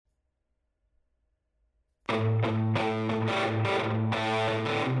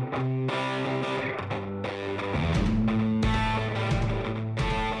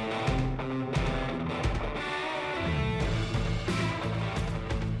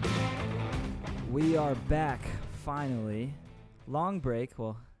We are back, finally. Long break.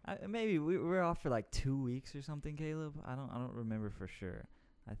 Well, maybe we're off for like 2 weeks or something, Caleb. I don't remember for sure.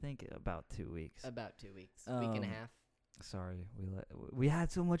 I think about 2 weeks. About 2 weeks. Week and a half. Sorry, we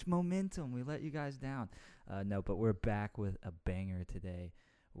had so much momentum. We let you guys down. No, but we're back with a banger today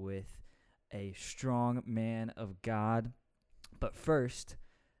with a strong man of God. But first,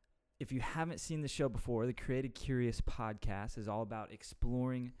 if you haven't seen the show before, the Created Curious podcast is all about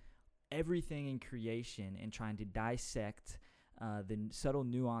exploring everything in creation and trying to dissect the subtle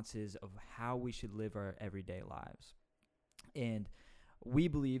nuances of how we should live our everyday lives. And we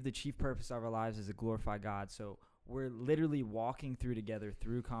believe the chief purpose of our lives is to glorify God. So we're literally walking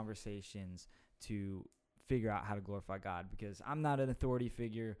through conversations to figure out how to glorify God, because I'm not an authority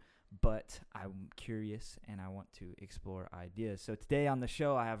figure, but I'm curious and I want to explore ideas. So today on the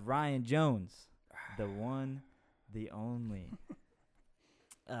show, I have Ryan Jones, the one, the only.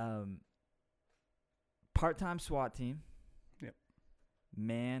 Part-time SWAT team. Yep.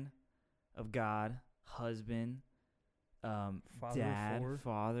 Man of God, husband,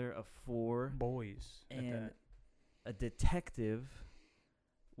 father of four boys, and a detective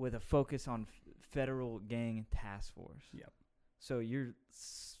with a focus on federal gang task force. Yep. So you're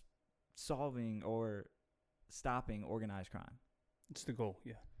solving or stopping organized crime. It's the goal,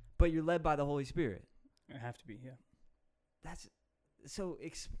 yeah. But you're led by the Holy Spirit. I have to be, yeah. That's so,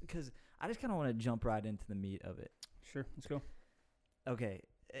 because I just kind of want to jump right into the meat of it. Sure, let's go. Okay,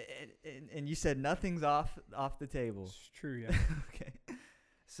 and you said nothing's off the table. It's true, yeah. Okay,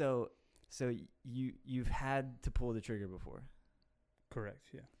 so you've had to pull the trigger before. Correct,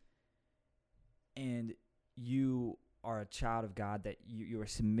 yeah. And you are a child of God, that you are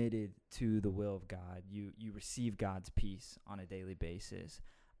submitted to the will of God. You receive God's peace on a daily basis.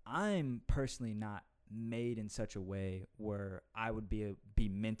 I'm personally not made in such a way where I would be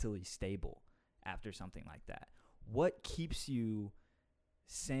mentally stable after something like that. What keeps you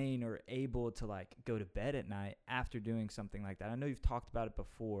sane or able to like go to bed at night after doing something like that? I know you've talked about it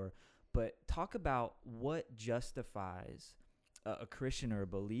before, but talk about what justifies a Christian or a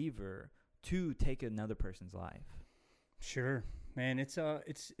believer to take another person's life. Sure, man. It's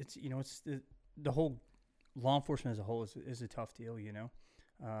you know, it's the whole law enforcement as a whole is a tough deal, you know.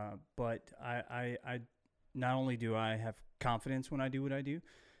 But I not only do I have confidence when I do what I do,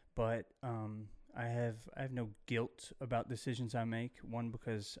 but I have no guilt about decisions I make. One,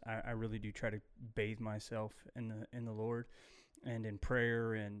 because I really do try to bathe myself in the Lord and in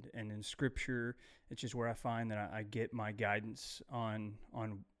prayer and in Scripture. It's just where I find that I get my guidance on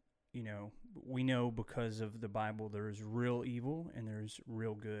you know, we know because of the Bible there's real evil and there's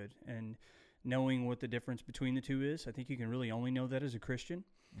real good, and knowing what the difference between the two is, I think you can really only know that as a Christian.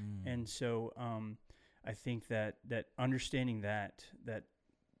 And so I think that understanding that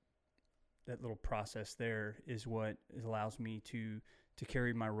little process there is what allows me to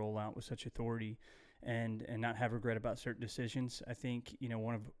carry my role out with such authority and not have regret about certain decisions. I think, you know,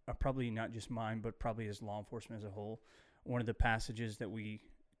 one of probably not just mine, but probably as law enforcement as a whole, one of the passages that we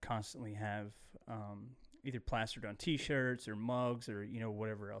constantly have either plastered on T-shirts or mugs or, you know,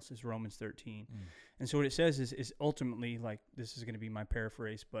 whatever else, is Romans 13. And so what it says is ultimately, like, this is going to be my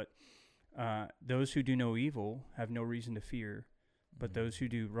paraphrase, but those who do no evil have no reason to fear, but those who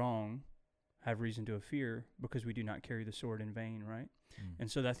do wrong have reason to fear, because we do not carry the sword in vain, right? And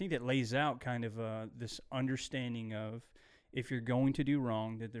so I think that lays out kind of this understanding of, if you're going to do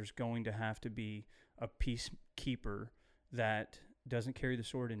wrong, that there's going to have to be a peacekeeper that doesn't carry the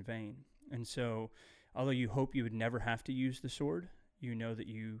sword in vain. And so although you hope you would never have to use the sword, you know that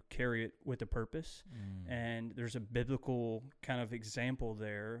you carry it with a purpose. And there's a biblical kind of example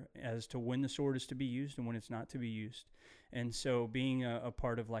there as to when the sword is to be used and when it's not to be used. And so being a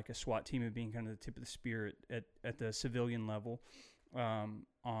part of like a SWAT team and being kind of the tip of the spear at the civilian level on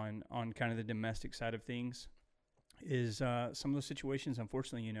kind of the domestic side of things is some of those situations,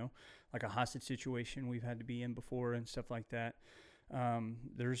 unfortunately, you know, like a hostage situation we've had to be in before and stuff like that.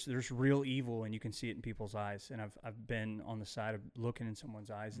 There's real evil, and you can see it in people's eyes. And I've been on the side of looking in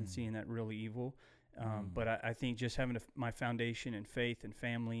someone's eyes and seeing that real evil. But I think just having my foundation in faith and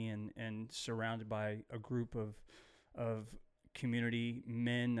family and surrounded by a group of community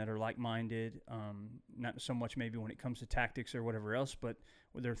men that are like-minded, not so much maybe when it comes to tactics or whatever else, but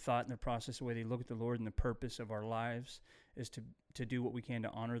with their thought and their process, the way they look at the Lord, and the purpose of our lives is to do what we can to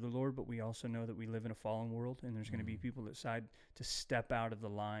honor the Lord. But we also know that we live in a fallen world, and there's going to be people that decide to step out of the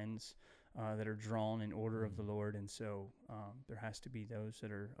lines that are drawn in order of the Lord. And so there has to be those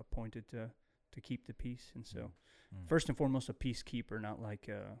that are appointed to keep the peace. And so first and foremost, a peacekeeper, not like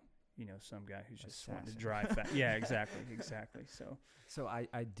some guy who's just Assassin. wanting to drive fast. Yeah, exactly. So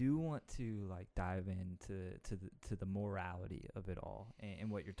I do want to like dive into the morality of it all and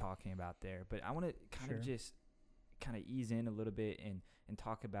what you're talking about there, but I want to kind of just kind of ease in a little bit and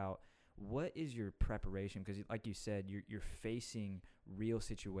talk about what is your preparation, because like you said, you're facing real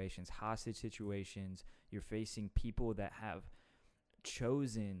situations, hostage situations. You're facing people that have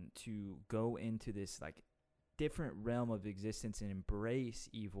chosen to go into this like different realm of existence and embrace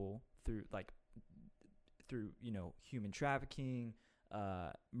evil through human trafficking,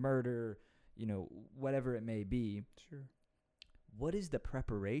 murder, whatever it may be. Sure. What is the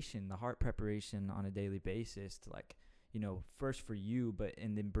preparation, the heart preparation on a daily basis to like, first for you,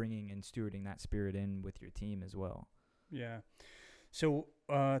 and then bringing and stewarding that spirit in with your team as well? Yeah. So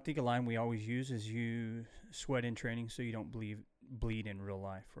I think a line we always use is you sweat in training so you don't bleed in real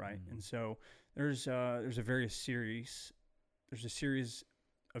life, right? Mm-hmm. And so there's a series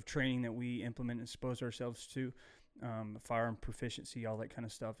of training that we implement and expose ourselves to. Firearm proficiency, all that kind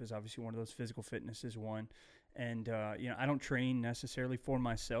of stuff is obviously one of those. Physical fitness is one. And, I don't train necessarily for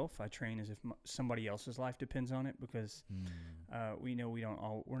myself. I train as if somebody else's life depends on it, because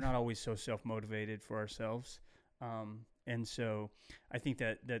we're not always so self-motivated for ourselves. And so I think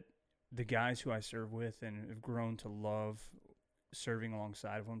that the guys who I serve with and have grown to love serving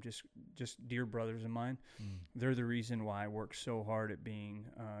alongside of them, just dear brothers of mine, they're the reason why I work so hard at being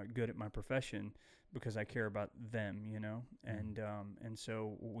good at my profession, because I care about them, and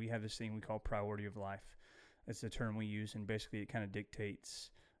so we have this thing we call priority of life. It's the term we use, and basically it kind of dictates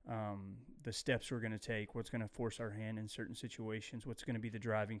the steps we're going to take, what's going to force our hand in certain situations, what's going to be the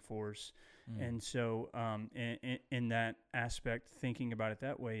driving force. And so in that aspect, thinking about it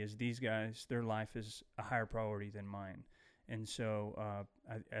that way, is these guys, their life is a higher priority than mine. And so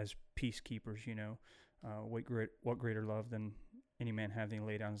as peacekeepers, what greater love than any man having to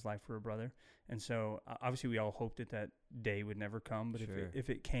lay down his life for a brother. And so obviously we all hoped that day would never come, but sure. if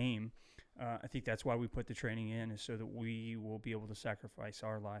it came, I think that's why we put the training in, is so that we will be able to sacrifice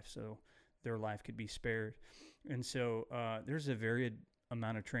our life so their life could be spared. And so there's a varied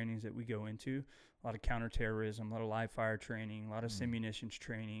amount of trainings that we go into, a lot of counterterrorism, a lot of live fire training, a lot of simunitions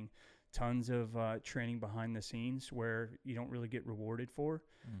training, tons of training behind the scenes where you don't really get rewarded for.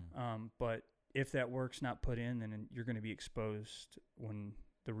 But if that work's not put in, then you're going to be exposed when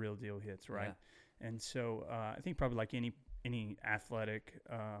the real deal hits, right? Yeah. And so I think probably like any athletic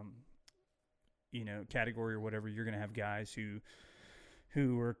category or whatever, you're going to have guys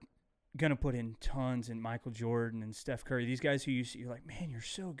who are going to put in tons, and Michael Jordan and Steph Curry, these guys who you're like, man, you're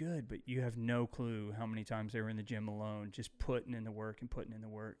so good, but you have no clue how many times they were in the gym alone, just putting in the work.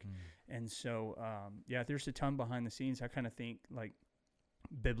 And so, there's a ton behind the scenes. I kind of think like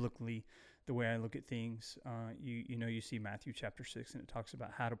biblically, the way I look at things, you see Matthew chapter 6, and it talks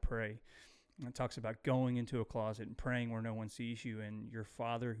about how to pray. And it talks about going into a closet and praying where no one sees you, and your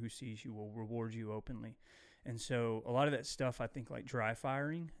Father who sees you will reward you openly. And so a lot of that stuff, I think, like dry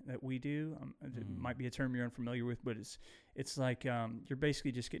firing that we do, it might be a term you're unfamiliar with, but it's like you're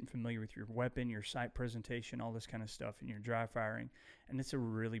basically just getting familiar with your weapon, your sight presentation, all this kind of stuff, and you're dry firing. And it's a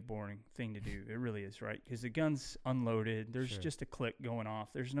really boring thing to do. It really is, right? Because the gun's unloaded. There's just a click going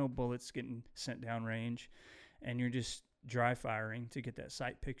off. There's no bullets getting sent down range. And you're just dry firing to get that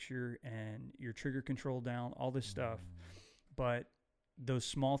sight picture and your trigger control down, all this stuff. But those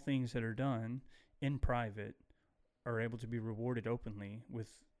small things that are done in private are able to be rewarded openly with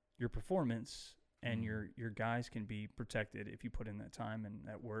your performance, and your guys can be protected if you put in that time and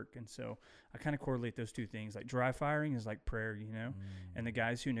that work. And so I kind of correlate those two things. Like dry firing is like prayer, and the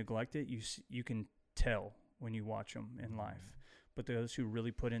guys who neglect it, you can tell when you watch them in life. But those who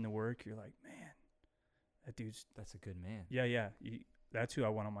really put in the work, you're like, man, that's a good man. Yeah. That's who I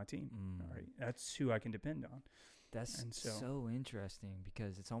want on my team. All right. That's who I can depend on. That's so interesting,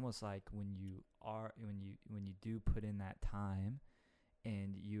 because it's almost like when you do put in that time,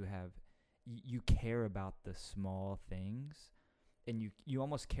 and you care about the small things, and you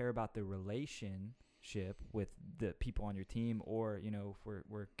almost care about the relationship with the people on your team, or if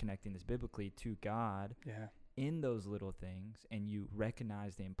we're connecting this biblically to God, in those little things, and you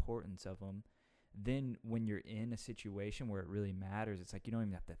recognize the importance of them. Then when you're in a situation where it really matters, it's like you don't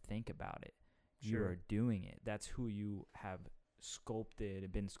even have to think about it. You are doing it. That's who you have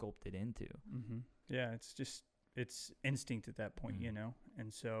been sculpted into. Yeah, it's instinct at that point,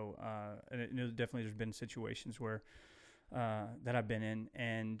 And so, definitely there's been situations where that I've been in,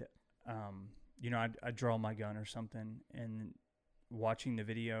 and I'd draw my gun or something, and watching the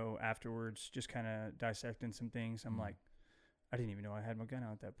video afterwards, just kind of dissecting some things, I'm like, I didn't even know I had my gun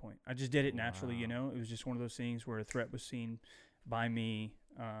out at that point. I just did it naturally, It was just one of those things where a threat was seen by me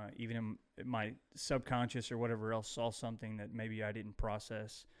Even in my subconscious or whatever else saw something that maybe I didn't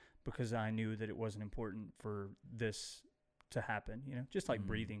process because I knew that it wasn't important for this to happen. Just like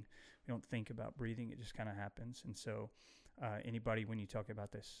breathing. We don't think about breathing; it just kind of happens. And so, anybody, when you talk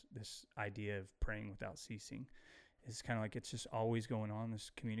about this idea of praying without ceasing, it's kind of like it's just always going on.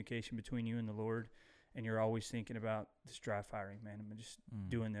 This communication between you and the Lord, and you're always thinking about this dry firing. Man, I'm just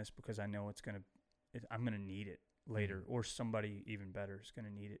doing this because I know I'm gonna need it later, or somebody even better is gonna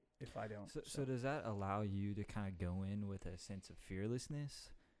need it if I don't. So does that allow you to kind of go in with a sense of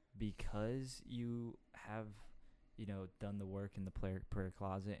fearlessness because you have, done the work in the prayer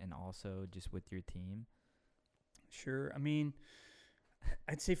closet and also just with your team? Sure. I mean,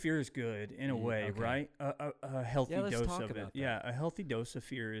 I'd say fear is good in a way, okay. right? A healthy let's dose talk of it. about that. Yeah, a healthy dose of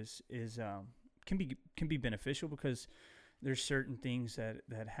fear can be beneficial because there's certain things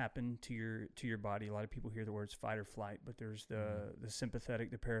that happen to your body. A lot of people hear the words fight or flight, but there's the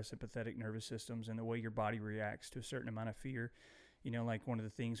sympathetic, the parasympathetic nervous systems, and the way your body reacts to a certain amount of fear. Like one of the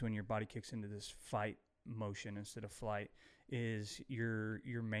things when your body kicks into this fight motion instead of flight is your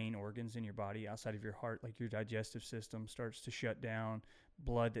main organs in your body outside of your heart, like your digestive system, starts to shut down.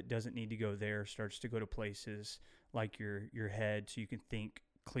 Blood that doesn't need to go there starts to go to places like your head, so you can think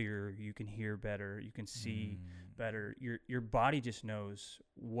clearer, you can hear better, you can see better. Your body just knows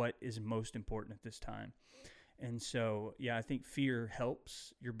what is most important at this time. And so, I think fear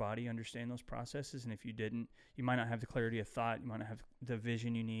helps your body understand those processes. And if you didn't, you might not have the clarity of thought, you might not have the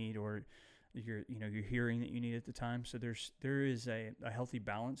vision you need, or your hearing that you need at the time. So there is a healthy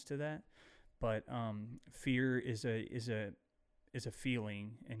balance to that. But fear is a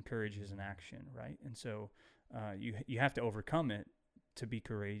feeling, and courage is an action, right? And so you have to overcome it to be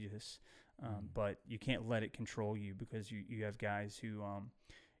courageous, but you can't let it control you, because you have guys who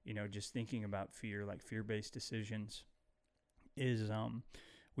just thinking about fear, like fear-based decisions, is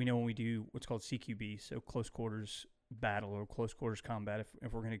we know when we do what's called CQB, so close quarters battle or close quarters combat,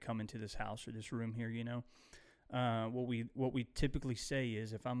 if we're going to come into this house or this room here, what we typically say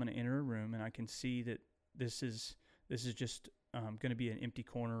is, if I'm going to enter a room and I can see that this is just going to be an empty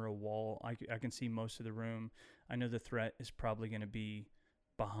corner, a wall, I can see most of the room, I know the threat is probably going to be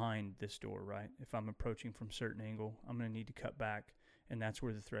behind this door, right? If I'm approaching from a certain angle, I'm going to need to cut back, and that's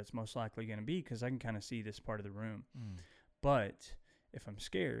where the threat's most likely going to be, because I can kind of see this part of the room. But if I'm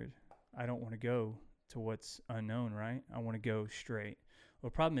scared, I don't want to go to what's unknown, right? I want to go straight. Well,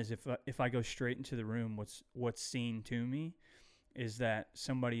 the problem is if I go straight into the room, what's seen to me is that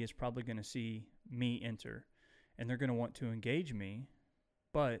somebody is probably going to see me enter, and they're going to want to engage me,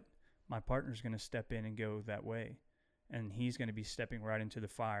 but my partner's going to step in and go that way, and he's going to be stepping right into the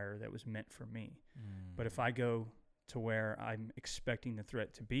fire that was meant for me. But if I go to where I'm expecting the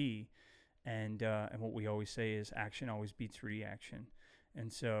threat to be, and what we always say is action always beats reaction.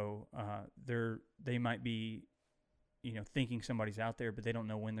 And so they might be, thinking somebody's out there, but they don't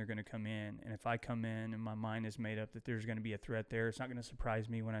know when they're going to come in. And if I come in and my mind is made up that there's going to be a threat there, it's not going to surprise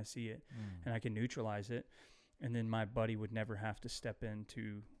me when I see it, and I can neutralize it. And then my buddy would never have to step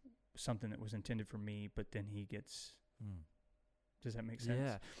into something that was intended for me, but then he gets. Does that make sense?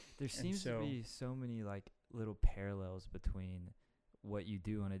 Yeah, there seems to be so many like little parallels between what you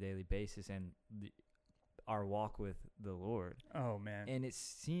do on a daily basis and our walk with the Lord. Oh man! And it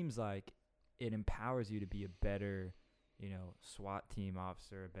seems like it empowers you to be a better, SWAT team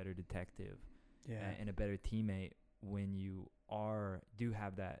officer, a better detective, and a better teammate when you do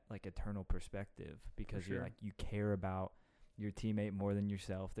have that like eternal perspective, because you're like, you care about your teammate more than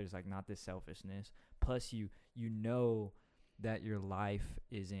yourself. There's like not this selfishness. Plus you know that your life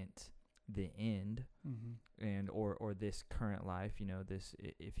isn't the end, and or this current life, this,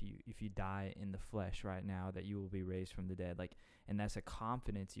 if you die in the flesh right now, that you will be raised from the dead, like, and that's a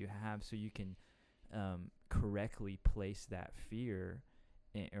confidence you have, so you can correctly place that fear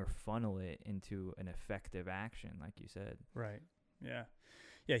or funnel it into an effective action, like you said. Right.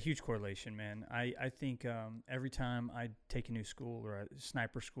 Yeah, huge correlation, man. I think every time I take a new school, or a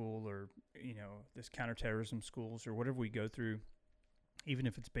sniper school, or this counterterrorism schools, or whatever we go through, even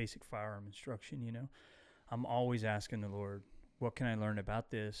if it's basic firearm instruction, I'm always asking the Lord, what can I learn about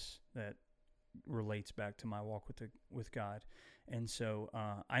this that relates back to my walk with God? And so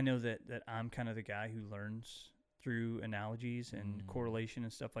I know that I'm kind of the guy who learns through analogies and correlation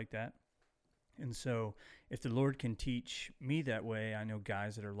and stuff like that. And so if the Lord can teach me that way, I know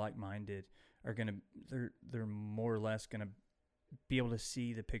guys that are like-minded are they're more or less going to be able to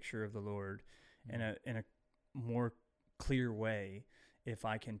see the picture of the Lord in a more clear way, if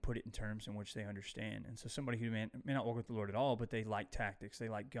I can put it in terms in which they understand. And so somebody who may not walk with the Lord at all, but they like tactics, they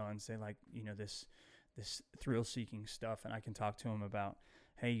like guns, they like, this thrill-seeking stuff, and I can talk to them about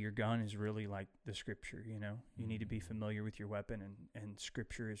hey, your gun is really like the scripture, you know. You need to be familiar with your weapon, and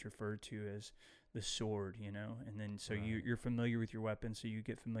scripture is referred to as the sword, you know. And then so you're familiar with your weapon, so you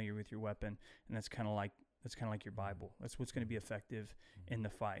get familiar with your weapon, and that's kind of like your Bible. That's what's going to be effective in the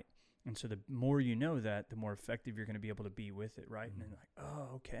fight. And so the more you know that, the more effective you're going to be able to be with it, right? And then like,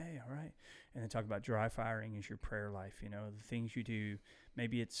 oh, okay, all right. And then talk about dry firing is your prayer life, you know, the things you do.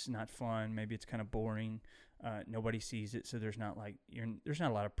 Maybe it's not fun, maybe it's kind of boring. Nobody sees it, so there's not a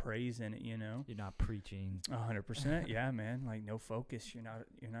lot of praise in it, you know. You're not preaching. 100%, yeah, man. Like no focus. You're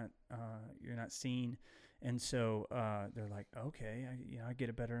not seen. And so they're like, okay, I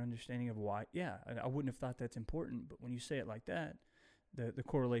get a better understanding of why. Yeah, I wouldn't have thought that's important, but when you say it like that, the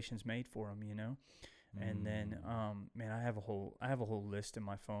correlation's made for them, you know. And then, man, I have a whole list in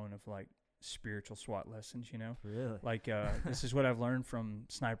my phone of like spiritual SWAT lessons, you know. Really? Like this is what I've learned from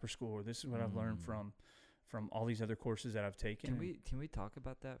sniper school, or this is what I've learned from all these other courses that I've taken. Can we talk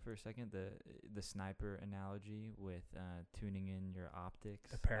about that for a second? The sniper analogy with tuning in your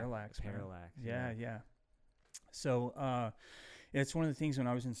optics. The parallax. Parallax. Yeah. So it's one of the things when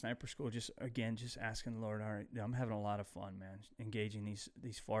I was in sniper school, just asking the Lord, all right, I'm having a lot of fun, man, engaging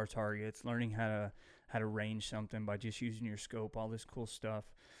these far targets, learning how to range something by just using your scope, all this cool stuff.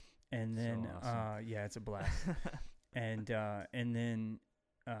 And then, so awesome. Yeah, it's a blast. and then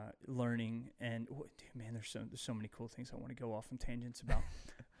learning, and dude, man, there's so many cool things I want to go off on tangents about.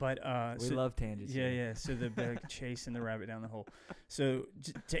 But we love tangents. Yeah. So the chasing the rabbit down the hole. So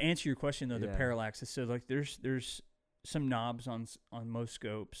to answer your question though, the parallax is so like there's some knobs on most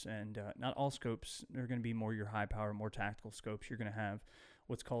scopes, and not all scopes. They're going to be more your high power, more tactical scopes. You're going to have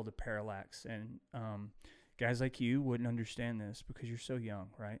what's called a parallax, and guys like you wouldn't understand this because you're so young,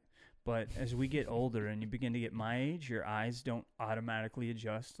 right? But as we get older and you begin to get my age, your eyes don't automatically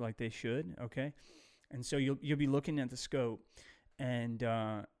adjust like they should, okay? And so you'll be looking at the scope, and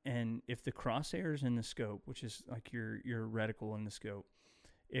if the crosshairs in the scope, which is like your reticle in the scope,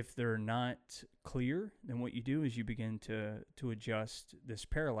 if they're not clear, then what you do is you begin to adjust this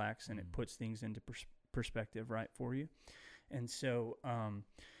parallax, and it puts things into perspective, right, for you. And so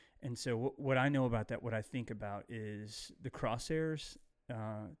what I know about that, what I think about is the crosshairs.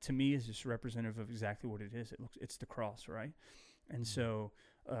 To me, is just representative of exactly what it is. It's the cross, right? And so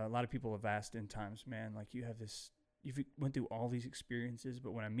a lot of people have asked in times, man, like you've went through all these experiences,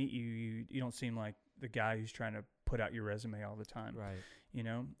 but when I meet you, you don't seem like the guy who's trying to put out your resume all the time, right? You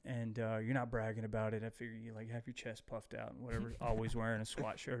know, and you're not bragging about it. I figure you like have your chest puffed out and whatever, always wearing a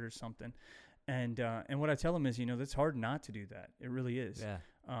SWAT shirt or something. And what I tell them is, you know, that's hard not to do that. It really is. Yeah.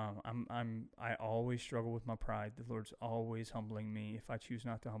 I always struggle with my pride. The Lord's always humbling me if I choose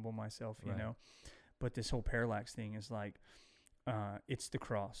not to humble myself, you know. But this whole parallax thing is like, it's the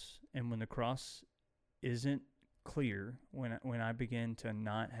cross. And when the cross isn't clear, when I begin to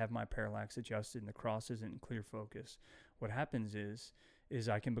not have my parallax adjusted and the cross isn't in clear focus, what happens is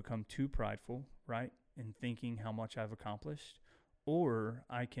I can become too prideful, right, in thinking how much I've accomplished. Or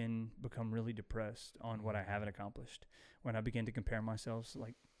I can become really depressed on what I haven't accomplished. When I begin to compare myself,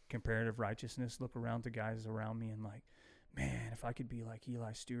 like comparative righteousness, look around to guys around me and like, man, if I could be like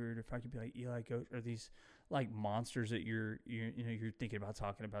Eli Stewart, if I could be like Eli Goat, or these like monsters that you're thinking about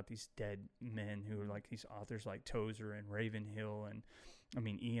talking about, these dead men who are like these authors like Tozer and Ravenhill and I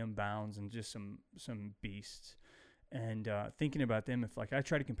mean E.M. Bounds and just some beasts. And thinking about them, if like I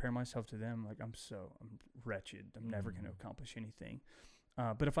try to compare myself to them, like I'm wretched. I'm never going to accomplish anything.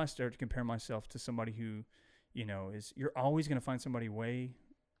 But if I start to compare myself to somebody who, you know, you're always going to find somebody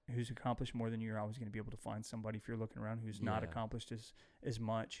who's accomplished more than you. You're always going to be able to find somebody if you're looking around who's not accomplished as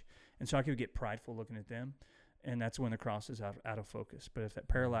much. And so I could get prideful looking at them, and that's when the cross is out of focus. But if that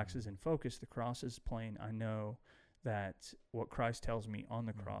parallax is in focus, the cross is plain. I know that what Christ tells me on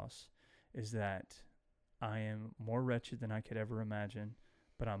the cross is that I am more wretched than I could ever imagine,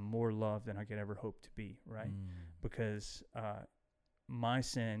 but I'm more loved than I could ever hope to be, right? Because my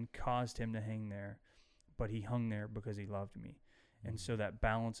sin caused him to hang there, but he hung there because he loved me. And so that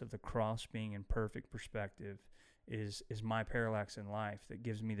balance of the cross being in perfect perspective is my parallax in life that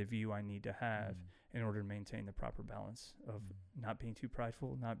gives me the view I need to have in order to maintain the proper balance of not being too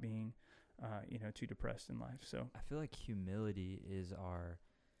prideful, not being too depressed in life. So I feel like humility is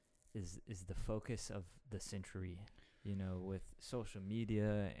the focus of the century, you know, with social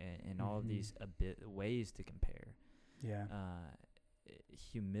media and all of these ways to compare. Yeah.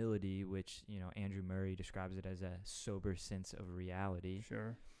 Humility, which, you know, Andrew Murray describes it as a sober sense of reality.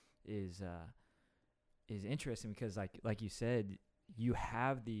 Sure. Is interesting because like you said, you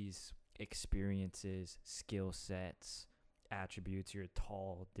have these experiences, skill sets, attributes. You're a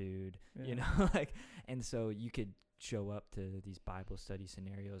tall dude, you know, like, and so you could show up to these Bible study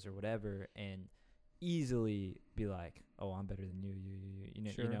scenarios or whatever and easily be like, oh, I'm better than you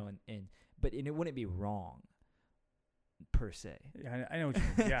know, Sure. but it wouldn't be wrong per se. Yeah, I know what you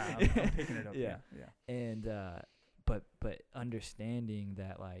mean. Yeah, I'm picking it up. Yeah. Yeah. And but understanding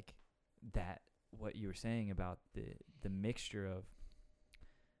that, like, that what you were saying about the mixture of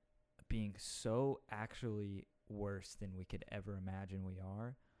being so actually worse than we could ever imagine we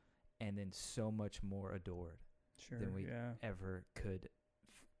are, and then so much more adored Sure. than we Yeah. ever could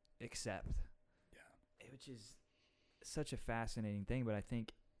accept. Yeah. Which is such a fascinating thing. But I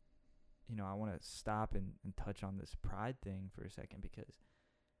think, I want to stop and touch on this pride thing for a second, because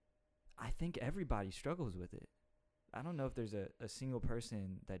I think everybody struggles with it. I don't know if there's a single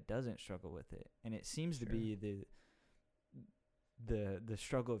person that doesn't struggle with it. And it seems to be the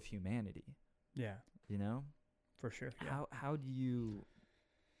struggle of humanity. Yeah. For sure. Yeah. How do you,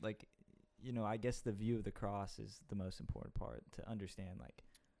 like, I guess the view of the cross is the most important part, to understand, like,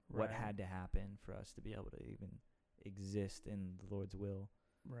 what Right. had to happen for us to be able to even exist in the Lord's will.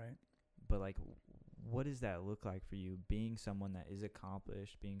 Right. But, like, what does that look like for you, being someone that is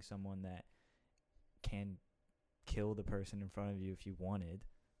accomplished, being someone that can kill the person in front of you if you wanted,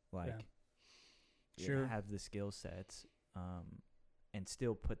 like, Sure. have the skill sets, and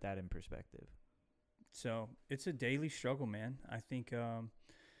still put that in perspective? So it's a daily struggle, man. I think, yeah,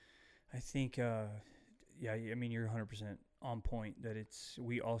 I mean, you're 100% on point that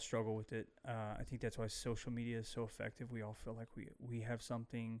we all struggle with it. I think that's why social media is so effective. We all feel like we have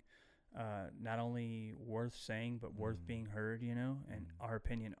something, not only worth saying, but worth being heard, and our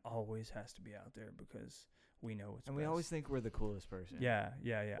opinion always has to be out there because we know it's And best. we always think we're the coolest person. Yeah.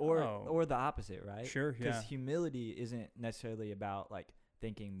 Or the opposite, right? Sure, yeah. Because humility isn't necessarily about, like,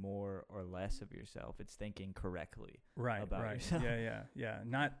 thinking more or less of yourself. It's thinking correctly about yourself. Yeah.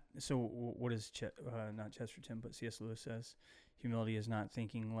 Not so. What is not Chesterton, but C.S. Lewis says, humility is not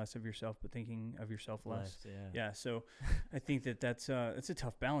thinking less of yourself, but thinking of yourself less. Yeah. So I think that's it's a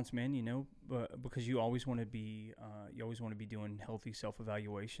tough balance, man. But because you always want to be doing healthy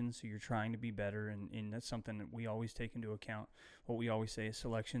self-evaluation. So you're trying to be better, and that's something that we always take into account. What we always say is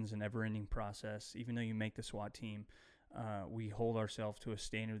selection's a never-ending process. Even though you make the SWAT team, we hold ourselves to a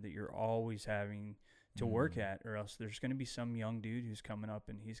standard that you're always having to work at, or else there's going to be some young dude who's coming up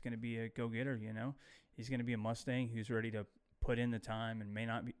and he's going to be a go-getter. He's going to be a Mustang who's ready to put in the time and may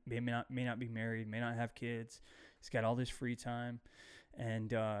not be married, may not have kids. He's got all this free time,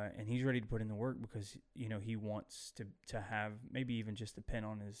 and he's ready to put in the work because he wants to have maybe even just a pin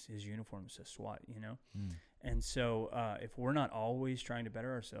on his uniform that says SWAT. And so if we're not always trying to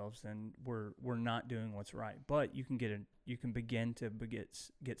better ourselves, then we're not doing what's right. But you can begin to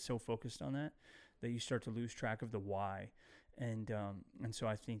get so focused on that you start to lose track of the why. And so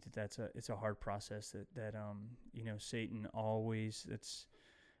I think it's a hard process that Satan always,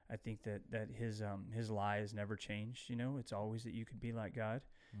 I think that his lie has never changed. It's always that you could be like God.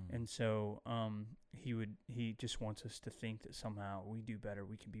 And so he just wants us to think that somehow we do better,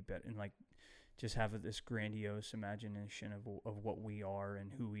 we can be better, and like just have this grandiose imagination of what we are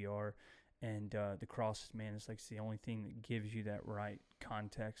and who we are. And the cross, man, is like it's the only thing that gives you that right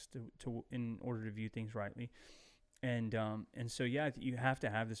context to in order to view things rightly. And so, yeah, you have to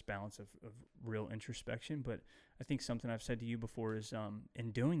have this balance of real introspection. But I think something I've said to you before is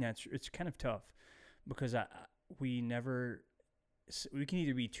in doing that, it's kind of tough because we can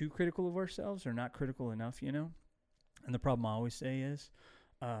either be too critical of ourselves or not critical enough, And the problem I always say is,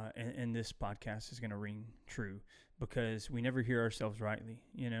 and this podcast is going to ring true because we never hear ourselves rightly,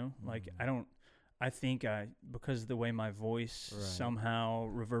 like I think because of the way my voice somehow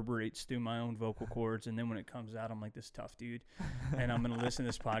reverberates through my own vocal cords, and then when it comes out, I'm like this tough dude, and I'm going to listen to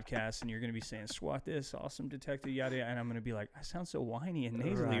this podcast, and you're going to be saying, SWAT this, awesome detective, yada, yada, and I'm going to be like, I sound so whiny and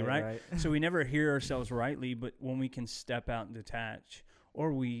nasally, right? So we never hear ourselves rightly, but when we can step out and detach,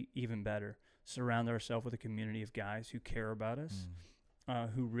 or we, even better, surround ourselves with a community of guys who care about us,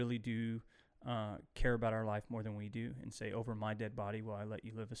 who really do care about our life more than we do, and say, over my dead body will I let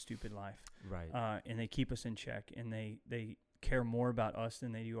you live a stupid life. Right. And they keep us in check, and they care more about us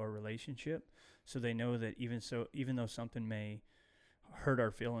than they do our relationship. So they know that even though something may hurt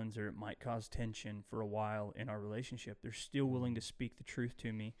our feelings or it might cause tension for a while in our relationship, they're still willing to speak the truth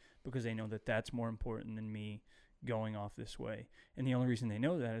to me because they know that that's more important than me going off this way. And the only reason they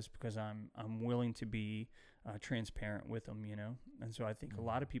know that is because I'm willing to be transparent with them, And so I think a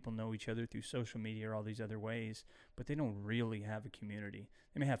lot of people know each other through social media or all these other ways, but they don't really have a community.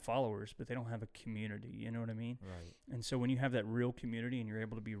 They may have followers, but they don't have a community. You know what I mean? Right. And so when you have that real community and you're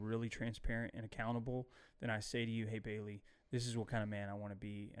able to be really transparent and accountable, then I say to you, hey, Bailey, this is what kind of man I want to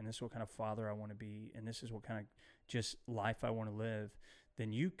be, and this is what kind of father I want to be, and this is what kind of just life I want to live,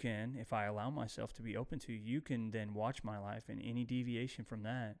 then you can, if I allow myself to be open to, you can then watch my life, and any deviation from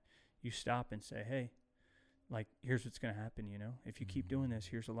that, you stop and say, hey, like, here's what's going to happen, you know? If you keep doing this,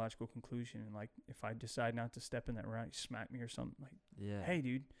 here's a logical conclusion. And, like, if I decide not to step in that route, you smack me or something. Like, hey,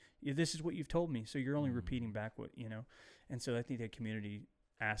 dude, this is what you've told me. So you're only repeating back what, you know? And so I think that community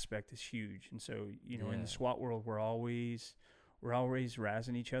aspect is huge. And so, you know, in the SWAT world, we're always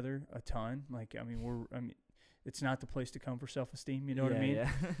razzing each other a ton. Like, I mean, it's not the place to come for self-esteem, you know what I mean?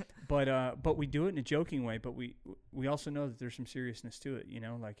 Yeah. But we do it in a joking way, but we also know that there's some seriousness to it, you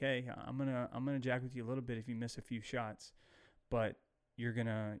know, like, hey, I'm gonna jack with you a little bit if you miss a few shots, but you're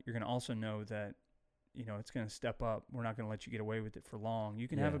gonna also know that, you know, it's gonna step up. We're not gonna let you get away with it for long. You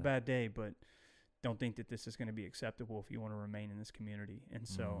can have a bad day, but don't think that this is going to be acceptable if you want to remain in this community. And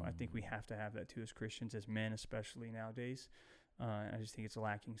so I think we have to have that too as Christians, as men, especially nowadays. I just think it's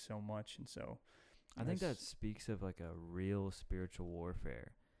lacking so much, and so. I think that speaks of like a real spiritual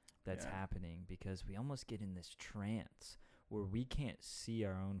warfare that's happening, because we almost get in this trance where we can't see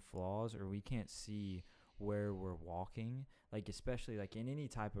our own flaws, or we can't see where we're walking. Like, especially like in any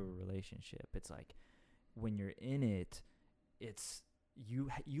type of a relationship, it's like when you're in it, it's you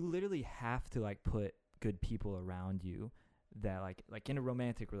literally have to like put good people around you that like in a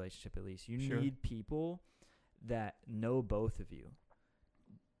romantic relationship, at least you need people that know both of you.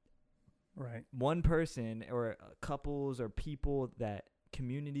 Right. One person or couples or people, that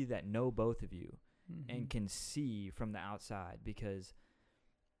community that know both of you and can see from the outside, because,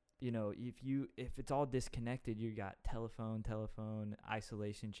 you know, if it's all disconnected, you got telephone,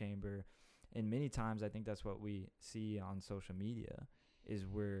 isolation chamber. And many times I think that's what we see on social media, is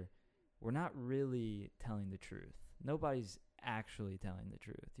we're not really telling the truth. Nobody's actually telling the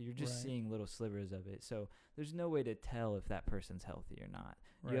truth. You're just seeing little slivers of it. So there's no way to tell if that person's healthy or not.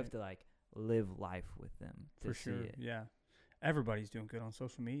 You have to like live life with them to see it. Yeah. Everybody's doing good on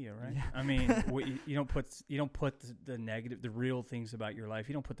social media, right? Yeah. I mean, you don't put the negative, the real things about your life.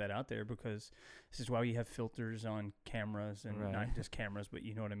 You don't put that out there, because this is why we have filters on cameras, and not just cameras, but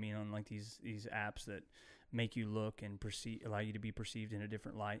you know what I mean, on like these apps that make you look and allow you to be perceived in a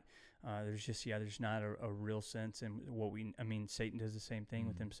different light. There's not a real sense in Satan does the same thing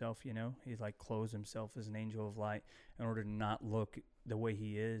with himself, you know. He like clothes himself as an angel of light in order to not look the way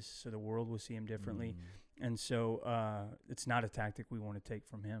he is, so the world will see him differently. And so it's not a tactic we want to take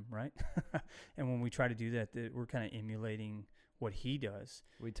from him, right? And when we try to do that, we're kind of emulating what he does.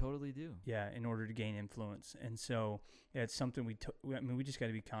 We totally do. Yeah, in order to gain influence. And so it's something we just got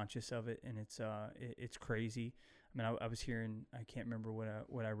to be conscious of it, and it's crazy. I mean, I was hearing, I can't remember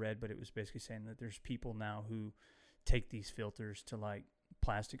what I read, but it was basically saying that there's people now who take these filters to like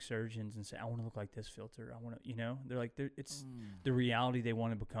plastic surgeons and say, I want to look like this filter. I want to, you know, they're like, it's the reality they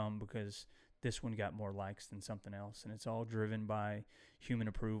want to become, because this one got more likes than something else, and it's all driven by human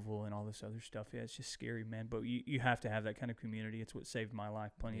approval and all this other stuff. Yeah, it's just scary, man. But you have to have that kind of community. It's what saved my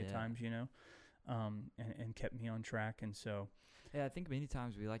life plenty of times, you know, and kept me on track. And so, yeah, I think many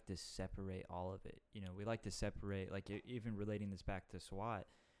times we like to separate all of it. You know, we like to separate, like even relating this back to SWAT,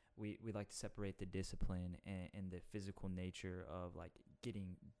 we like to separate the discipline and the physical nature of like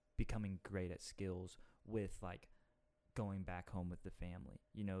becoming great at skills with like going back home with the family.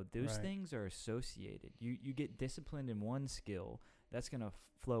 You know, those things are associated. You get disciplined in one skill, that's going to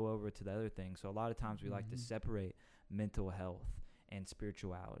flow over to the other thing. So a lot of times we like to separate mental health and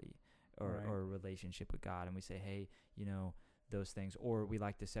spirituality or relationship with God, and we say, hey, you know, those things. Or we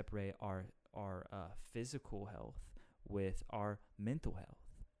like to separate our physical health with our mental health,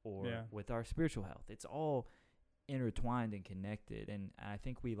 or with our spiritual health. It's all intertwined and connected, and I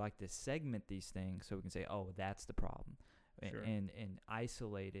think we like to segment these things so we can say, oh, that's the problem, and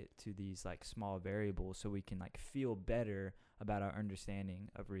isolate it to these like small variables so we can like feel better about our understanding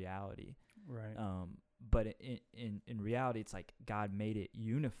of reality. But in reality, it's like God made it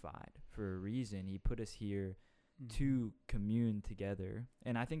unified for a reason. He put us here to commune together,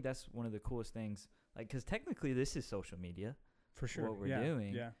 and I think that's one of the coolest things, like, because technically this is social media for sure, what we're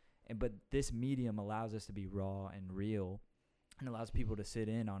doing. But this medium allows us to be raw and real, and allows people to sit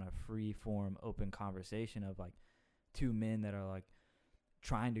in on a free form, open conversation of like two men that are like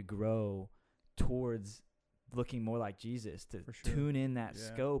trying to grow towards looking more like Jesus, to tune in that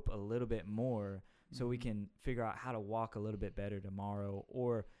scope a little bit more, so we can figure out how to walk a little bit better tomorrow,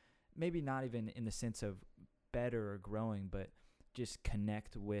 or maybe not even in the sense of better or growing, but just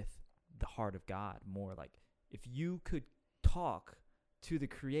connect with the heart of God more. Like, if you could talk to the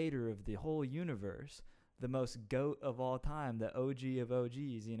creator of the whole universe, the most GOAT of all time, the OG of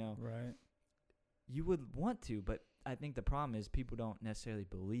OGs, you know, you would want to, but I think the problem is people don't necessarily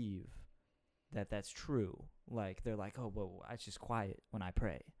believe that that's true. Like, they're like, oh, well, it's just quiet when I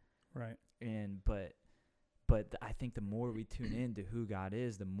pray. Right. But I think the more we tune into who God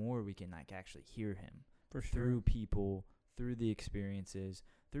is, the more we can like actually hear him through people, through the experiences,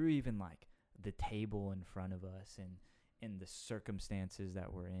 through even like the table in front of us and in the circumstances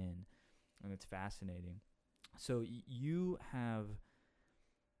that we're in. And it's fascinating. So you have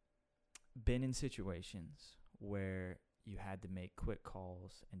been in situations where you had to make quick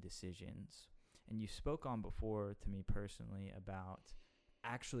calls and decisions. And you spoke on before to me personally about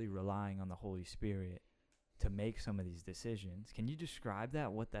actually relying on the Holy Spirit to make some of these decisions. Can you describe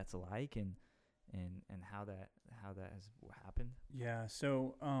that, what that's like, and how that has happened? Yeah.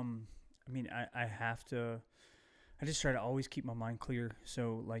 So, I mean, I have to. I just try to always keep my mind clear.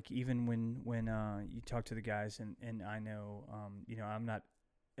 So, like, even when you talk to the guys, and I know, I'm not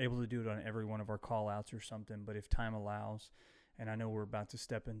able to do it on every one of our call outs or something, but if time allows, and I know we're about to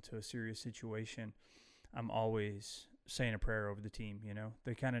step into a serious situation, I'm always saying a prayer over the team.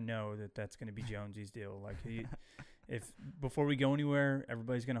 They kind of know that that's going to be Jonesy's deal. Like, if before we go anywhere,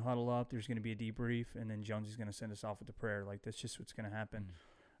 everybody's going to huddle up, there's going to be a debrief, and then Jonesy's going to send us off with a prayer. Like, that's just what's going to happen.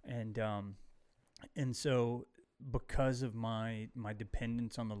 And so because of my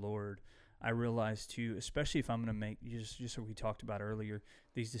dependence on the Lord, I realize too, especially if I'm going to make, just what we talked about earlier,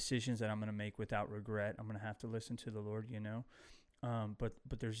 these decisions that I'm going to make without regret, I'm going to have to listen to the Lord,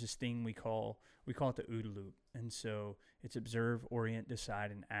 But there's this thing we call it the OODA loop. And so it's observe, orient,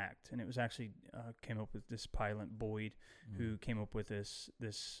 decide, and act. And it was actually came up with this pilot, Boyd, who came up with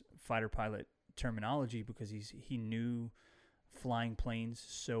this fighter pilot terminology because he knew flying planes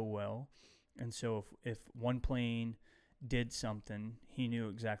so well. And so if one plane did something, he knew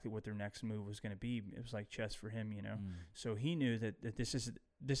exactly what their next move was going to be. It was like chess for him, So he knew that this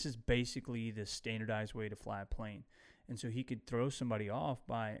is basically the standardized way to fly a plane. And so he could throw somebody off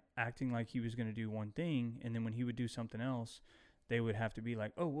by acting like he was going to do one thing, and then when he would do something else, they would have to be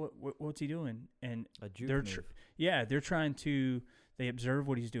like, "Oh, what's he doing?" And they're trying to. They observe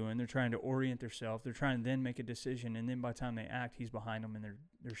what he's doing. They're trying to orient themselves. They're trying to then make a decision, and then by the time they act, he's behind them, and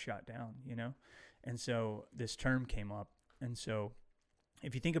they're shot down. And so this term came up. And so,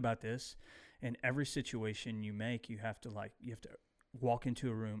 if you think about this, in every situation you make, you have to walk into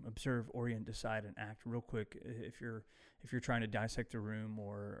a room, observe, orient, decide, and act real quick. If you're trying to dissect a room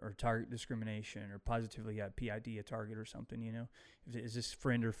or target discrimination or positively PID a target or something, is this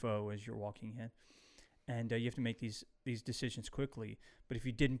friend or foe as you're walking in, and you have to make these decisions quickly. But if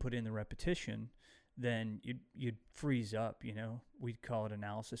you didn't put in the repetition, then you'd freeze up. We'd call it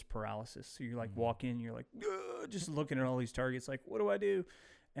analysis paralysis. So you're like walk in, you're like just looking at all these targets, like what do I do?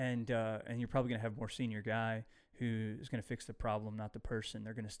 And you're probably gonna have a more senior guy who is going to fix the problem, not the person.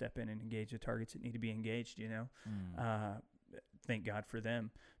 They're going to step in and engage the targets that need to be engaged, Thank God for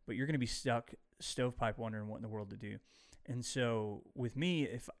them. But you're going to be stuck stovepipe wondering what in the world to do. And so with me,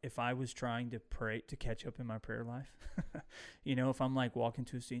 if I was trying to pray to catch up in my prayer life, if I'm like walking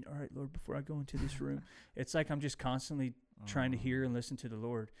to a scene, all right, Lord, before I go into this room, it's like I'm just constantly trying to hear and listen to the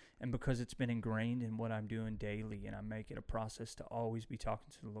Lord. And because it's been ingrained in what I'm doing daily, and I make it a process to always be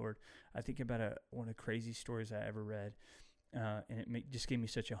talking to the Lord, I think about one of the crazy stories I ever read, and it just gave me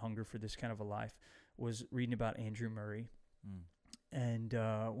such a hunger for this kind of a life, was reading about Andrew Murray. And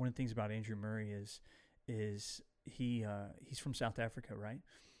one of the things about Andrew Murray is he's from South Africa, right?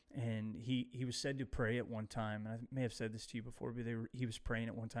 And he was said to pray at one time, and I may have said this to you before, but he was praying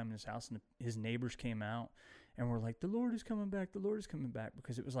at one time in his house, and his neighbors came out and were like, the Lord is coming back, the Lord is coming back,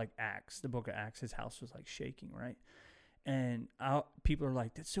 because it was like Acts, the book of Acts. His house was like shaking, right? And people are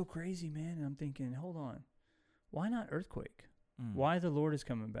like, that's so crazy, man. And I'm thinking, hold on, why not earthquake? Why the Lord is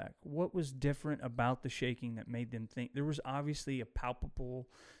coming back? What was different about the shaking that made them think? There was obviously a palpable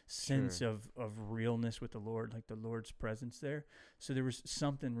sense of realness with the Lord, like the Lord's presence there. So there was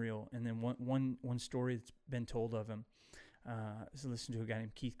something real. And then one story that's been told of him, is listen to a guy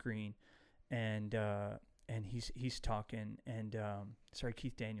named Keith Green, and he's talking, and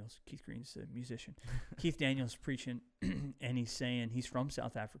Keith Daniels. Keith Green's a musician. Keith Daniels preaching, and he's saying he's from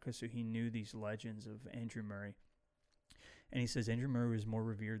South Africa, so he knew these legends of Andrew Murray. And he says Andrew Murray was more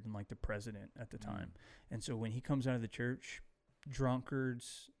revered than like the president at the time. And so when he comes out of the church,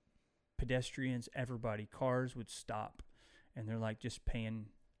 drunkards, pedestrians, everybody, cars would stop, and they're like just paying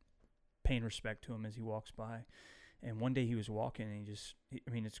respect to him as he walks by. And one day he was walking,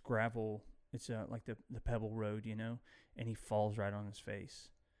 and it's gravel. It's like the Pebble Road, and he falls right on his face.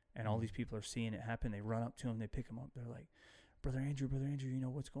 And all these people are seeing it happen. They run up to him. They pick him up. They're like, Brother Andrew,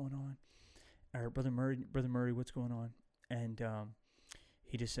 what's going on? Or Brother Murray, what's going on? And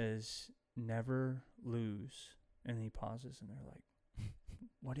he just says, never lose And then he pauses, and they're like,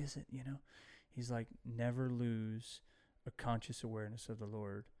 what is it, He's like, never lose a conscious awareness of the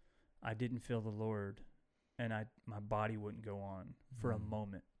Lord. I didn't feel the Lord, and my body wouldn't go on for a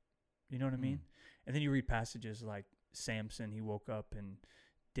moment. You know what I mean? And then you read passages like Samson, he woke up and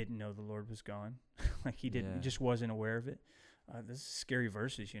didn't know the Lord was gone. Like he just wasn't aware of it. This is scary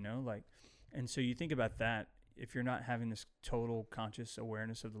verses, and so you think about that. If you're not having this total conscious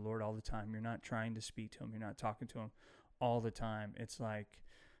awareness of the Lord all the time, you're not trying to speak to him, you're not talking to him all the time. It's like,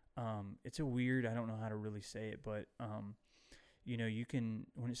 it's a weird, I don't know how to really say it, but, you can,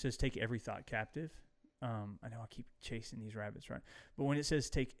 when it says take every thought captive, I know I keep chasing these rabbits, right? But when it says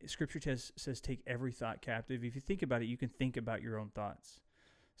Scripture says take every thought captive, if you think about it, you can think about your own thoughts.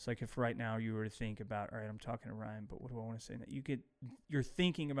 It's like if right now you were to think about, all right, I'm talking to Ryan, but what do I want to say? You're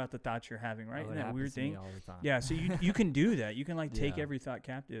thinking about the thoughts you're having, right? Isn't that weird thing? All the time. Yeah, so you can do that. You can take every thought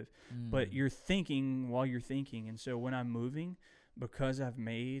captive, but you're thinking while you're thinking. And so when I'm moving, because I've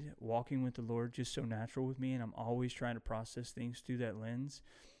made walking with the Lord just so natural with me, and I'm always trying to process things through that lens,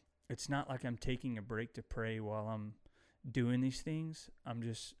 it's not like I'm taking a break to pray while I'm doing these things. I'm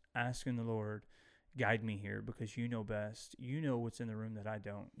just asking the Lord, guide me here, because you know best. You know what's in the room that I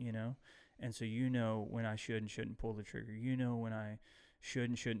don't, And so when I should and shouldn't pull the trigger. When I should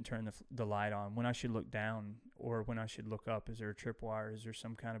and shouldn't turn the light on. When I should look down or when I should look up. Is there a tripwire? Is there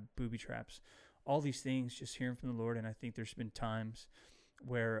some kind of booby traps? All these things, just hearing from the Lord. And I think there's been times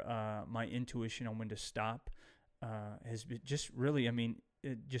where my intuition on when to stop has been just really,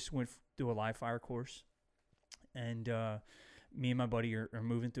 it just went through a live fire course. And me and my buddy are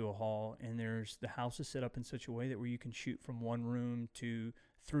moving through a hall, and the house is set up in such a way that where you can shoot from one room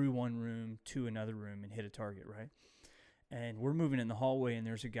through one room to another room and hit a target, right? And we're moving in the hallway, and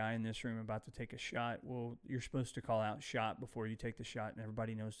there's a guy in this room about to take a shot. Well, you're supposed to call out shot before you take the shot, and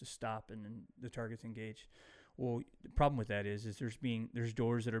everybody knows to stop, and then the target's engaged. Well, the problem with that is there's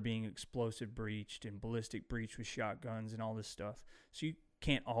doors that are being explosive breached and ballistic breached with shotguns and all this stuff. So you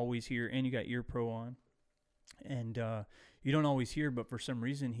can't always hear, and you got ear pro on. And you don't always hear, but for some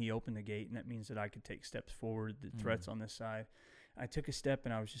reason he opened the gate, and that means that I could take steps forward. The threat's on this side. I took a step,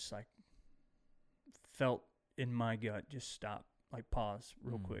 and I was just like, felt in my gut, just stop, like pause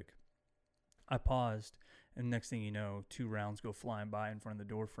real quick. I paused, and next thing you know, 2 rounds go flying by in front of the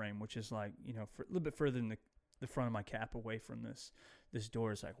door frame, which is like, for a little bit further than the front of my cap away from this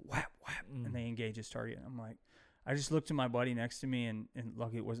door. Is like whap, whap, and they engage his target. And I'm like, I just looked to my buddy next to me, and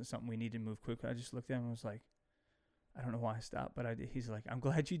luckily it wasn't something we needed to move quickly. I just looked at him and was like, I don't know why I stopped, but I did. He's like, I'm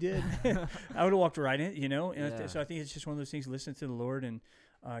glad you did. I would have walked right in, And so I think it's just one of those things, listen to the Lord, and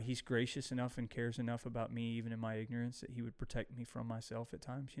he's gracious enough and cares enough about me, even in my ignorance, that he would protect me from myself at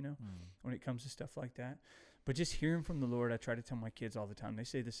times, when it comes to stuff like that. But just hearing from the Lord, I try to tell my kids all the time. They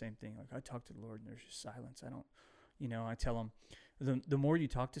say the same thing. Like, I talk to the Lord, and there's just silence. I don't, I tell them, the more you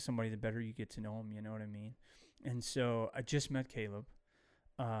talk to somebody, the better you get to know them, you know what I mean? And so I just met Caleb.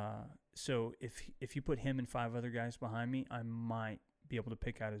 So if you put him and 5 other guys behind me, I might be able to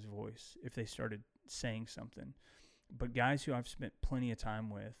pick out his voice if they started saying something. But guys who I've spent plenty of time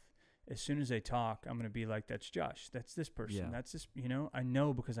with, as soon as they talk, I'm going to be like, that's Josh. That's this person. That's this, I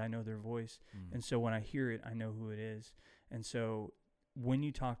know because I know their voice. And so when I hear it, I know who it is. And so when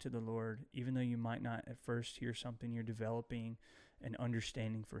you talk to the Lord, even though you might not at first hear something, you're developing an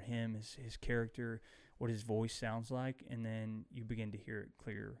understanding for him, his character, what his voice sounds like, and then you begin to hear it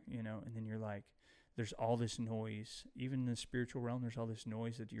clear, and then you're like, there's all this noise, even in the spiritual realm, there's all this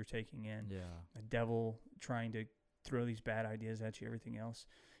noise that you're taking in. A devil trying to throw these bad ideas at you, everything else,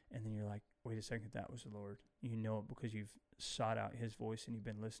 and then you're like, wait a second, that was the Lord. You know it because you've sought out his voice and you've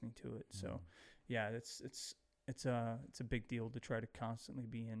been listening to it. So yeah, it's a big deal to try to constantly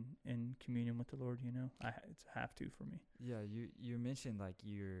be in communion with the Lord, it's a have to for me. Yeah, you mentioned like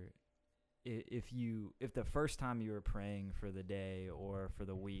if the first time you were praying for the day or for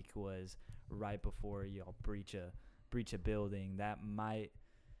the week was right before y'all breach a building, that might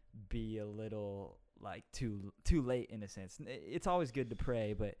be a little like too late in a sense. It's always good to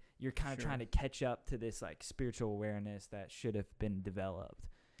pray, but you're kind of trying to catch up to this like spiritual awareness that should have been developed.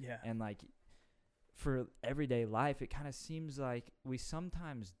 Yeah. And like for everyday life, it kind of seems like we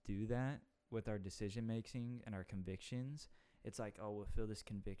sometimes do that with our decision making and our convictions. It's like, oh, we'll feel this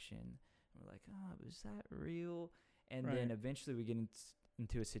conviction. We're like, oh, is that real? And then eventually we get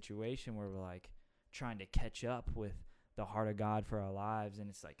into a situation where we're like trying to catch up with the heart of God for our lives. And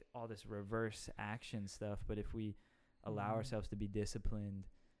it's like all this reverse action stuff. But if we allow ourselves to be disciplined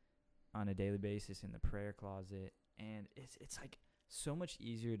on a daily basis in the prayer closet, and it's like so much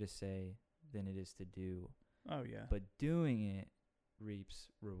easier to say than it is to do. Oh, yeah. But doing it reaps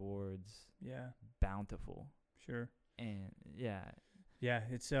rewards. Yeah. Bountiful. Sure. And yeah,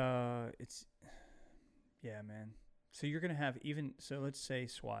 It's yeah, man. So you're gonna have let's say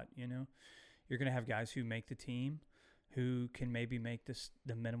SWAT. You're gonna have guys who make the team, who can maybe make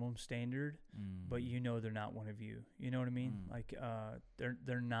the minimum standard, but they're not one of you. You know what I mean? Like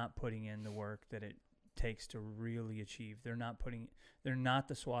they're not putting in the work that it takes to really achieve. They're not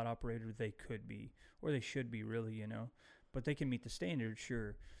the SWAT operator they could be, or they should be, really. But they can meet the standard,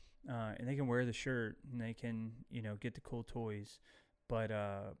 sure, and they can wear the shirt and they can get the cool toys. But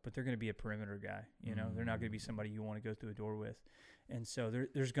they're going to be a perimeter guy. They're not going to be somebody you want to go through a door with. And so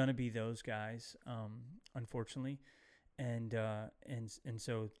there's going to be those guys, unfortunately. And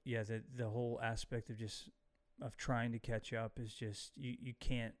so the whole aspect of trying to catch up is just you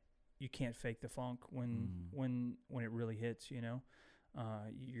can't fake the funk when it really hits.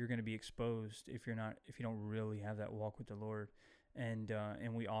 You're going to be exposed if you don't really have that walk with the Lord. And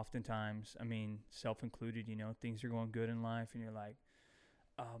we oftentimes, self included, things are going good in life, and you're like,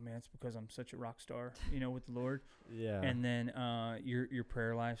 oh man, it's because I'm such a rock star, with the Lord. Yeah. And then your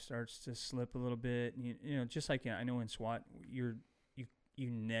prayer life starts to slip a little bit. And just like I know in SWAT, you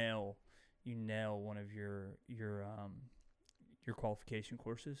nail one of your qualification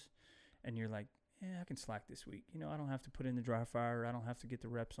courses, and you're like, yeah, I can slack this week. I don't have to put in the dry fire. I don't have to get the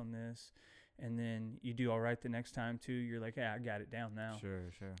reps on this. And then you do all right the next time too. You're like, yeah, I got it down now.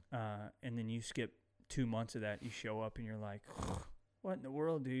 Sure. And then you skip 2 months of that. You show up and you're like, what in the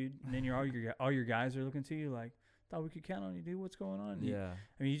world, dude? And then all your guys are looking to you like, thought we could count on you, dude. What's going on? Yeah.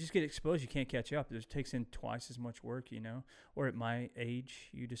 You just get exposed. You can't catch up. It takes in twice as much work, Or at my age,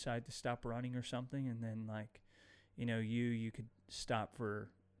 you decide to stop running or something, and then you could stop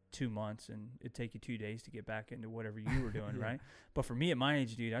for 2 months and it'd take you 2 days to get back into whatever you were doing, Yeah. right? But for me at my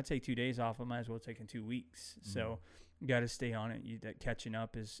age, dude, I'd take 2 days off. I might as well take in 2 weeks. So you got to stay on it. That catching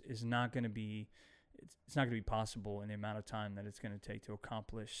up is not going to be. It's not going to be possible in the amount of time that it's going to take to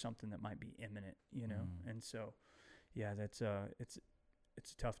accomplish something that might be imminent, And so, yeah, that's it's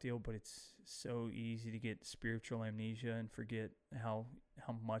a tough deal, but it's so easy to get spiritual amnesia and forget how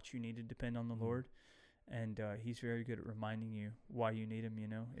much you need to depend on the Lord. And he's very good at reminding you why you need him,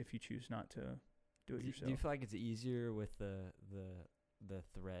 if you choose not to do it yourself. Do you feel like it's easier with the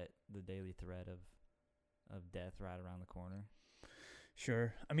daily threat of death right around the corner?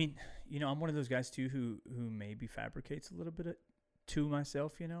 Sure. I'm one of those guys too who maybe fabricates a little bit to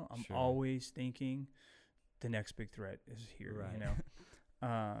myself. I'm Sure. always thinking the next big threat is here.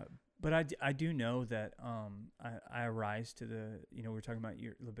 Right. But I do know that I rise to the. We were talking about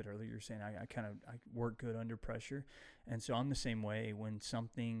a little bit earlier. You're saying I work good under pressure, and so I'm the same way when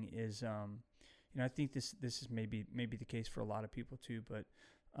something is. I think this is maybe the case for a lot of people too. But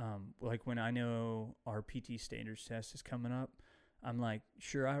like when I know our PT standards test is coming up. I'm like,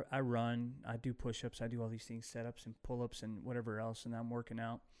 sure, I run, I do push-ups, I do all these things, set-ups and pull-ups and whatever else, and I'm working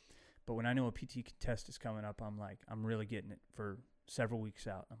out. But when I know a PT test is coming up, I'm like, I'm really getting it for several weeks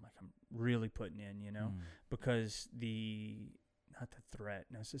out. I'm like, I'm really putting in, because not the threat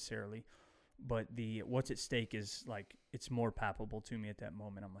necessarily, but what's at stake is like, it's more palpable to me at that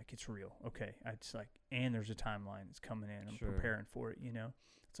moment. I'm like, it's real. Okay. And there's a timeline that's coming in. I'm preparing for it,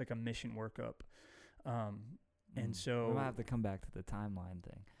 It's like a mission workup. And so we might have to come back to the timeline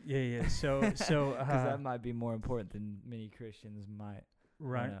thing. Yeah. So because that might be more important than many Christians might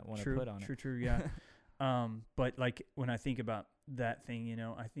want to put on it. True. Yeah. But like when I think about that thing,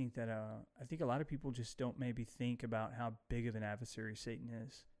 I think that I think a lot of people just don't maybe think about how big of an adversary Satan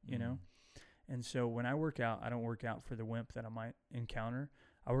is, And so when I work out, I don't work out for the wimp that I might encounter.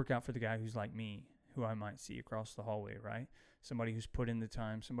 I work out for the guy who's like me, who I might see across the hallway, right? Somebody who's put in the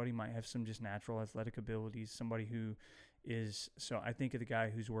time. Somebody might have some just natural athletic abilities. Somebody who is, so I think of the guy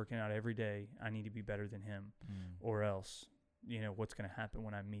who's working out every day. I need to be better than him, or else, what's going to happen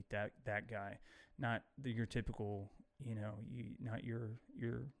when I meet that guy? Not your typical, not your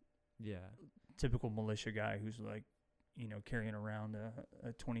typical militia guy who's like, carrying around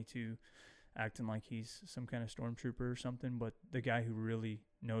a 22, acting like he's some kind of stormtrooper or something. But the guy who really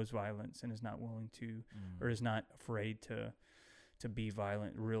knows violence and is not willing to, or is not afraid to be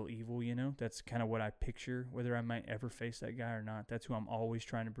violent, real evil, that's kind of what I picture, whether I might ever face that guy or not. That's who I'm always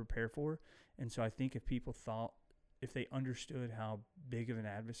trying to prepare for. And so I think if they understood how big of an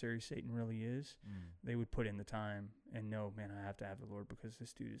adversary Satan really is, they would put in the time and know, man, I have to have the Lord, because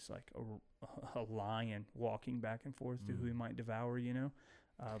this dude is like a lion walking back and forth to who he might devour, Can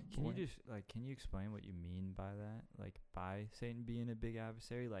you explain what you mean by that? Like by Satan being a big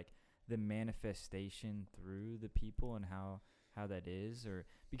adversary, like the manifestation through the people and how how that is, or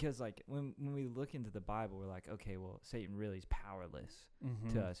because like when we look into the Bible, we're like, okay, well, Satan really is powerless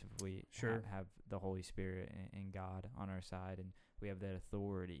to us if we have the Holy Spirit and God on our side, and we have that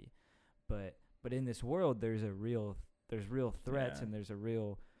authority. But in this world, there's real threats, and there's a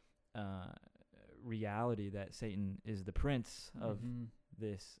real reality that Satan is the prince of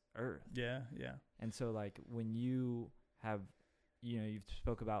this earth. Yeah. And so like when you have, you've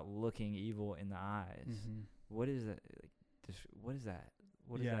spoke about looking evil in the eyes. What is that? Like, what is that?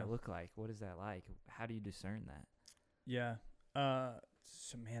 What does that look like? What is that like? How do you discern that? Yeah.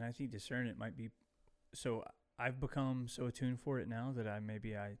 So man, I think discernment might be, so I've become so attuned for it now that I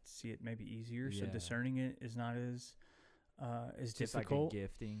see it maybe easier. So discerning it is not as difficult. Like a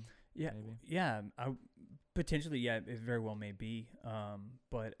gifting. Yeah. Maybe? Yeah. Potentially, it very well may be.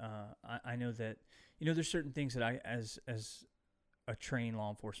 But I know that, there's certain things that I, as a trained law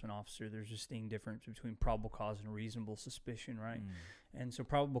enforcement officer, there's this thing difference between probable cause and reasonable suspicion, right? And so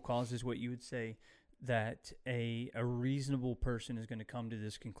probable cause is what you would say that a reasonable person is going to come to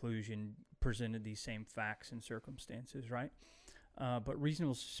this conclusion presented these same facts and circumstances, right? But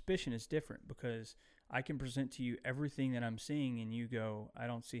reasonable suspicion is different because I can present to you everything that I'm seeing and you go, I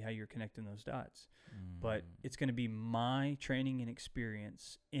don't see how you're connecting those dots. But it's going to be my training and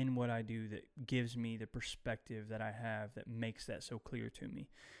experience in what I do that gives me the perspective that I have that makes that so clear to me.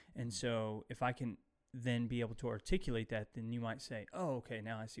 And so if I can then be able to articulate that, then you might say, oh, okay,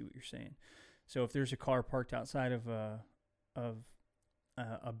 now I see what you're saying. So if there's a car parked outside of a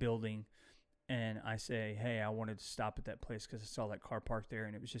building and I say, hey, I wanted to stop at that place because I saw that car parked there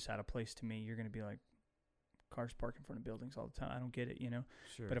and it was just out of place to me, you're going to be like, cars park in front of buildings all the time. I don't get it,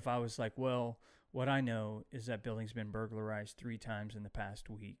 Sure. But if I was like, well, what I know is that building's been burglarized 3 times in the past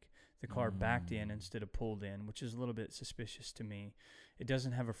week. The car backed in instead of pulled in, which is a little bit suspicious to me. It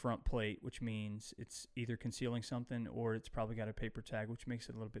doesn't have a front plate, which means it's either concealing something or it's probably got a paper tag, which makes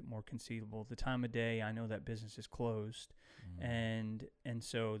it a little bit more concealable. The time of day, I know that business is closed. And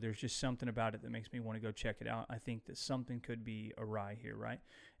so there's just something about it that makes me want to go check it out. I think that something could be awry here, right?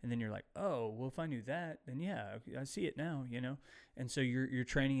 And then you're like, oh, well, if I knew that, then yeah, I see it now, And so your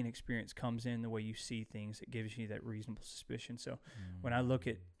training and experience comes in the way you see things. It gives you that reasonable suspicion. So when I look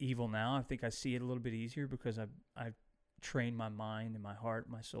at evil now, I think I see it a little bit easier because I've trained my mind and my heart,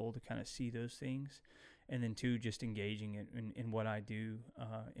 my soul to kind of see those things. And then two, just engaging it in what I do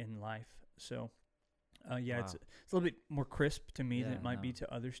in life. So wow. It's a little bit more crisp to me than it might be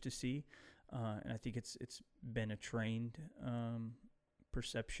to others to see. And I think it's been a trained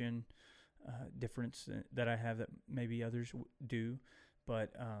perception difference that I have that maybe others do.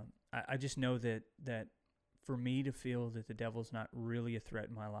 But I just know that for me to feel that the devil's not really a threat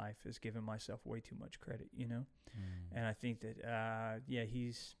in my life is giving myself way too much credit, And I think that,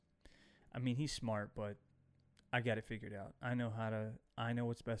 he's smart, but I got it figured out. I know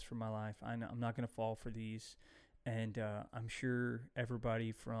what's best for my life. I know I'm not going to fall for these. And I'm sure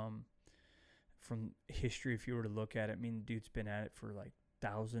everybody from history, if you were to look at it, the dude's been at it for like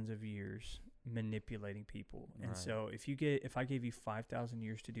thousands of years manipulating people. And so if I gave you 5,000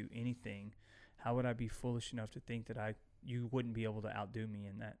 years to do anything, how would I be foolish enough to think that you wouldn't be able to outdo me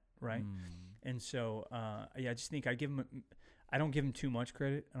in that, right? And so I just think I don't give him too much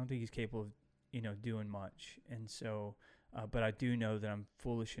credit. I don't think he's capable of doing much. And so but I do know that I'm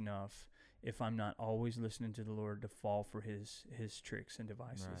foolish enough, if I'm not always listening to the Lord, to fall for his tricks and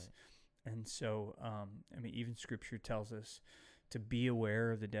devices. Right. And so even Scripture tells us to be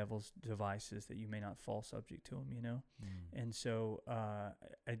aware of the devil's devices, that you may not fall subject to him, And so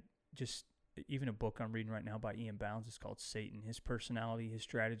even a book I'm reading right now by Ian Bounds is called Satan, His Personality, His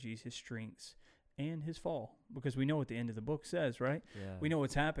Strategies, His Strengths, and His Fall. Because we know what the end of the book says, right? Yeah. We know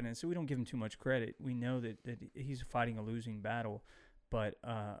what's happening, so we don't give him too much credit. We know that he's fighting a losing battle, but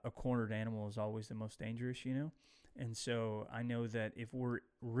a cornered animal is always the most dangerous, And so I know that if we're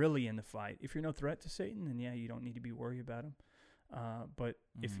really in the fight, if you're no threat to Satan, then you don't need to be worried about him. But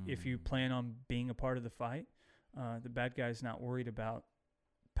if you plan on being a part of the fight, the bad guy's not worried about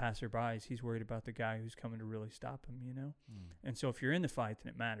passerbys. He's worried about the guy who's coming to really stop him, And so if you're in the fight,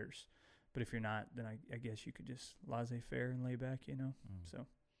 then it matters. But if you're not, then I guess you could just laissez-faire and lay back, So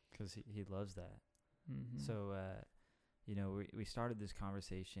because he loves that. So we started this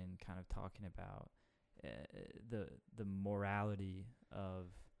conversation kind of talking about the morality of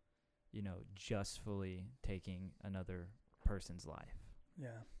justfully taking another person's life.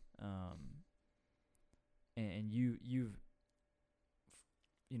 Yeah. And you've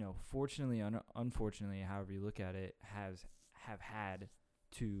fortunately, unfortunately, however you look at it, have had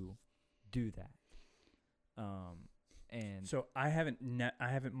to do that. And so I haven't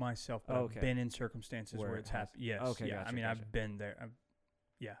myself, but I've been in circumstances where it's happened. Yes. Okay. Yeah. Gotcha, I mean, gotcha. I've been there.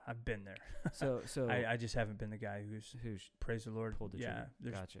 I've been there. So I just haven't been the guy who's praise the Lord. Pulled the trigger.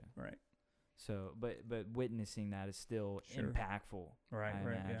 Gotcha. Right. So, but witnessing that is still impactful. Right. I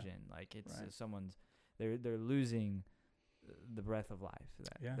right. imagine like it's Right. someone's they're losing the breath of life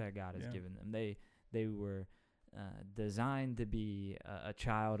that God has given them. They were designed to be a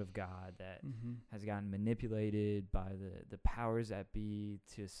child of God that has gotten manipulated by the powers that be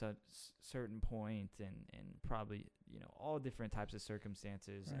to such certain point, and probably all different types of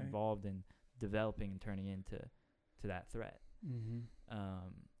circumstances involved in developing and turning into that threat.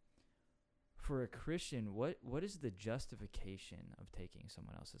 For a Christian, what is the justification of taking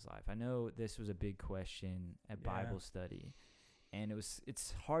someone else's life? I know this was a big question at Bible study, and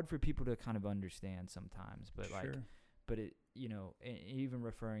it's hard for people to kind of understand sometimes, but it even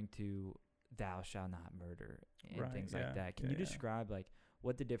referring to thou shalt not murder and things like that. Can you describe like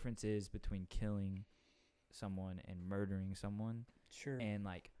what the difference is between killing someone and murdering someone? Sure. And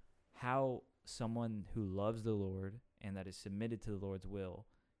like how someone who loves the Lord and that is submitted to the Lord's will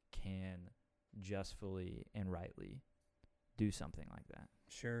can justly and rightly do something like that.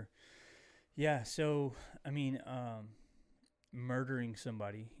 Sure. Yeah. So, I mean, murdering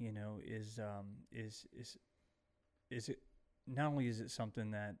somebody, is it not only is it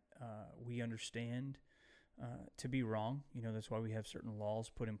something that we understand to be wrong, that's why we have certain laws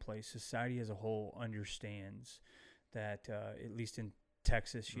put in place. Society as a whole understands that, at least in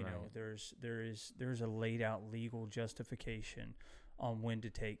Texas, there's a laid out legal justification on when to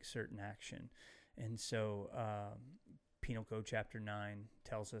take certain action. And so Penal Code Chapter 9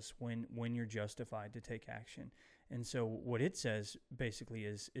 tells us when you're justified to take action. And so what it says basically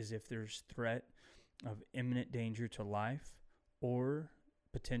is if there's threat of imminent danger to life or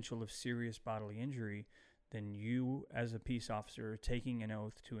potential of serious bodily injury, then you as a peace officer are taking an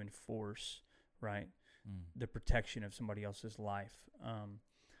oath to enforce, the protection of somebody else's life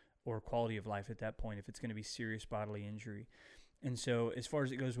or quality of life at that point if it's going to be serious bodily injury. And so as far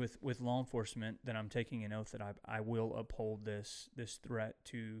as it goes with law enforcement, then I'm taking an oath that I will uphold this threat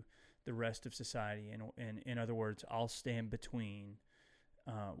to the rest of society. And in other words, I'll stand between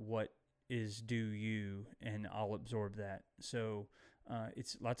what is due you, and I'll absorb that. So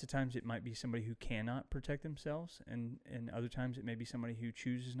it's lots of times it might be somebody who cannot protect themselves, and other times it may be somebody who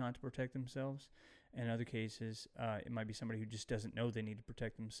chooses not to protect themselves. In other cases, it might be somebody who just doesn't know they need to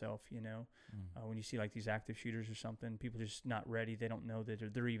protect themselves, When you see like these active shooters or something, people are just not ready. They don't know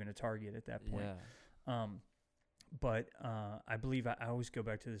that they're even a target at that point. Yeah. But I believe I always go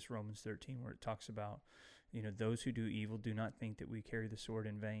back to this Romans 13 where it talks about, those who do evil do not think that we carry the sword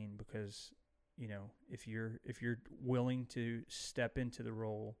in vain, because, if you're willing to step into the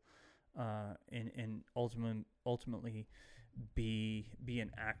role and ultimately be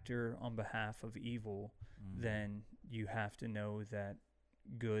an actor on behalf of evil, then you have to know that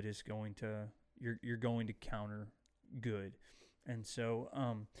good is going to you're going to counter good. And so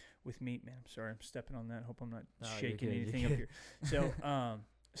with me, man, I'm sorry, I'm stepping on that. Hope I'm not shaking anything up here.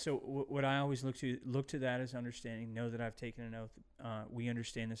 So what I always look to that as understanding, know that I've taken an oath. We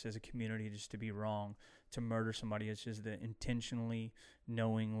understand this as a community just to be wrong. To murder somebody is just the intentionally,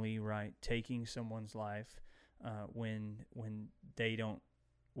 knowingly, taking someone's life when they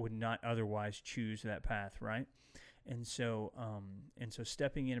would not otherwise choose that path, right? And so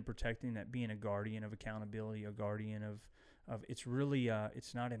stepping in and protecting that, being a guardian of accountability, a guardian of it's really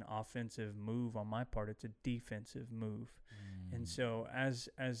it's not an offensive move on my part, it's a defensive move. And so as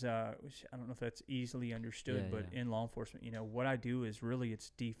which I don't know if that's easily understood, but in law enforcement, what I do is really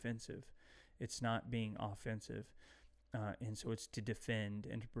it's defensive. It's not being offensive. And so it's to defend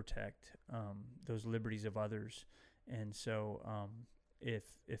and to protect those liberties of others. And so if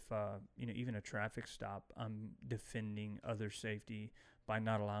even a traffic stop, I'm defending other safety by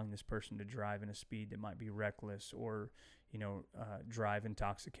not allowing this person to drive in a speed that might be reckless, or drive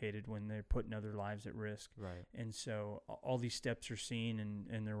intoxicated when they're putting other lives at risk. Right. And so all these steps are seen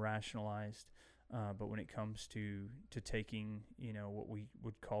and they're rationalized. But when it comes to taking, what we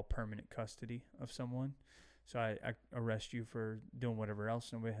would call permanent custody of someone, so I arrest you for doing whatever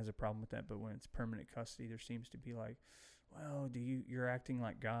else, nobody has a problem with that. But when it's permanent custody, there seems to be like, well, you're acting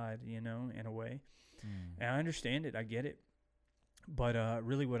like God, in a way. And I understand it. I get it. But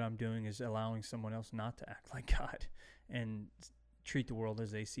really what I'm doing is allowing someone else not to act like God and treat the world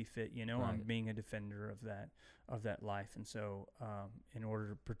as they see fit. I'm being a defender of that life. And so in order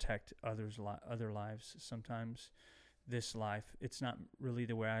to protect other lives, sometimes this life, it's not really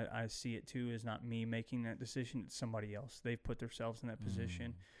the way I see it too, is not me making that decision. It's somebody else. They've put themselves in that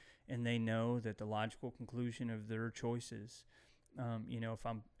position. and they know that the logical conclusion of their choices, if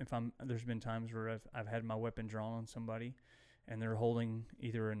I'm there's been times where I've had my weapon drawn on somebody and they're holding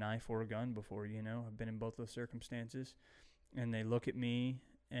either a knife or a gun before, I've been in both those circumstances, and they look at me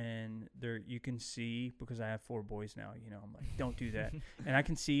and you can see, because I have 4 boys now, I'm like, don't do that. And I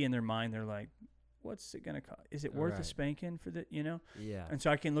can see in their mind, they're like, what's it going to cost? Is it worth a spanking for the, Yeah. And so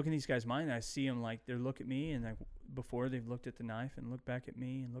I can look in these guys' mind, and I see them like they look at me, and like before they've looked at the knife and look back at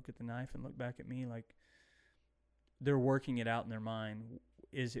me and look at the knife and look back at me, like they're working it out in their mind.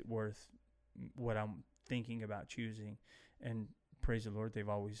 Is it worth what I'm thinking about choosing? And praise the Lord, they've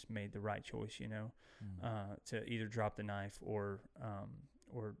always made the right choice, to either drop the knife or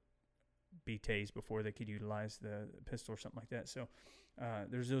be tased before they could utilize the pistol or something like that. So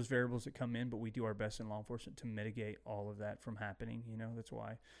there's those variables that come in, but we do our best in law enforcement to mitigate all of that from happening. That's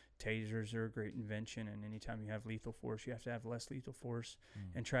why tasers are a great invention, and anytime you have lethal force, you have to have less lethal force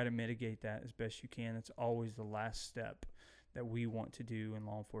and try to mitigate that as best you can. That's always the last step that we want to do in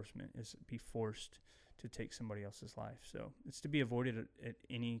law enforcement, is be forced to take somebody else's life. So it's to be avoided at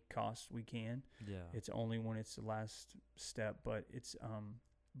any cost we can. Yeah. It's only when it's the last step, but it's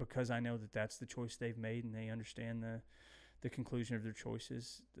because I know that that's the choice they've made, and they understand the conclusion of their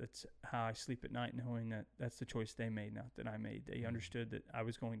choices. That's how I sleep at night, knowing that that's the choice they made, not that I made. They understood that I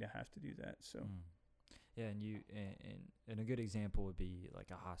was going to have to do that. So yeah, and a good example would be like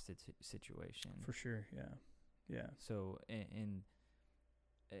a hostage situation. For sure. Yeah. So in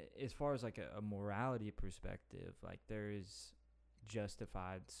as far as like a morality perspective, like there is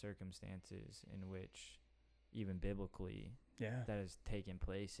justified circumstances in which, even biblically, that has taken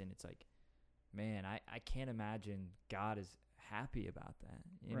place, and it's like, man, I can't imagine God is happy about that,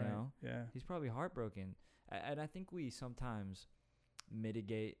 you know? Yeah. He's probably heartbroken. And I think we sometimes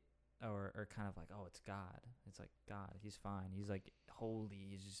mitigate or kind of like, oh, it's God. It's like, God, he's fine. He's like holy.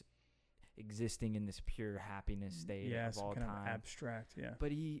 He's just existing in this pure happiness state of all kind time. Of abstract, yeah.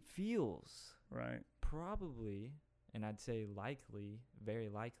 But he feels probably, and I'd say likely, very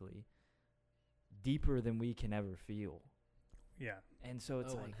likely, deeper than we can ever feel. Yeah. And so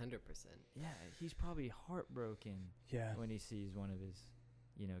it's 100%. Yeah, he's probably heartbroken when he sees one of his,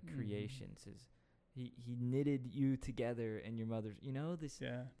 creations. He knitted you together and your mother's, these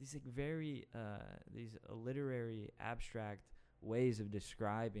like very, these literary abstract ways of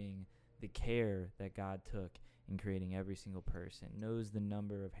describing the care that God took in creating every single person, knows the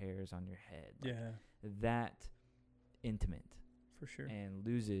number of hairs on your head. Like that intimate. For sure. And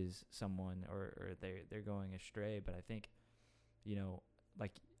loses someone or they're going astray. But I think,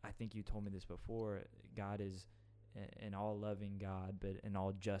 like I think you told me this before, God is an all-loving God, but an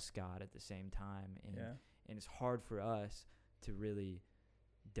all-just God at the same time. And it's hard for us to really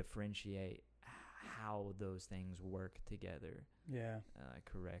differentiate how those things work together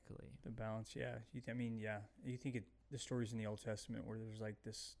correctly. The balance, You think the stories in the Old Testament where there's like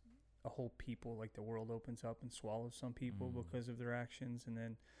a whole people, like the world opens up and swallows some people because of their actions, and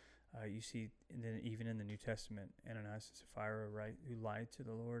then you see, and then even in the New Testament, Ananias and Sapphira, right, who lied to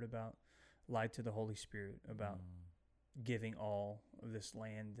the Holy Spirit about giving all of this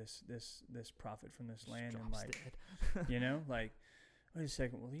land, this profit from this land, and like, like, wait a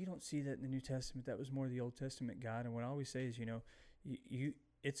second, well, you don't see that in the New Testament. That was more the Old Testament God. And what I always say is,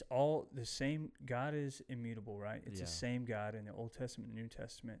 it's all the same. God is immutable, right? It's the same God in the Old Testament and the New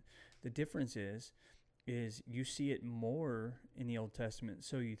Testament. The difference is you see it more in the Old Testament,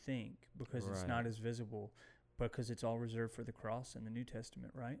 so you think, because it's not as visible, because it's all reserved for the cross in the New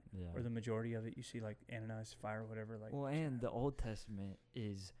Testament, right? Yeah. Or the majority of it, you see like Ananias, fire, whatever. Like, well, and the Old Testament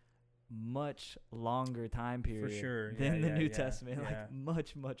is much longer time period for sure than the New Testament, like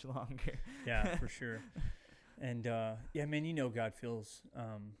much longer. Yeah, for sure. And man, God feels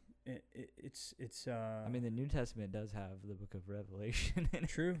it's I mean, the New Testament does have the book of Revelation in it.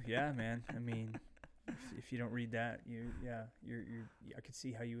 True. Yeah, man. I mean, if you don't read that, I could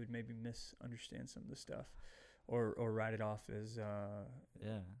see how you would maybe misunderstand some of the stuff, or write it off as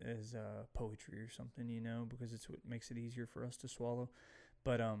poetry or something, because it's what makes it easier for us to swallow.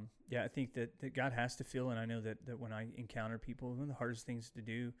 But I think that God has to feel, and I know that when I encounter people, one of the hardest things to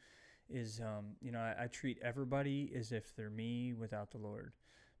do is, I treat everybody as if they're me without the Lord.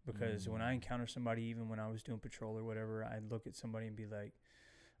 Because when I encounter somebody, even when I was doing patrol or whatever, I'd look at somebody and be like,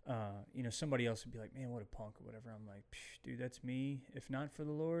 somebody else would be like, man, what a punk or whatever. I'm like, dude, that's me. If not for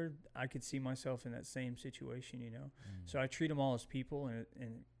the Lord, I could see myself in that same situation, So I treat them all as people, and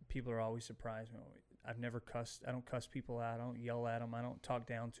people are always surprised. I've never cussed. I don't cuss people out. I don't yell at them. I don't talk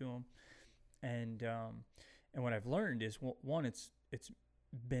down to them. And what I've learned is, one, it's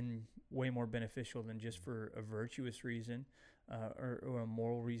been way more beneficial than just for a virtuous reason. or a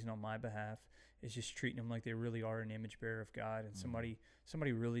moral reason on my behalf. It's just treating them like they really are an image bearer of God, and somebody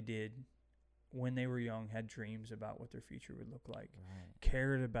really did, when they were young, had dreams about what their future would look like,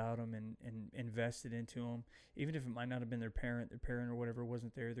 cared about them and invested into them, even if it might not have been their parent or whatever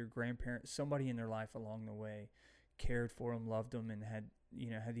wasn't there, their grandparent, somebody in their life along the way cared for them, loved them, and had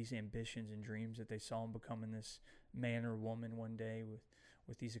these ambitions and dreams that they saw them becoming this man or woman one day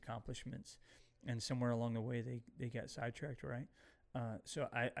with these accomplishments. And somewhere along the way, they got sidetracked, right? So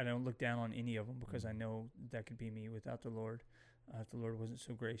I don't look down on any of them, because I know that could be me without the Lord, if the Lord wasn't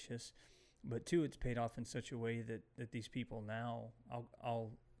so gracious. But two, it's paid off in such a way that these people now,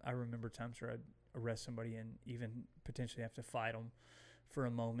 I remember times where I'd arrest somebody and even potentially have to fight them for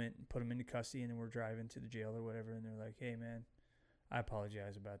a moment and put them into custody, and then we're driving to the jail or whatever, and they're like, "Hey, man, I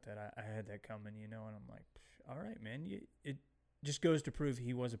apologize about that. I had that coming, and I'm like, all right, man. It just goes to prove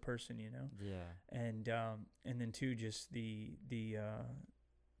he was a person, Yeah. And then two, just the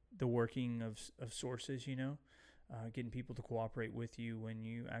working of sources, getting people to cooperate with you when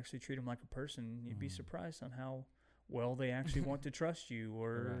you actually treat them like a person. You'd be surprised on how well they actually want to trust you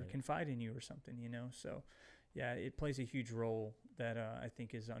or confide in you or something, So, yeah, it plays a huge role that I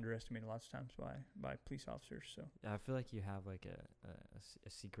think is underestimated lots of times by police officers. So I feel like you have like a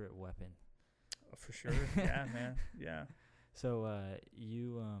secret weapon. Oh, for sure. Yeah, man. Yeah. So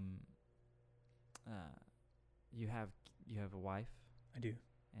you have a wife? I do.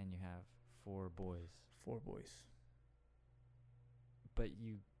 And you have 4 boys. 4 boys. But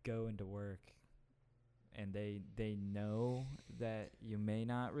you go into work and they know that you may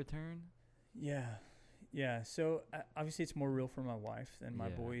not return? Yeah. So obviously it's more real for my wife than my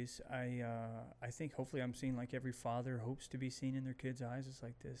boys. I think hopefully I'm seen like every father hopes to be seen in their kids' eyes. It's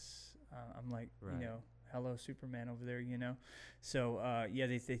like this. I'm like, hello, Superman over there, So,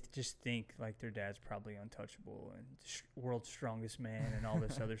 they just think like their dad's probably untouchable and world's strongest man and all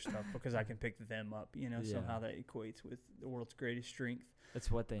this other stuff because I can pick them up, somehow that equates with the world's greatest strength.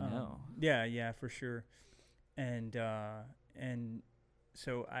 That's what they know. Yeah, for sure. And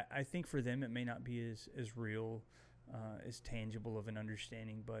so I think for them it may not be as real, as tangible of an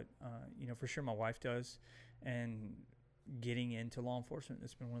understanding, but, for sure my wife does. And getting into law enforcement,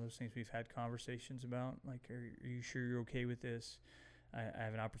 that's been one of those things we've had conversations about. Like, are you sure you're okay with this? I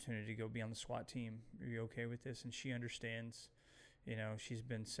have an opportunity to go be on the SWAT team. Are you okay with this? And she understands. She's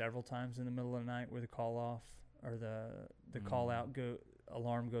been several times in the middle of the night where the call off or the call out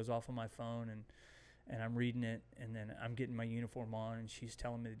alarm goes off on my phone, and I'm reading it, and then I'm getting my uniform on, and she's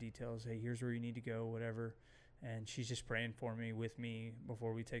telling me the details. Hey, here's where you need to go, whatever. And she's just praying for me with me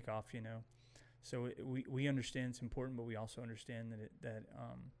before we take off, So we understand it's important, but we also understand that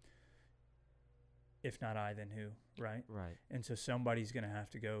if not I, then who, right? Right. And so somebody's going to have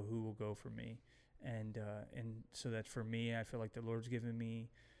to go. Who will go for me? And so that for me, I feel like the Lord's given me,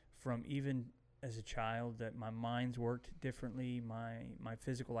 from even as a child, that my mind's worked differently. My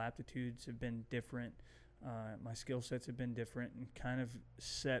physical aptitudes have been different. My skill sets have been different, and kind of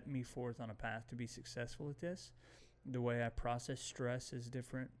set me forth on a path to be successful at this. The way I process stress is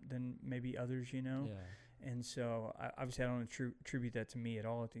different than maybe others, Yeah. And so obviously I don't attribute that to me at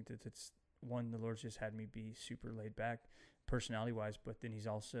all. I think that's one, the Lord's just had me be super laid back personality-wise, but then he's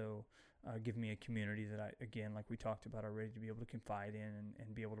also given me a community that I, again, like we talked about already, to be able to confide in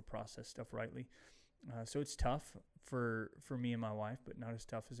and be able to process stuff rightly. So it's tough for me and my wife, but not as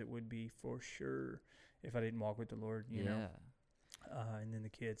tough as it would be for sure if I didn't walk with the Lord, you know. And then the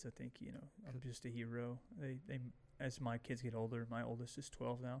kids, I think, I'm just a hero. They as my kids get older, my oldest is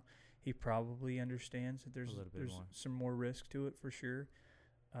 12 now, he probably understands that there's some more risk to it for sure.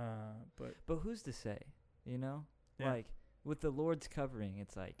 But who's to say, Yeah. Like, with the Lord's covering,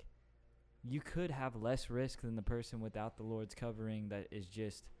 it's like you could have less risk than the person without the Lord's covering that is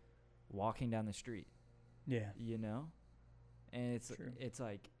just walking down the street. Yeah. And True. it's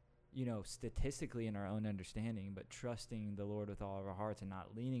like, statistically in our own understanding, but trusting the Lord with all of our hearts and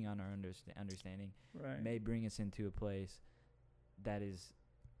not leaning on our understanding may bring us into a place that is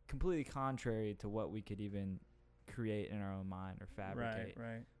completely contrary to what we could even create in our own mind or fabricate.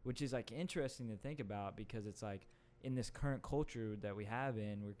 Right. Which is like interesting to think about, because it's like in this current culture that we have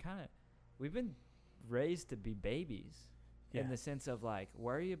we've been raised to be babies. In the sense of like,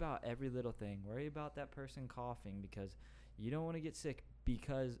 worry about every little thing, worry about that person coughing because you don't want to get sick,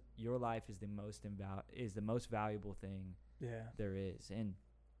 because your life is the most valuable thing there is.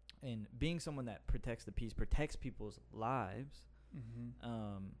 And being someone that protects the peace, protects people's lives,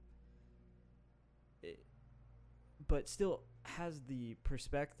 but still has the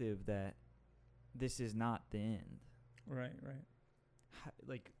perspective that this is not the end. Right.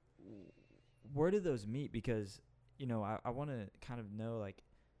 Like, where do those meet? Because, I want to kind of know, like,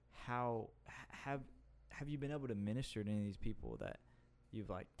 how have you been able to minister to any of these people that you've,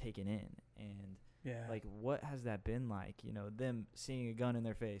 like, taken in, and Yeah. like, what has that been like, them seeing a gun in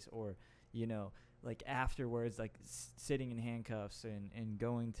their face, or, like, afterwards, like, sitting in handcuffs and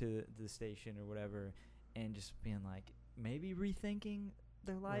going to the station or whatever, and just being like, maybe rethinking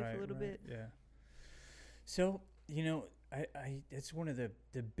their life a little bit. Yeah. So, I it's one of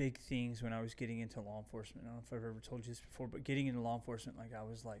the big things when I was getting into law enforcement. I don't know if I've ever told you this before, but getting into law enforcement, like, I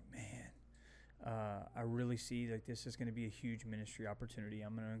was like, man, I really see, like, this is going to be a huge ministry opportunity.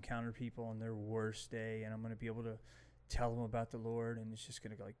 I'm going to encounter people on their worst day, and I'm going to be able to tell them about the Lord, and it's just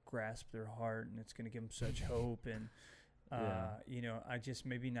going to, like, grasp their heart, and it's going to give them such hope. And I just,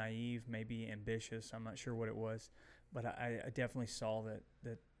 maybe naive, maybe ambitious, I'm not sure what it was, but I definitely saw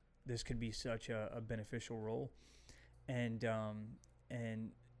that this could be such a beneficial role. And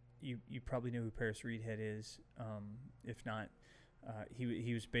you probably know who Paris Reedhead is. If not,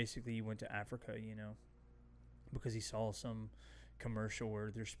 he was basically, he went to Africa, because he saw some commercial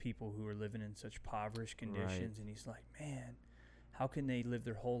where there's people who are living in such impoverished conditions, and he's like, man, how can they live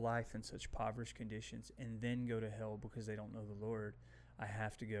their whole life in such impoverished conditions and then go to hell because they don't know the Lord? I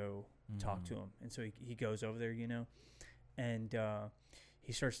have to go talk to him. And so he goes over there, and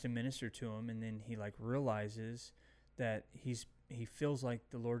he starts to minister to him, and then he, like, realizes that he feels like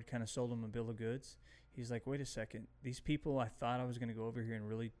the Lord kind of sold him a bill of goods. He's like, wait a second, these people, I thought I was going to go over here and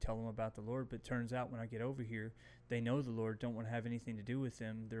really tell them about the Lord, but turns out when I get over here, they know the Lord, don't want to have anything to do with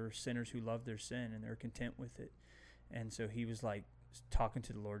them. They're sinners who love their sin, and they're content with it. And so he was, like, talking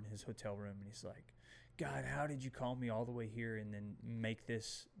to the Lord in his hotel room, and he's like, God, how did you call me all the way here and then make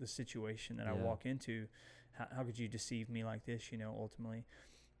this the situation that I walk into? How could you deceive me like this, ultimately?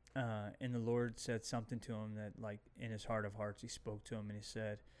 And the Lord said something to him that, like, in his heart of hearts, he spoke to him, and he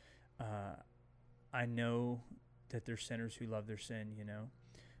said, I know that they're sinners who love their sin,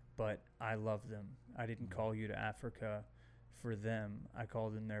 but I love them. I didn't call you to Africa for them. I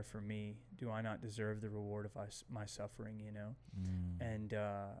called them there for me. Do I not deserve the reward of my suffering, And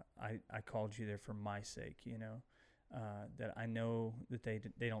I called you there for my sake, that I know that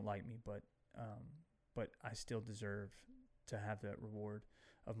they don't like me, but I still deserve to have that reward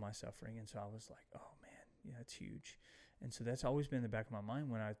of my suffering. And so I was like, oh man, yeah, it's huge. And so that's always been in the back of my mind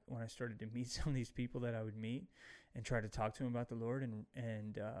when I started to meet some of these people that I would meet and try to talk to them about the Lord.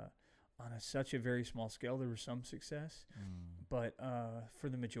 And on such a very small scale, there was some success, but for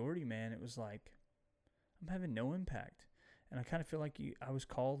the majority, man, it was like, I'm having no impact. And I kind of feel like I was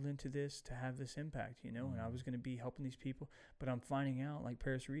called into this to have this impact, and I was going to be helping these people, but I'm finding out, like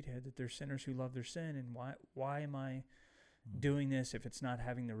Paris Reedhead, that they're sinners who love their sin. And why am I doing this if it's not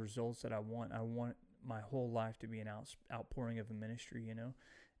having the results that I want? I want my whole life to be an outpouring of a ministry,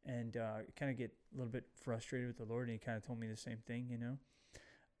 and kind of get a little bit frustrated with the Lord. And he kind of told me the same thing,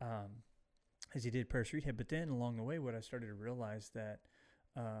 as he did Paris Reedhead. But then along the way, what I started to realize that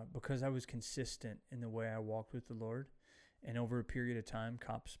because I was consistent in the way I walked with the Lord, and over a period of time,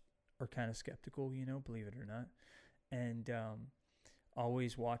 cops are kind of skeptical, believe it or not. And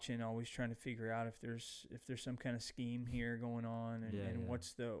always watching, always trying to figure out if there's some kind of scheme here going on, and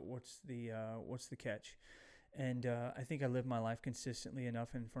what's the catch. And I think I lived my life consistently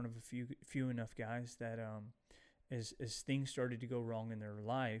enough in front of a few enough guys that as things started to go wrong in their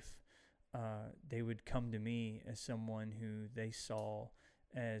life, they would come to me as someone who they saw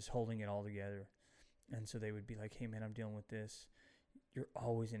as holding it all together. And so they would be like, hey man, I'm dealing with this. You're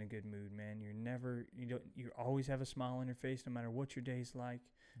always in a good mood, man. You always have a smile on your face no matter what your day's like.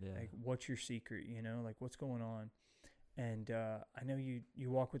 Yeah. Like, what's your secret, like, what's going on? And I know you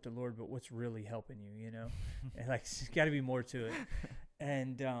walk with the Lord, but what's really helping you, And, like, there's got to be more to it.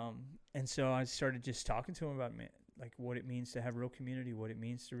 And so I started just talking to him about, like, what it means to have real community, what it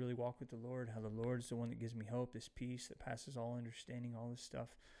means to really walk with the Lord, how the Lord's the one that gives me hope, this peace that passes all understanding, all this stuff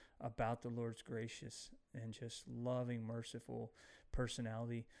about the Lord's gracious and just loving, merciful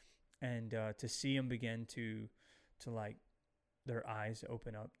personality. And to see him begin to like, their eyes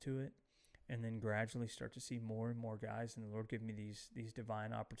open up to it, and then gradually start to see more and more guys. And the Lord gave me these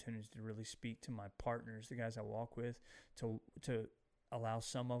divine opportunities to really speak to my partners, the guys I walk with, to allow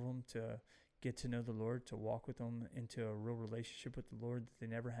some of them to get to know the Lord, to walk with them into a real relationship with the Lord that they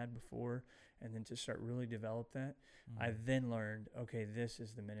never had before, and then to start really develop that. I then learned, okay, this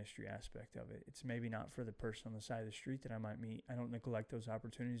is the ministry aspect of it. It's maybe not for the person on the side of the street that I might meet. I don't neglect those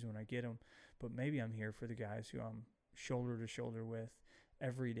opportunities when I get them, but maybe I'm here for the guys who I'm shoulder to shoulder with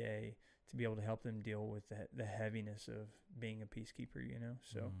every day, to be able to help them deal with the heaviness of being a peacekeeper,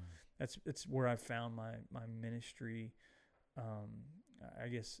 So that's where I found my ministry, I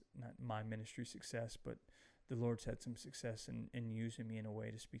guess not my ministry success, but the Lord's had some success in using me in a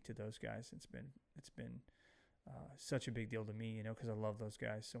way to speak to those guys. It's been such a big deal to me, because I love those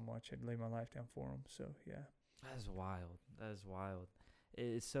guys so much. I'd lay my life down for them. So yeah. That is wild. That is wild.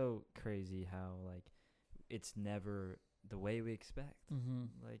 It's so crazy how it's never the way we expect. Mm-hmm.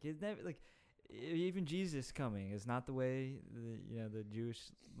 It's never even Jesus coming is not the way the Jewish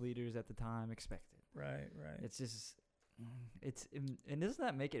leaders at the time expected. Right. It's just and doesn't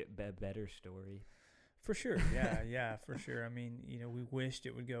that make it a better story? For sure. Yeah, for sure. I mean, we wished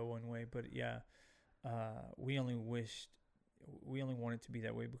it would go one way, but yeah, we only want it to be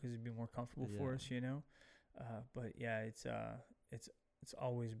that way because it'd be more comfortable for us, But yeah, it's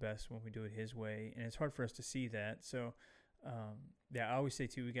always best when we do it His way, and it's hard for us to see that. So, I always say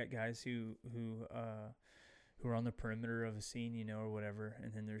too, we got guys who are on the perimeter of a scene, or whatever,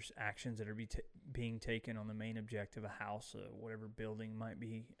 and then there's actions that are being taken on the main objective, a house, whatever building might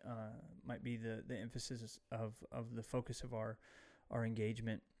be the emphasis of the focus of our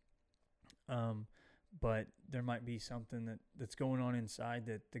engagement. But there might be something that's going on inside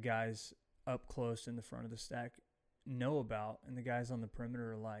that the guys up close in the front of the stack know about, and the guys on the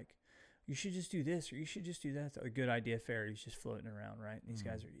perimeter are like, you should just do this, or you should just do that. A good idea fairy's just floating around, right? And these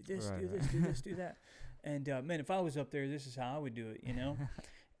guys are do this, do that. And man, if I was up there, this is how I would do it,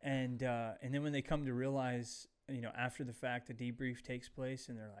 And then when they come to realize, after the fact, the debrief takes place,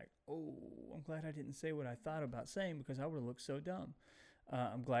 and they're like, oh, I'm glad I didn't say what I thought about saying because I would have looked so dumb.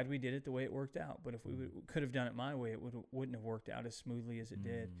 I'm glad we did it the way it worked out. But if we could have done it my way, it wouldn't have worked out as smoothly as it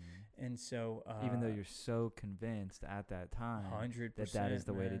did. And so, even though you're so convinced at that time 100%, that is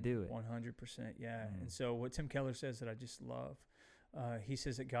the way to do it, 100%, yeah. And so, what Tim Keller says that I just love, he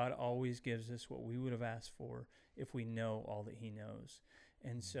says that God always gives us what we would have asked for if we know all that He knows.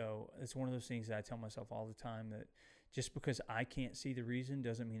 And so, it's one of those things that I tell myself all the time, that just because I can't see the reason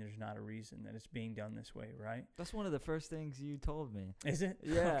doesn't mean there's not a reason that it's being done this way, right? That's one of the first things you told me. Is it?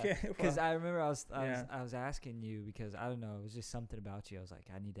 Yeah. Okay. Because I remember I was asking you because I don't know, it was just something about you. I was like,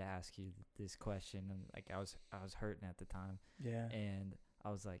 I need to ask you this question, and I was hurting at the time. Yeah. And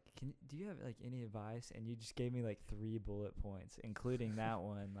I was like, do you have any advice? And you just gave me 3 bullet points, including that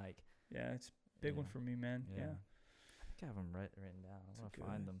one. Yeah, it's a big one for me, man. Yeah. I think I have them written down. I want to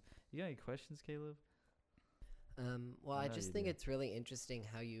find them. You got any questions, Caleb? Well, I just think it's really interesting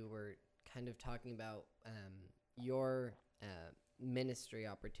how you were kind of talking about your ministry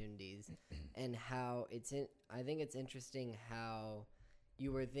opportunities and how I think it's interesting how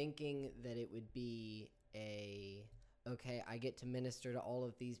you were thinking that it would be okay, I get to minister to all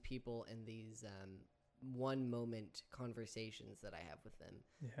of these people in these one moment conversations that I have with them.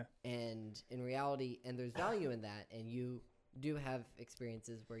 Yeah. And in reality, and there's value in that, and you do have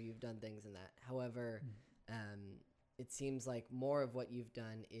experiences where you've done things in that. However, it seems like more of what you've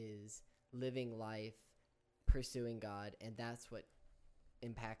done is living life, pursuing God, and that's what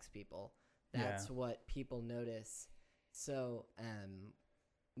impacts people. That's what people notice. So,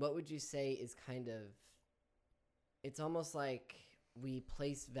 what would you say is kind of, it's almost like we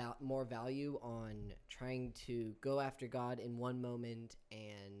place more value on trying to go after God in one moment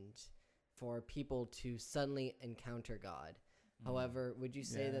and for people to suddenly encounter God. However, would you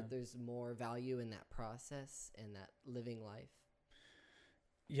say that there's more value in that process and that living life?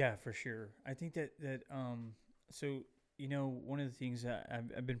 Yeah, for sure. I think that so one of the things that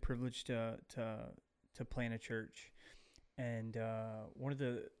I've been privileged to plant a church, and one of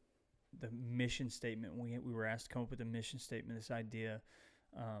the mission statement we were asked to come up with a mission statement, this idea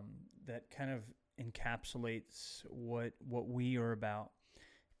that kind of encapsulates what we are about.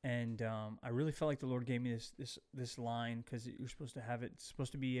 And I really felt like the Lord gave me this line, because you're supposed to have it. It's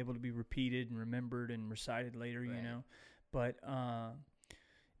supposed to be able to be repeated and remembered and recited later, Right. But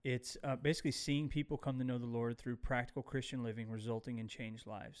it's basically seeing people come to know the Lord through practical Christian living, resulting in changed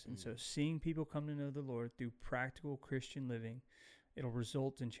lives. And so seeing people come to know the Lord through practical Christian living, it'll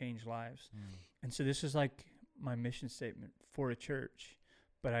result in changed lives. And so this is like my mission statement for a church,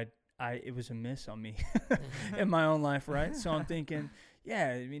 but it was a miss on me in my own life, right? So I'm thinking, yeah,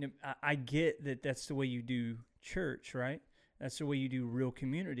 I mean, I get that that's the way you do church, right? That's the way you do real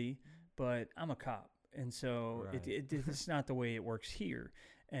community, but I'm a cop. And so it's not the way it works here.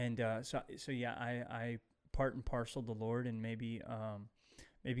 And so yeah, I part and parcel the Lord, and maybe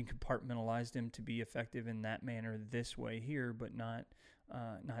compartmentalized him to be effective in that manner this way here, but not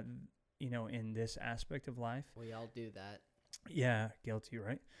in this aspect of life. We all do that. Yeah, guilty,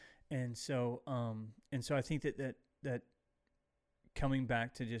 right? And so I think that coming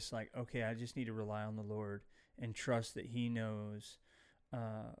back to just like, okay, I just need to rely on the Lord and trust that He knows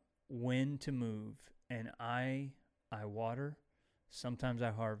when to move. And I water, sometimes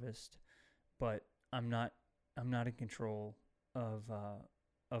I harvest, but I'm not I'm not in control of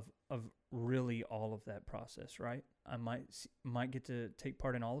really all of that process, right? I might get to take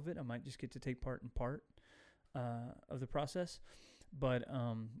part in all of it. I might just get to take part in part of the process. But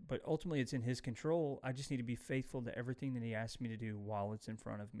ultimately, it's in His control. I just need to be faithful to everything that He asks me to do while it's in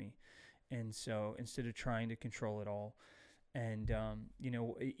front of me. And so instead of trying to control it all, and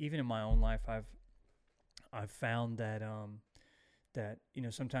even in my own life, I've found that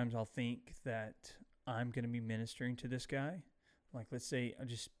sometimes I'll think that I'm going to be ministering to this guy. Like, let's say I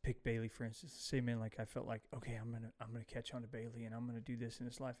just pick Bailey for instance. Say, man, like I felt like, okay, I'm gonna catch on to Bailey, and I'm gonna do this in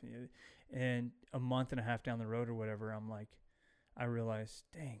his life, and a month and a half down the road or whatever, I'm like, I realized,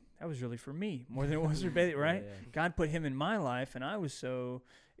 dang, that was really for me more than it was for Bailey, right? Yeah. God put him in my life, and I was so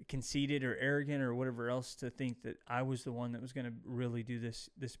conceited or arrogant or whatever else to think that I was the one that was gonna really do this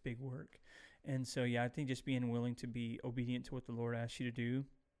big work. And so, yeah, I think just being willing to be obedient to what the Lord asks you to do,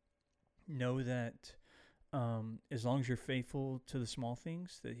 know that as long as you're faithful to the small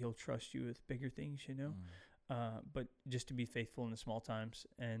things, that He'll trust you with bigger things, but just to be faithful in the small times,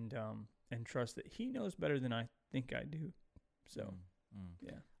 and trust that He knows better than I think I do. So,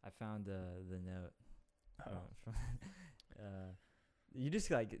 yeah. I found the note. Oh. You just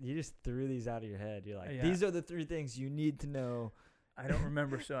threw these out of your head. You're like, Yeah. these are the 3 things you need to know. I don't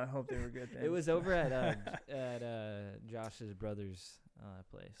remember, so I hope they were good. Then. It was over at Josh's brother's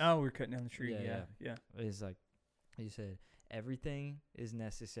place. Oh, we're cutting down the tree. Yeah. It's like, he said, everything is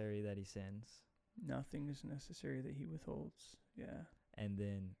necessary that He sends. Nothing is necessary that He withholds. Yeah. And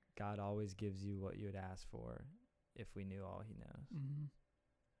then God always gives you what you would ask for if we knew all He knows. Mm-hmm.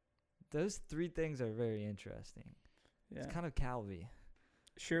 Those 3 things are very interesting. Yeah. It's kind of Calvi.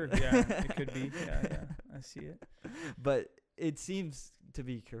 Sure. Yeah, it could be. Yeah. I see it. But it seems to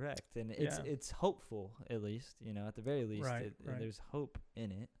be correct, and Yeah. it's hopeful, at least, at the very least. Right. There's hope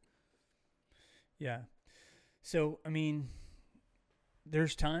in it. Yeah. So, I mean,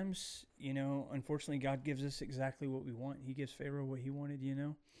 there's times, unfortunately, God gives us exactly what we want. He gives Pharaoh what he wanted,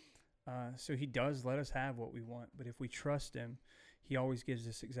 so He does let us have what we want. But if we trust Him, He always gives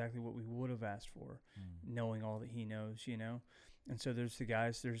us exactly what we would have asked for, knowing all that He knows, And so there's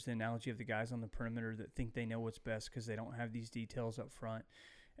the analogy of the guys on the perimeter that think they know what's best because they don't have these details up front.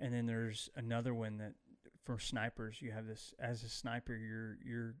 And then there's another one that for snipers, you have this, as a sniper,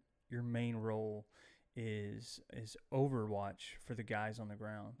 your main role is overwatch for the guys on the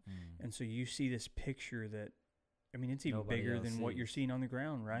ground. And so you see this picture that, it's even Nobody bigger else than what you're sees. seeing on the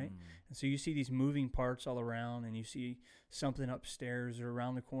ground, right? And so you see these moving parts all around, and you see something upstairs or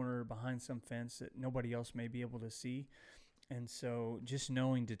around the corner or behind some fence that nobody else may be able to see. And so just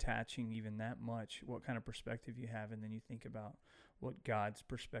knowing, detaching even that much, what kind of perspective you have, and then you think about what God's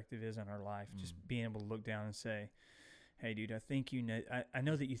perspective is on our life, just being able to look down and say, hey, dude, I think I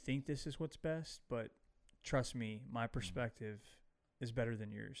know that you think this is what's best, but trust me, my perspective is better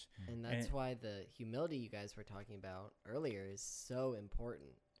than yours. And that's why the humility you guys were talking about earlier is so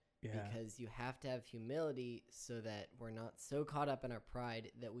important. Yeah. Because you have to have humility so that we're not so caught up in our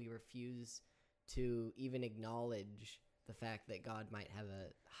pride that we refuse to even acknowledge the fact that God might have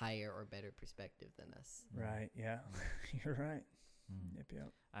a higher or better perspective than us. Right. Yeah. You're right.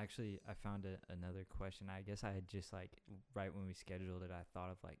 Yep. Actually, I found another question. I guess I had just right when we scheduled it, I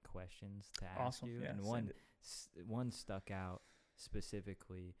thought of questions to ask you. Yeah, and one stuck out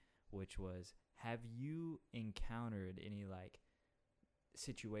specifically, which was, have you encountered any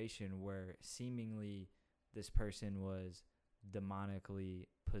situation where seemingly this person was demonically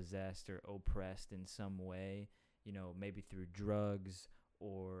possessed or oppressed in some way, maybe through drugs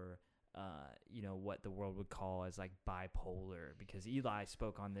or what the world would call as bipolar? Because Eli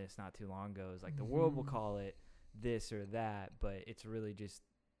spoke on this not too long ago. It's the world will call it this or that, but it's really just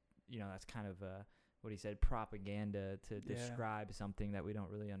that's kind of what he said, propaganda to describe something that we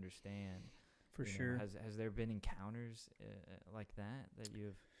don't really understand. For sure. Has there been encounters like that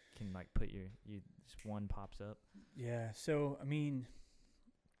you can put just one pops up? Yeah. So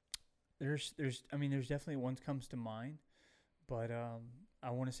there's definitely one comes to mind, but I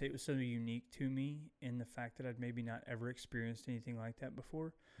want to say it was so unique to me in the fact that I'd maybe not ever experienced anything like that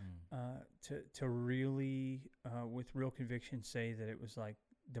before. To really with real conviction say that it was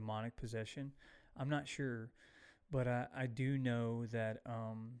demonic possession, I'm not sure, but I do know that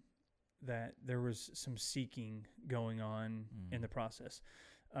that there was some seeking going on in the process.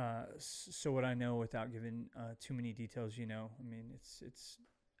 So what I know, without giving too many details, it's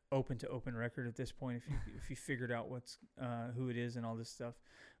open record at this point if you figured out what's who it is and all this stuff.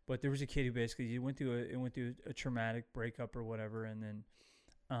 But there was a kid who basically went through a traumatic breakup or whatever, and then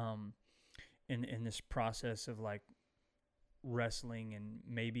in this process of wrestling and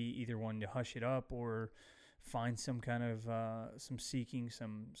maybe either wanting to hush it up or find some kind of some seeking,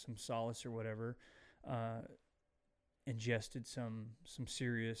 some solace or whatever. Ingested some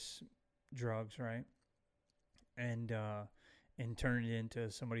serious drugs, right? And turned it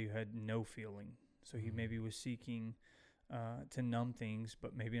into somebody who had no feeling. So he maybe was seeking to numb things,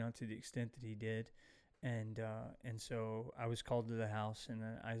 but maybe not to the extent that he did. And so I was called to the house, and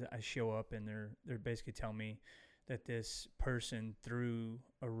I show up, and they're basically telling me that this person threw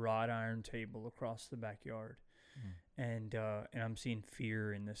a wrought iron table across the backyard, and I'm seeing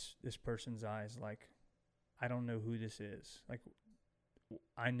fear in this person's eyes. Like, I don't know who this is. Like,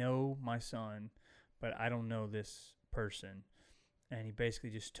 I know my son, but I don't know this person. And he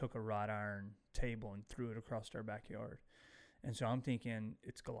basically just took a wrought iron table and threw it across our backyard. And so I'm thinking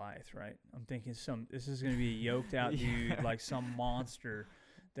it's Goliath, right? I'm thinking this is going to be a yoked out dude, like some monster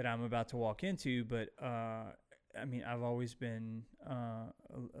that I'm about to walk into. But, I mean, I've always been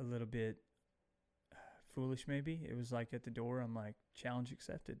a little bit foolish, maybe. It was like at the door, I'm like, challenge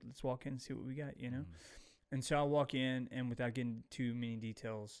accepted. Let's walk in and see what we got, you know? And so I walk in, and without getting too many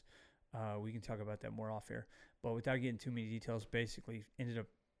details, we can talk about that more off air. But without getting too many details, basically ended up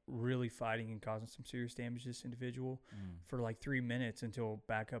really fighting and causing some serious damage to this individual for like 3 minutes until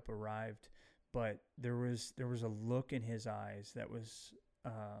backup arrived. But there was a look in his eyes that was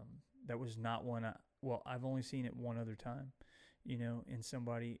not one. I've only seen it one other time, you know, in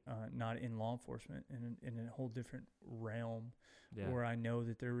somebody not in law enforcement, in a whole different realm, where I know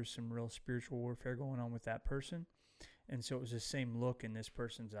that there was some real spiritual warfare going on with that person. And so it was the same look in this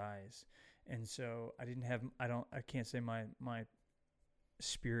person's eyes. And so I can't say my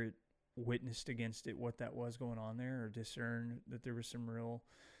spirit witnessed against it, what that was going on there, or discerned that there was some real,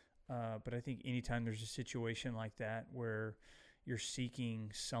 but I think anytime there's a situation like that where you're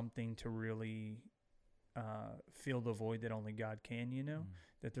seeking something to really fill the void that only God can, you know,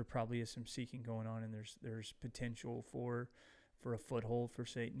 that there probably is some seeking going on, and there's potential for a foothold for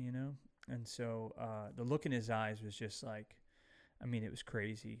Satan, you know. And so the look in his eyes was just like, I mean, it was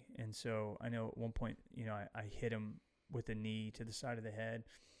crazy. And so I know at one point, you know, I hit him with a knee to the side of the head,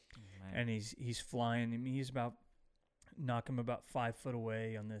 and he's flying. I mean, he's knock him about 5 foot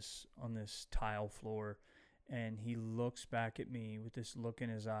away on this tile floor, and he looks back at me with this look in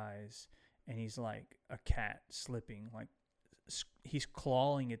his eyes, and he's like a cat slipping, like he's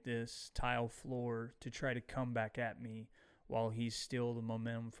clawing at this tile floor to try to come back at me, while he's still, the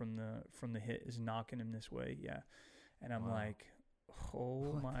momentum from the hit is knocking him this way. Yeah. And I'm like,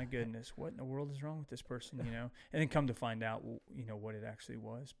 oh my goodness, what in the world is wrong with this person, you know? And then come to find out, you know, what it actually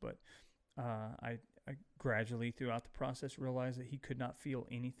was. But I gradually throughout the process realized that he could not feel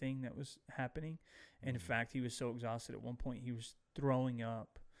anything that was happening. And in fact, he was so exhausted at one point he was throwing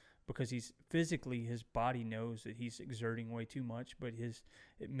up, because his body knows that he's exerting way too much, but it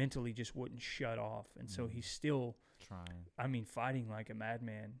mentally just wouldn't shut off. And so he's still trying. I mean, fighting like a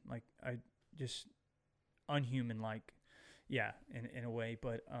madman, like just unhuman, like, yeah, in a way.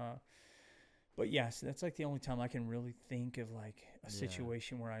 But yeah, so that's like the only time I can really think of like a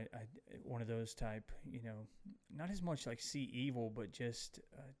situation where I one of those type, you know, not as much like see evil, but just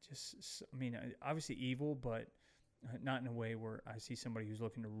I mean, obviously evil, but not in a way where I see somebody who's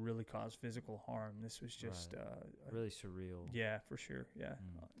looking to really cause physical harm. This was just really surreal. Yeah, for sure. Yeah.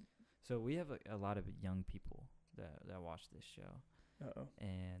 So we have a lot of young people that watch this show.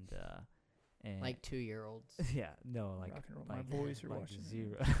 And like 2-year-olds. Yeah, no, like my boys are like watching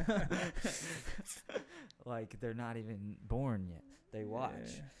 0. Like they're not even born yet. They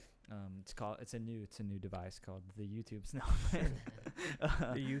watch. Yeah. It's a new device called the YouTubes now.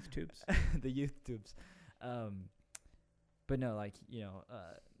 The youth tubes. The youth tubes. But no, like, you know,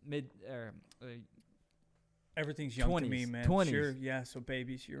 everything's young 20s, to me, man. 20s. Sure, yeah. So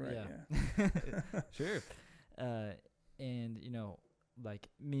babies, you're right. Yeah. Sure. And you know, like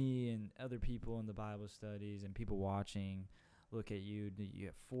me and other people in the Bible studies and people watching, look at you. You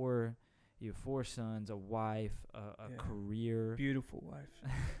have four sons, a wife, a career. Beautiful wife.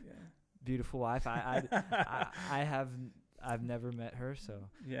 Yeah. Beautiful wife. I've never met her, so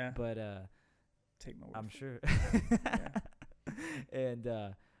yeah. But take my word. I'm sure. Yeah. And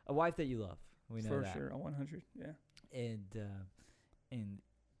a wife that you love. We know for that. sure, 100. Yeah. And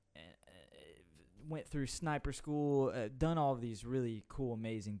went through sniper school, done all of these really cool,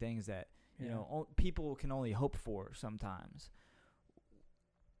 amazing things that you know people can only hope for sometimes.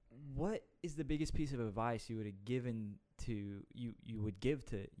 What is the biggest piece of advice you would have given to you would give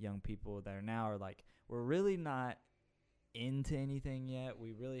to young people that are like, we're really not into anything yet.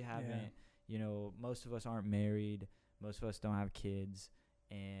 We really haven't. Yeah. You know, most of us aren't married. Most of us don't have kids,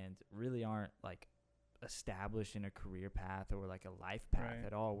 and really aren't like established in a career path or like a life path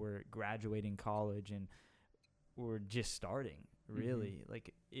at all. We're graduating college, and were just starting, really.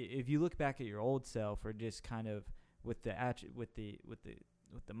 Like if you look back at your old self, or just kind of with the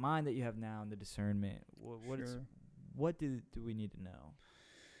mind that you have now and the discernment, what do we need to know?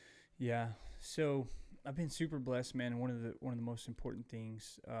 Yeah. So I've been super blessed, man. One of the most important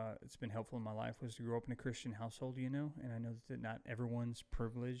things that's been helpful in my life was to grow up in a Christian household, and I know that not everyone's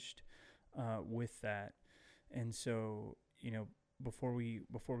privileged with that. And so, before we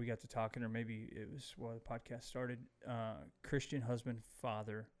got to talking, or maybe it was while the podcast started, Christian husband,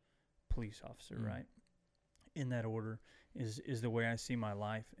 father, police officer, right? In that order is the way I see my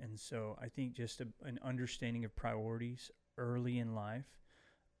life. And so I think just an understanding of priorities early in life,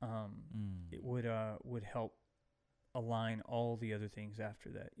 it would help align all the other things after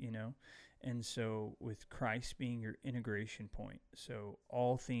that, And so with Christ being your integration point, so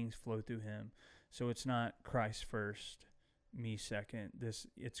all things flow through him. So it's not Christ first, me second.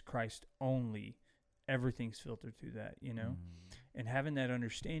 It's Christ only. Everything's filtered through that, And having that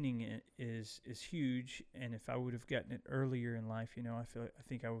understanding is huge. And if I would have gotten it earlier in life, I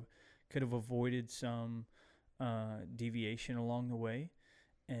think I could have avoided some deviation along the way.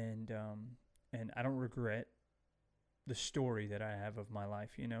 And I don't regret the story that I have of my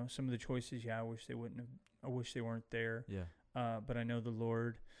life. Some of the choices, I wish they weren't there. Yeah. But I know the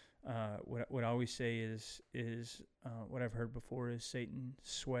Lord. What I always say is what I've heard before is Satan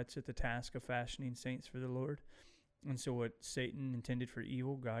sweats at the task of fashioning saints for the Lord. And so what Satan intended for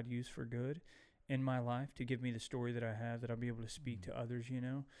evil, God used for good in my life to give me the story that I have, that I'll be able to speak to others,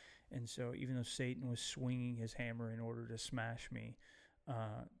 And so even though Satan was swinging his hammer in order to smash me,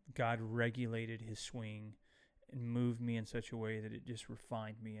 God regulated his swing and moved me in such a way that it just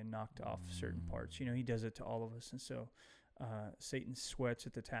refined me and knocked off certain parts. He does it to all of us. And so Satan sweats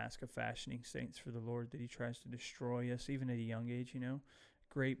at the task of fashioning saints for the Lord, that he tries to destroy us even at a young age.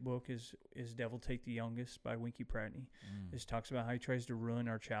 Great book is Devil Take the Youngest by Winky Pratney. This talks about how he tries to ruin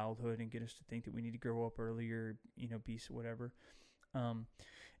our childhood and get us to think that we need to grow up earlier, be whatever.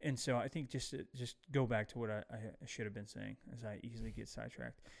 And so I think just go back to what I should have been saying, as I easily get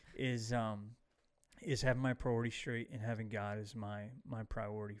sidetracked, is having my priorities straight and having God as my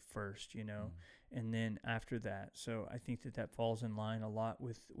priority first, and then after that. So I think that falls in line a lot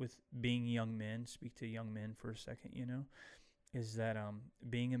with being young men. Speak to young men for a second, is that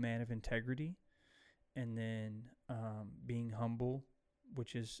being a man of integrity, and then being humble,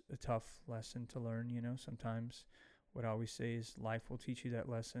 which is a tough lesson to learn. Sometimes what I always say is life will teach you that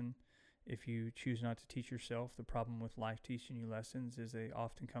lesson if you choose not to teach yourself. The problem with life teaching you lessons is they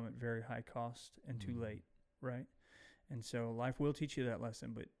often come at very high cost and too late, right? And so life will teach you that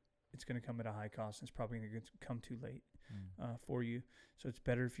lesson, but it's going to come at a high cost, and it's probably going to come too late for you. So it's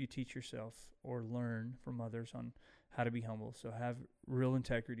better if you teach yourself or learn from others on how to be humble. So have real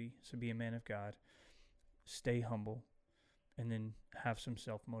integrity, so be a man of God, stay humble, and then have some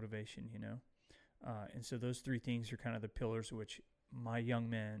self-motivation, And so those three things are kind of the pillars which my young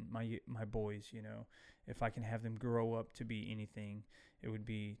men, my boys, if I can have them grow up to be anything, it would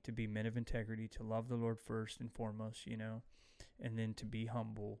be to be men of integrity, to love the Lord first and foremost, and then to be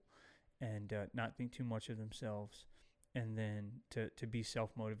humble and not think too much of themselves, and then to be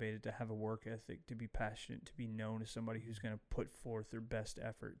self-motivated, to have a work ethic, to be passionate, to be known as somebody who's going to put forth their best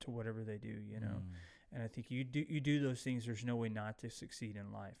effort to whatever they do, And I think you do those things, there's no way not to succeed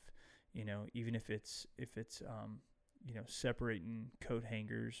in life. Even if it's separating coat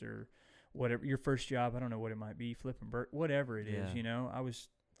hangers or whatever, your first job, I don't know what it might be, flipping whatever it is, I was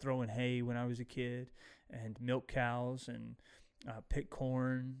throwing hay when I was a kid and milk cows and pick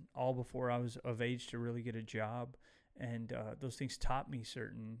corn all before I was of age to really get a job. And those things taught me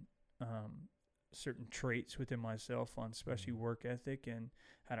certain traits within myself on especially work ethic and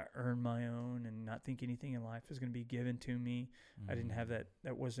how to earn my own and not think anything in life is going to be given to me. I didn't have that.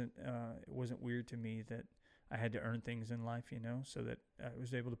 That wasn't it wasn't weird to me that I had to earn things in life, so that I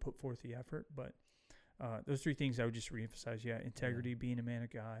was able to put forth the effort. But those three things I would just reemphasize. Integrity, being a man of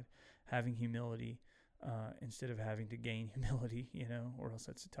God, having humility instead of having to gain humility, or else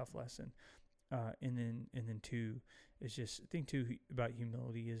that's a tough lesson. And then two is just, I think too about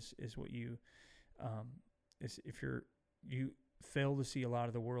humility is what you is if you fail to see a lot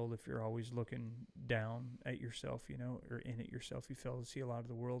of the world if you're always looking down at yourself, or in it yourself. You fail to see a lot of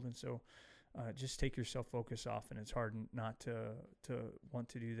the world, and so just take your self focus off. And it's hard not to want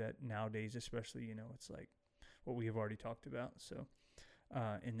to do that nowadays, especially it's like what we have already talked about. So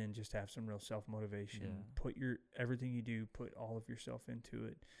and then just have some real self motivation. Put everything you do, put all of yourself into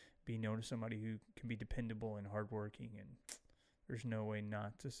it. Be known as somebody who can be dependable and hardworking, and there's no way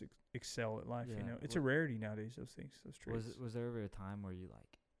not to excel at life. It's a rarity nowadays. Those things, those traits. Was there ever a time where you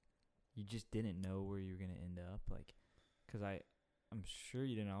you just didn't know where you were going to end up? Like, because I'm sure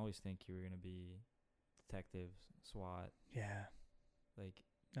you didn't always think you were going to be detectives, SWAT. Yeah. Like,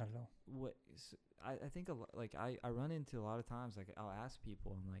 not at all. I think like I run into a lot of times, like, I'll ask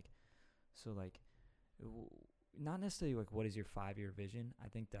people, I'm like, so like, not necessarily like, what is your 5-year vision? I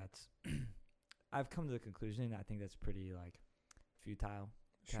think that's, I've come to the conclusion, I think that's pretty like futile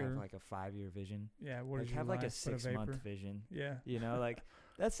to have like a 5-year vision. Yeah. What Like, is your have like a life but 6-month vision. Yeah. You know, like,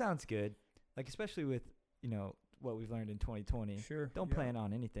 that sounds good. Like, especially with, you know, what we've learned in 2020. Sure. Don't plan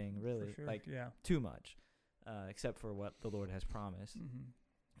on anything really, like, too much, except for what the Lord has promised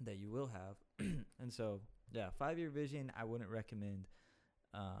that you will have. And so, yeah, 5-year vision, I wouldn't recommend.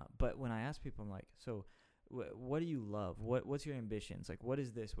 But when I ask people, I'm like, so what do you love? What's your ambitions? Like, what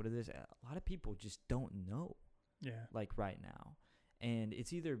is this? What is this? A lot of people just don't know. Yeah. Like, right now. And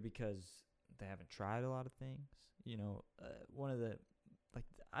it's either because they haven't tried a lot of things. You know,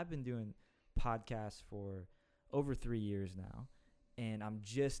 I've been doing podcasts for over 3 years now, and I'm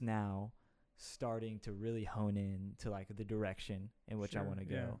just now starting to really hone in to like the direction in which I want to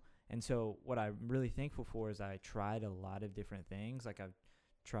go. Yeah. And so what I'm really thankful for is I tried a lot of different things. Like, I've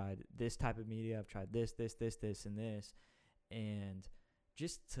tried this type of media, I've tried this, and this, and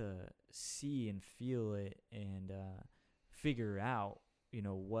just to see and feel it and figure out, you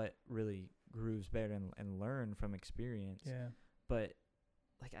know, what really grooves better and learn from experience. Yeah. But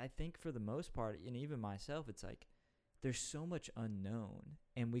like, I think for the most part, and even myself, it's like there's so much unknown,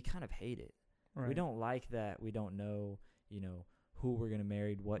 and we kind of hate it. Right. We don't like that. We don't know, you know, who we're going to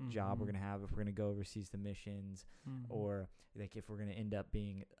marry, what job we're going to have, if we're going to go overseas to missions, or like if we're going to end up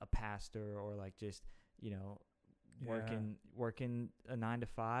being a pastor, or like just, you know, working a 9 to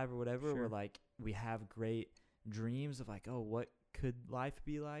 5 or whatever. Sure. We're like, we have great dreams of like, oh, what could life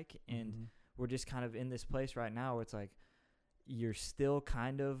be like? And we're just kind of in this place right now where it's like, you're still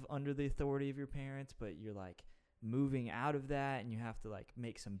kind of under the authority of your parents, but you're like moving out of that, and you have to like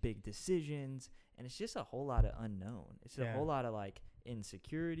make some big decisions, and it's just a whole lot of unknown. It's a whole lot of like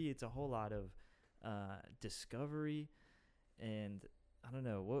insecurity. It's a whole lot of discovery. And I don't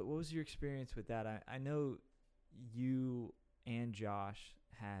know, what was your experience with that? I know you and Josh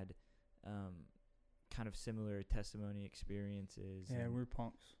had kind of similar testimony experiences. Yeah, we're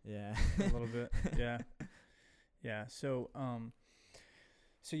punks. Yeah. A little bit. Yeah. Yeah. So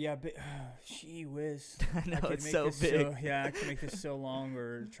yeah, but gee whiz. I know, it's so big. I can make this so long,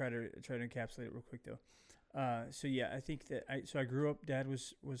 or try to encapsulate it real quick though. So yeah, I think that I grew up. Dad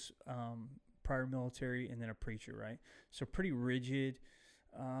was prior military and then a preacher, right? So pretty rigid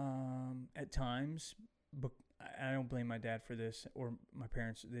at times, but I don't blame my dad for this, or my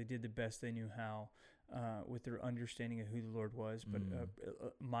parents. They did the best they knew how with their understanding of who the Lord was, but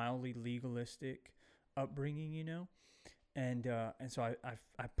mildly legalistic upbringing, you know. And so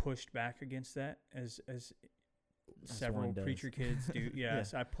I pushed back against that as several preacher kids do. Yeah,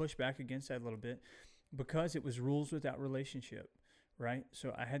 so I pushed back against that a little bit because it was rules without relationship, right?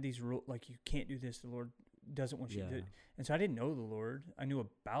 So I had these rules, like, you can't do this. The Lord doesn't want you to do it. And so I didn't know the Lord. I knew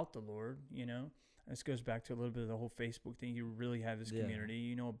about the Lord, you know. And this goes back to a little bit of the whole Facebook thing. You really have this community.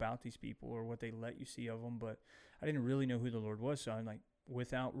 You know about these people or what they let you see of them. But I didn't really know who the Lord was. So I'm like,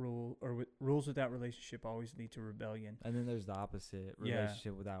 rules without relationship always lead to rebellion. And then there's the opposite.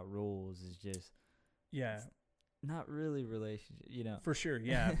 Relationship without rules is just not really relationship, you know. For sure,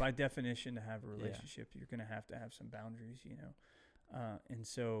 yeah. By definition, to have a relationship, you're going to have some boundaries, you know. And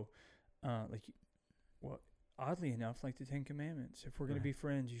so, oddly enough, like the 10 Commandments, if we're going to be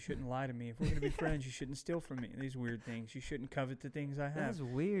friends, you shouldn't lie to me. If we're going to be friends, you shouldn't steal from me. These weird things. You shouldn't covet the things I have. That's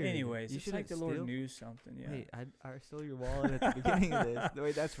weird. Anyways, it's like the Lord knew something. Yeah. Wait, I stole your wallet at the beginning of this.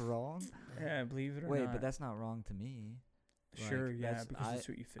 Wait, that's wrong? Yeah, believe it or not. Wait, but that's not wrong to me. Sure, like, yeah, because that's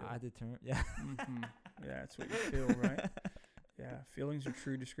what you feel. I determine, yeah. Yeah, that's what you feel, right? Yeah, feelings are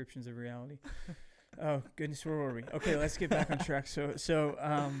true descriptions of reality. Oh, goodness, where were we? Okay, let's get back on track.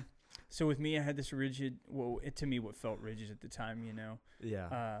 So with me, I had this rigid, to me, what felt rigid at the time, you know.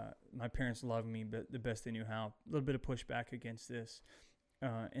 Yeah. My parents loved me, but the best they knew how. A little bit of pushback against this.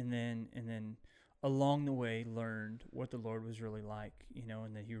 And then along the way, learned what the Lord was really like, you know,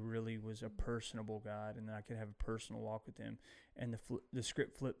 and that he really was a personable God, and that I could have a personal walk with him. And the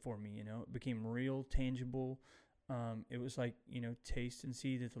script flipped for me, you know. It became real, tangible. It was like, you know, taste and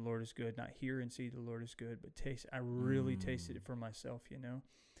see that the Lord is good. Not hear and see the Lord is good, but taste. I really tasted it for myself, you know.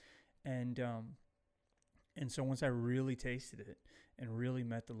 And so once I really tasted it and really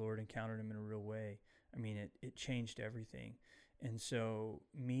met the Lord, encountered him in a real way, I mean, it changed everything. And so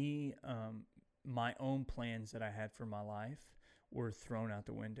my own plans that I had for my life were thrown out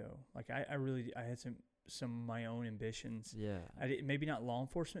the window. Like I had some some of my own ambitions. Yeah. Maybe not law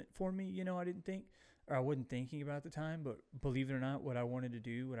enforcement for me, I didn't think, or I wasn't thinking about at the time, but believe it or not, what I wanted to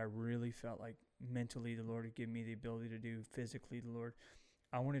do, what I really felt like mentally the Lord had given me the ability to do, physically the Lord,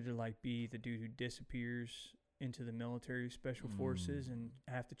 I wanted to like be the dude who disappears into the military special forces and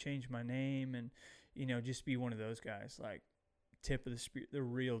have to change my name and, just be one of those guys, like tip of the spear, the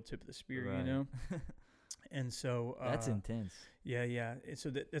real tip of the spear, Right. And so That's intense. Yeah. And so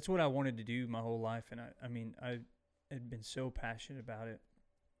that's what I wanted to do my whole life. And I had been so passionate about it.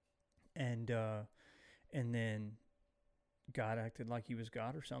 And then God acted like he was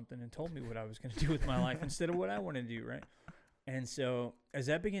God or something and told me what I was going to do with my life instead of what I wanted to do, right? And so as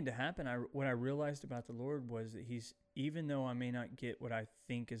that began to happen, what I realized about the Lord was that even though I may not get what I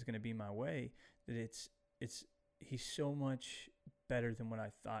think is going to be my way, that he's so much better than what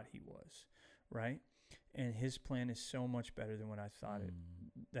I thought he was, right? And his plan is so much better than what I thought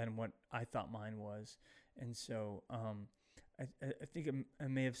than what I thought mine was. And so I think I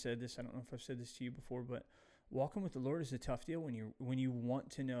may have said this. I don't know if I've said this to you before, but walking with the Lord is a tough deal when you want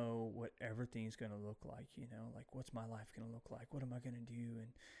to know what everything's going to look like, like what's my life going to look like? What am I going to do?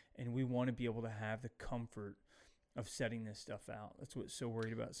 And we want to be able to have the comfort of setting this stuff out. That's what's so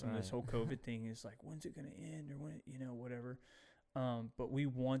worried about some of this whole COVID thing is like, when's it going to end or when, whatever. But we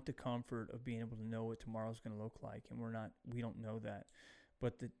want the comfort of being able to know what tomorrow's going to look like. And we don't know that.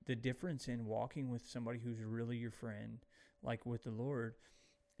 But the difference in walking with somebody who's really your friend, like with the Lord,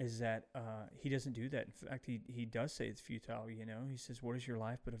 is that he doesn't do that. In fact, he does say it's futile, He says, what is your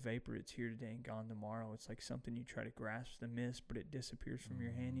life but a vapor? It's here today and gone tomorrow. It's like something you try to grasp the mist, but it disappears from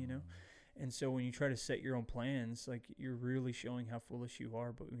your hand, And so when you try to set your own plans, like you're really showing how foolish you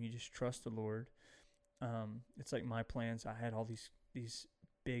are. But when you just trust the Lord, it's like my plans. I had all these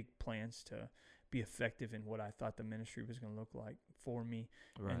big plans to be effective in what I thought the ministry was going to look like for me.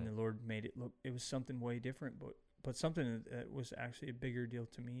 Right. And the Lord made it look, it was something way different, but something that was actually a bigger deal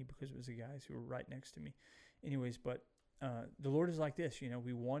to me because it was the guys who were right next to me. Anyways, but the Lord is like this,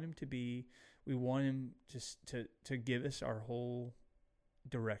 we want him just to give us our whole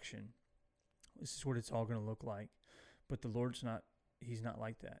direction. This is what it's all going to look like. But the Lord's he's not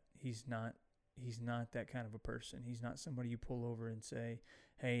like that. He's not that kind of a person. He's not somebody you pull over and say,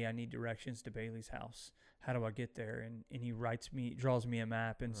 hey, I need directions to Bailey's house. How do I get there? And he draws me a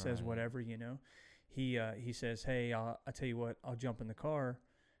map and says whatever, He says, hey, I'll tell you what, I'll jump in the car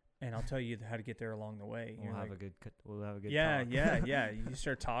and I'll tell you how to get there along the way. We'll have a good talk. Yeah. You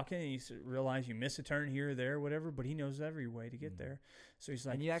start talking and you realize you miss a turn here or there, whatever, but he knows every way to get there. So he's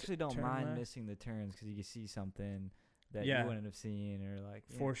like, and you actually don't mind left. missing the turns because you see something that you wouldn't have seen or like.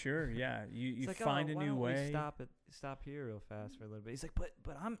 For sure, yeah. You like, find a new way. Stop here real fast for a little bit. He's like,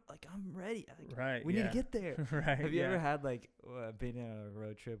 but I'm ready. Right. We need to get there. Right. Have you ever had like been on a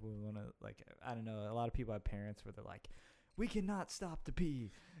road trip with one of like, I don't know, a lot of people have parents where they're like, we cannot stop to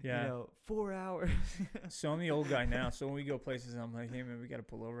pee. 4 hours. So I'm the old guy now. So when we go places, I'm like, hey man, we got to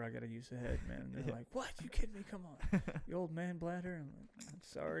pull over. I got to use the head, man. And they're like, what? You kidding me? Come on, you old man bladder. I'm like, I'm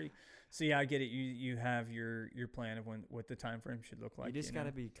sorry. So yeah, I get it. You have your plan of what the time frame should look like. You just got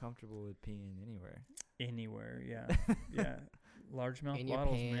to be comfortable with peeing anywhere. Anywhere, yeah, yeah. Largemouth In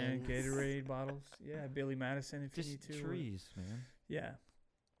bottles, your man. pants. Gatorade bottles. Yeah, Billy Madison if Just you need to. trees, man. Yeah.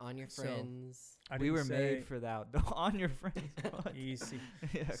 On your So, friends. We were made for that. On your friends. Easy.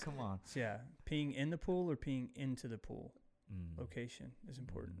 Yeah, come on. So yeah, peeing in the pool or peeing into the pool. Location is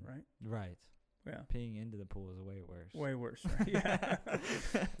important, right? Right. Yeah. Peeing into the pool is way worse. Way worse, right? Yeah.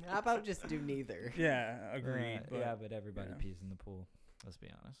 How about just do neither? Yeah, agreed. But everybody pees in the pool. Let's be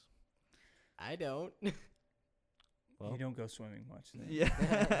honest. I don't. Well, you don't go swimming much. Then.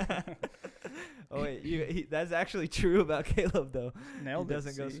 Yeah. Oh wait, that's actually true about Caleb though. Nailed he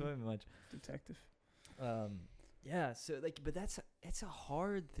doesn't go see? swimming much. Detective. Yeah. So but it's a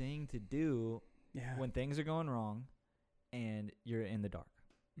hard thing to do. Yeah. When things are going wrong, and you're in the dark.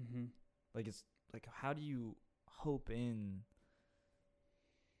 Mm-hmm. Like it's like how do you hope in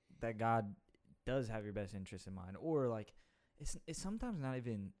that God does have your best interest in mind, or like it's sometimes not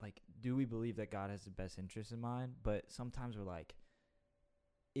even like do we believe that God has the best interest in mind, but sometimes we're like,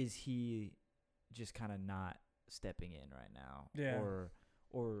 is he just kind of not stepping in right now? Yeah.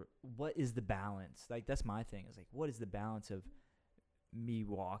 Or what is the balance? Like that's my thing. Is like what is the balance of me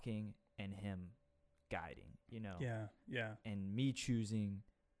walking and him guiding? Yeah. Yeah. And me choosing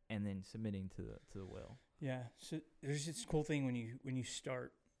and then submitting to the will. Yeah. So there's this cool thing when you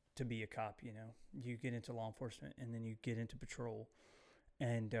start to be a cop, you get into law enforcement and then you get into patrol,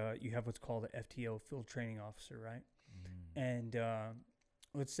 and you have what's called an FTO, field training officer, right? And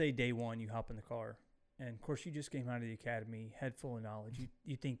let's say day one you hop in the car And of course, you just came out of the academy, head full of knowledge.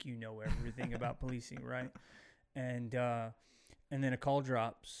 You think you know everything about policing, right? And then a call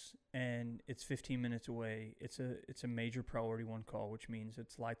drops, and it's 15 minutes away. It's a major priority 1 call, which means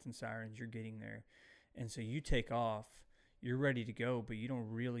it's lights and sirens. You're getting there, and so you take off. You're ready to go, but you don't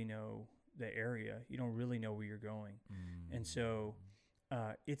really know the area. You don't really know where you're going, and so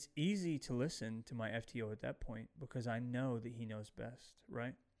it's easy to listen to my FTO at that point because I know that he knows best,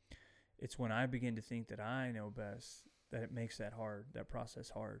 right? It's when I begin to think that I know best that it makes that process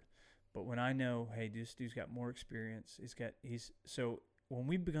hard. But when I know, hey, this dude's got more experience, so when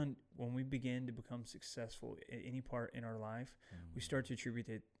we begin to become successful at any part in our life, we start to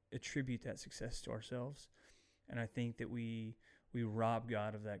attribute that success to ourselves, and I think that we rob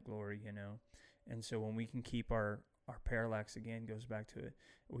God of that glory, you know. And so when we can keep our parallax, again, goes back to it,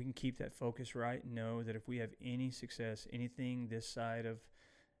 we can keep that focus right and know that if we have any success, anything this side of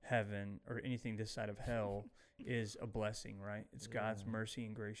heaven or anything this side of hell is a blessing, right? It's God's mercy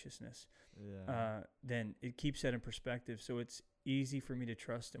and graciousness. Then it keeps that in perspective. So it's easy for me to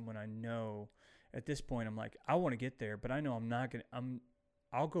trust him when I know at this point I'm like, I want to get there, but I know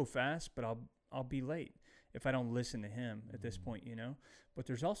I'll go fast, but I'll be late if I don't listen to him at this point, you know. But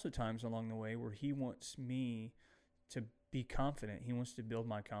there's also times along the way where he wants me to be confident. He wants to build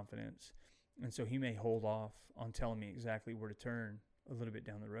my confidence. And so he may hold off on telling me exactly where to turn a little bit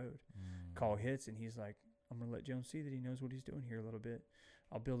down the road. Call hits, and he's like, I'm going to let Jones see that he knows what he's doing here a little bit.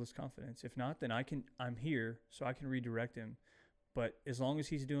 I'll build his confidence. If not, then I'm here so I can redirect him. But as long as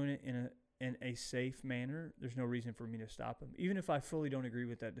he's doing it in a safe manner, there's no reason for me to stop him. Even if I fully don't agree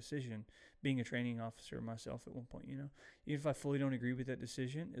with that decision, being a training officer myself at one point, you know, even if I fully don't agree with that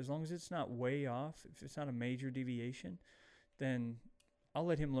decision, as long as it's not way off, if it's not a major deviation, then I'll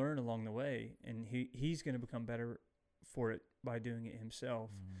let him learn along the way, and he's going to become better for it by doing it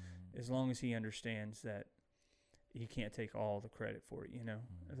himself, as long as he understands that he can't take all the credit for it, you know,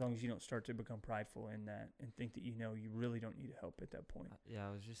 as long as you don't start to become prideful in that and think that, you know, you really don't need help at that point. Yeah,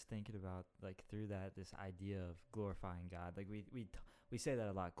 I was just thinking about, like, through that, this idea of glorifying God. Like, we say that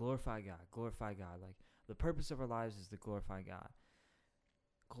a lot, glorify God, glorify God. Like, the purpose of our lives is to glorify God.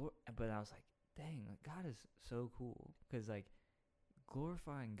 But I was like, dang, like, God is so cool, because, like,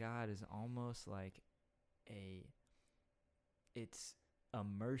 glorifying God is almost like it's a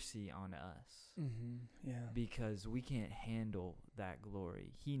mercy on us. Yeah. Because we can't handle that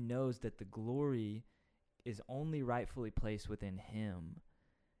glory. He knows that the glory is only rightfully placed within him.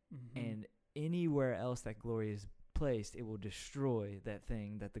 And anywhere else that glory is placed, it will destroy that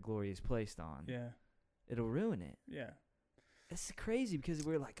thing that the glory is placed on. Yeah. It'll ruin it. Yeah. It's crazy because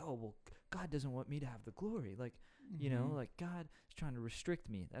we're like, oh, well, God doesn't want me to have the glory. Like, you know, like God is trying to restrict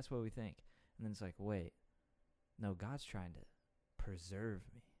me. That's what we think. And then it's like, wait, no, God's trying to preserve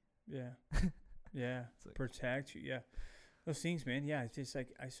me. Yeah. Yeah. Like, protect you. Yeah. Those things, man. Yeah. It's just like,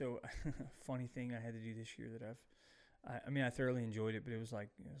 funny thing I had to do this year that I mean, I thoroughly enjoyed it, but it was like,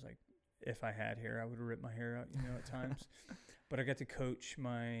 if I had hair, I would have ripped my hair out, you know, at times. But I got to coach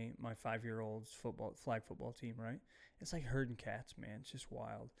my 5-year-old's flag football team, right? It's like herding cats, man. It's just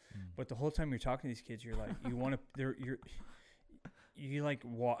wild. But the whole time you're talking to these kids, you're like, you're on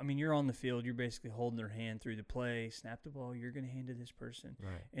the field, you're basically holding their hand through the play, snap the ball, you're going to hand to this person.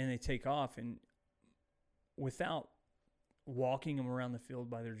 right. And they take off, and without walking them around the field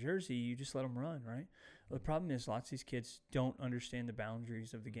by their jersey, you just let them run, right? Well, the problem is lots of these kids don't understand the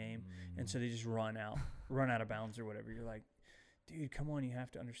boundaries of the game, and so they just run out of bounds or whatever. You're like, dude, come on, you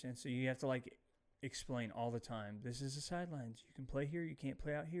have to understand. So you have to, like, explain all the time, this is the sidelines. You can play here, you can't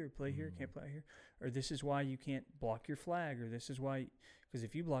play out here. Play here, can't play out here. Or this is why you can't block your flag, or this is why, because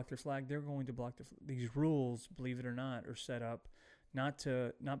if you block their flag, they're going to block these rules, believe it or not, are set up not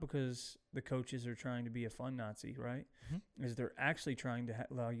because the coaches are trying to be a fun Nazi, right? Is they're actually trying to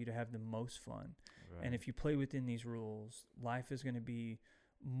allow you to have the most fun. Right. And if you play within these rules, life is going to be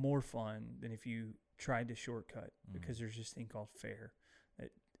more fun than if you tried to shortcut, because there's this thing called fair that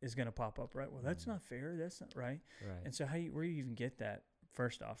is going to pop up, right? Well, that's not fair. That's not right. Right. And so where do you even get that,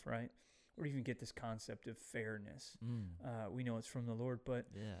 first off, right? Where do you even get this concept of fairness? We know it's from the Lord, but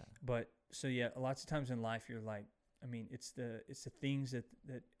lots of times in life you're like, I mean, it's the things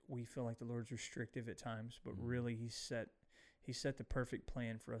that we feel like the Lord's restrictive at times, but really He set the perfect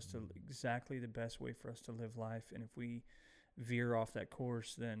plan for us to exactly the best way for us to live life. And if we veer off that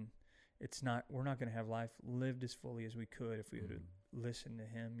course, then we're not going to have life lived as fully as we could if we would listen to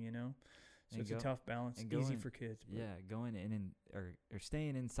Him, you know? So it's a tough balance. It's easy for kids. Yeah, going in or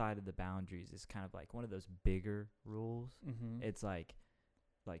staying inside of the boundaries is kind of like one of those bigger rules. It's like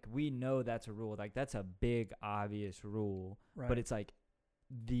we know that's a rule. Like, that's a big, obvious rule. Right. But it's like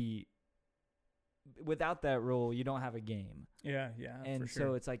without that rule, you don't have a game. Yeah, And for so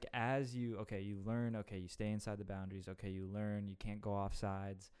sure. it's like as you learn, you stay inside the boundaries. You learn you can't go off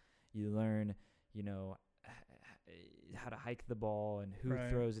sides. You learn, how to hike the ball and who Right.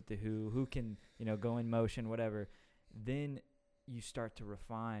 throws it to who can, go in motion, whatever. Then you start to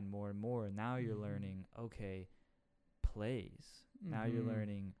refine more and more. Now you're Mhm. learning, plays. Now you're Mhm.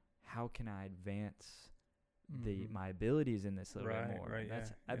 learning how can I advance Mhm. my abilities in this a little bit Right, more. right, That's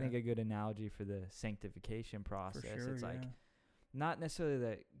yeah, I think yeah. a good analogy for the sanctification For process. sure, It's like yeah. not necessarily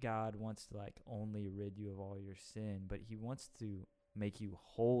that God wants to like only rid you of all your sin, but he wants to make you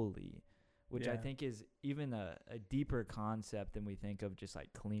holy, which I Yeah. think is even a deeper concept than we think of, just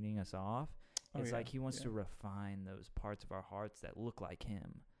like cleaning us off. Oh, It's yeah, like he wants yeah. to refine those parts of our hearts that look like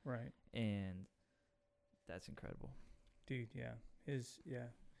him. Right. And that's incredible. Dude, yeah. His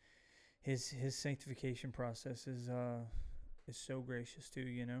sanctification process is so gracious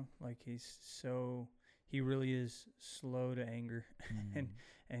too, Like he really is slow to anger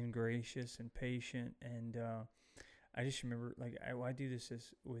and gracious and patient. And I just remember, like, I do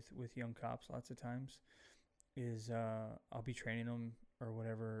this with young cops lots of times, is I'll be training them or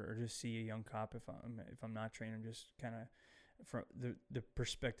whatever, or just see a young cop if I'm not training them, just kind of from the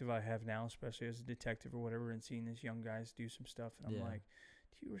perspective I have now, especially as a detective or whatever, and seeing these young guys do some stuff, and I'm Yeah. like,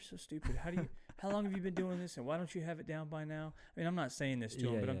 you were so stupid. How long have you been doing this, and why don't you have it down by now? I mean, I'm not saying this to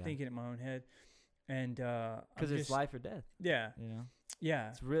him, but I'm Yeah. thinking in my own head, and Because it's life or death. Yeah, yeah.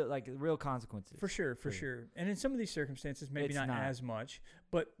 It's real consequences. For sure. And in some of these circumstances, maybe It's not not. as much,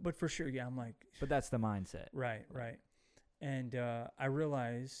 but for sure, yeah. I'm like, But that's the mindset. right. And I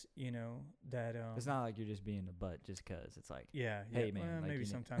realize, that It's not like you're just being a butt just because. It's like, yeah. Hey, man, Well, like, maybe you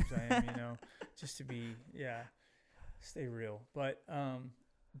sometimes I am, just to be, stay real.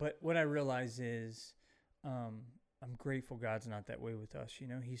 But what I realize is, I'm grateful God's not that way with us.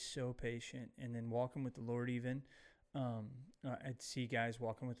 He's so patient. And then walking with the Lord, even, I'd see guys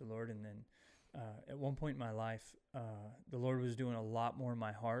walking with the Lord, and then at one point in my life, the Lord was doing a lot more in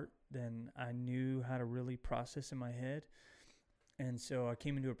my heart than I knew how to really process in my head. And so I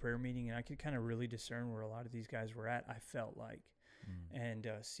came into a prayer meeting, and I could kind of really discern where a lot of these guys were at, I felt like, and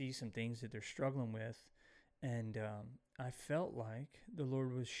see some things that they're struggling with. And I felt like the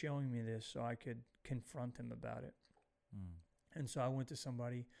Lord was showing me this so I could confront them about it. And so I went to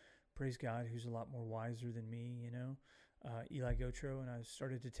somebody, praise God, who's a lot more wiser than me, Eli Gotro, and I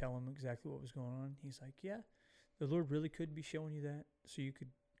started to tell him exactly what was going on. He's like, yeah, the Lord really could be showing you that so you could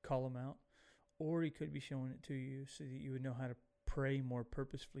call him out, or he could be showing it to you so that you would know how to pray more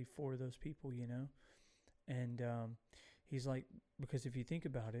purposefully for those people, And he's like, because if you think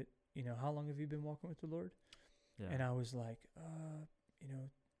about it, how long have you been walking with the Lord? Yeah. And I was like,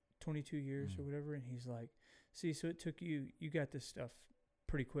 22 years or whatever. And he's like, see, so it took you got this stuff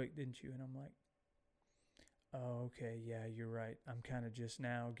pretty quick, didn't you? And I'm like, oh, okay, yeah, you're right. I'm kind of just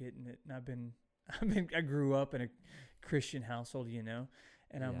now getting it. And I grew up in a Christian household,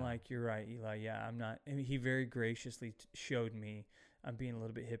 and I'm like, you're right, Eli. Yeah, I'm not. I mean, he very graciously showed me I'm being a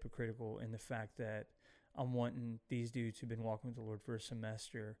little bit hypocritical in the fact that I'm wanting these dudes who've been walking with the Lord for a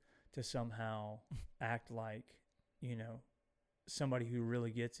semester to somehow act like, somebody who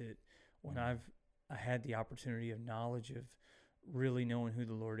really gets it, when I had the opportunity of knowledge of really knowing who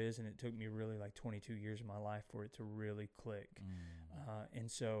the Lord is, and it took me really like 22 years of my life for it to really click. And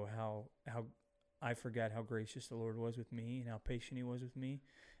so how I forgot how gracious the Lord was with me and how patient he was with me.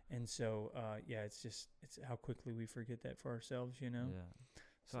 And so, it's how quickly we forget that for ourselves, Yeah.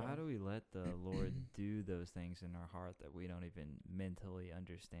 So how do we let the Lord do those things in our heart that we don't even mentally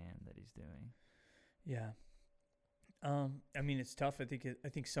understand that he's doing? Yeah. I mean, it's tough. I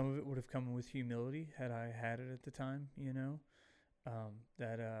think some of it would have come with humility had I had it at the time,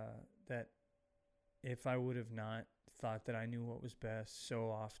 that if I would have not thought that I knew what was best so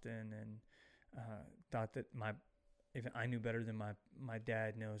often, and thought that if I knew better than my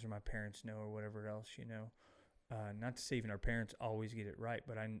dad knows or my parents know or whatever else, not to say even our parents always get it right,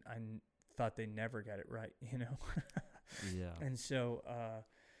 but I thought they never got it right, Yeah. And so,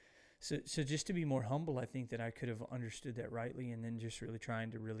 so just to be more humble, I think that I could have understood that rightly, and then just really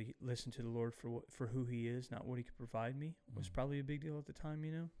trying to really listen to the Lord for who he is, not what he could provide me, was probably a big deal at the time,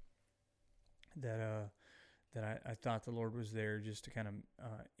 that I thought the Lord was there just to kind of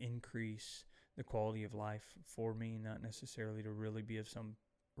increase the quality of life for me, not necessarily to really be of some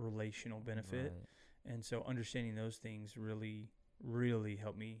relational benefit. Right. And so understanding those things really, really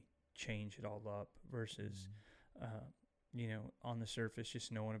helped me change it all up versus, on the surface,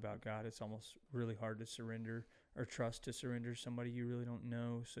 just knowing about God, it's almost really hard to surrender or trust to surrender somebody you really don't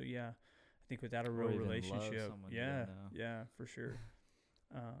know. So, yeah, I think without a real even love relationship, someone you don't know. yeah, for sure.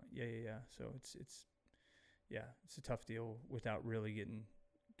 So it's a tough deal without really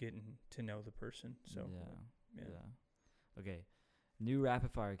getting to know the person. So yeah. Okay, new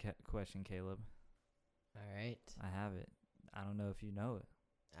rapid fire question, Caleb. All right. I have it. I don't know if you know it.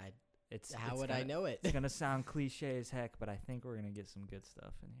 How would I know it? It's gonna sound cliche as heck, but I think we're gonna get some good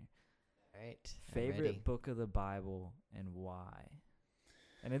stuff in here. All right. Favorite book of the Bible and why?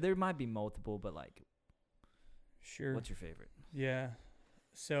 And there might be multiple, but like, sure. What's your favorite? Yeah.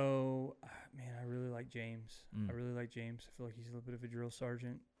 So, man, I really like James. I really like James. I feel like he's a little bit of a drill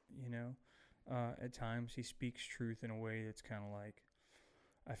sergeant, you know. At times, he speaks truth in a way that's kind of like,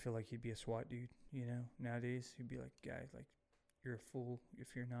 I feel like he'd be a SWAT dude, you know. Nowadays, he'd be like, guy, like, you're a fool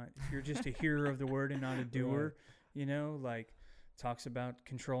if you're just a hearer of the word and not a doer, right. You know, like, talks about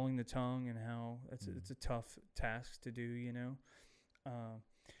controlling the tongue and how it's a tough task to do, you know.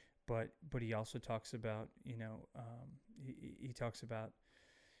 But he also talks about, you know, he talks about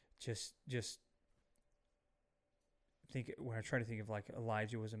just when I try to think of like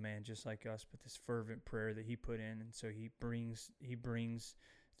Elijah was a man just like us, but this fervent prayer that he put in, and so he brings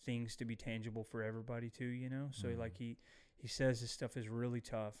things to be tangible for everybody too, you know. So like he says this stuff is really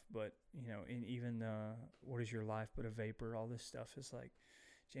tough, but you know, and even what is your life but a vapor? All this stuff is like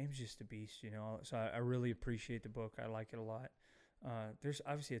James just a beast, you know. So I really appreciate the book. I like it a lot. There's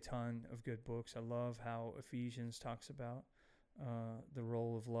obviously a ton of good books. I love how Ephesians talks about the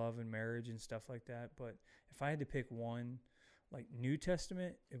role of love and marriage and stuff like that. But if I had to pick one, like New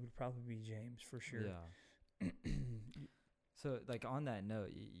Testament, it would probably be James for sure. Yeah. So like on that note,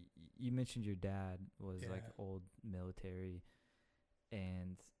 you mentioned your dad was like old military,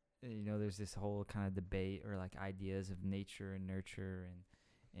 and you know there's this whole kind of debate or like ideas of nature and nurture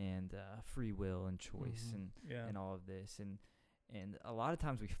and free will and choice and all of this and a lot of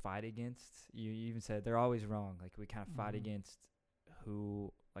times we fight against, you even said they're always wrong. Like we kind of fight against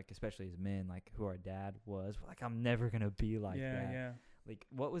who, like especially as men, like who our dad was. Like I'm never going to be like that. Yeah. Like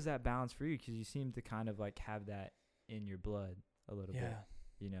what was that balance for you? Because you seem to kind of like have that in your blood a little bit.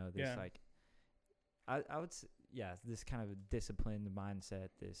 You know, this like, I would say, this kind of a disciplined mindset,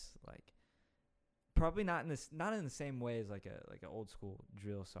 this like, probably not in the same way as like an old school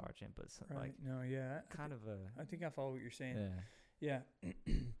drill sergeant, but like kind of I think I follow what you're saying. Yeah.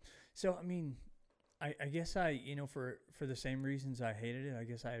 So I mean, I guess I, you know, for the same reasons I hated it, I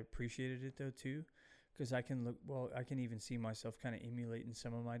guess I appreciated it though too, because I can even see myself kind of emulating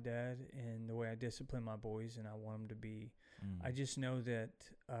some of my dad and the way I discipline my boys, and I want them to be. I just know that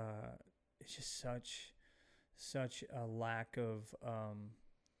it's just such a lack of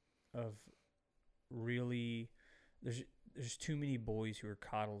really, there's too many boys who are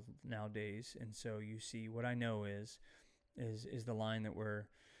coddled nowadays, and so you see what I know is the line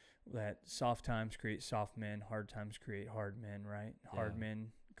that soft times create soft men, hard times create hard men, right? Hard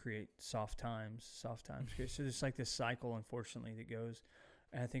men create soft times create. So there's like this cycle, unfortunately, that goes.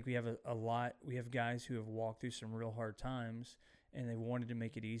 And I think we have we have guys who have walked through some real hard times, and they wanted to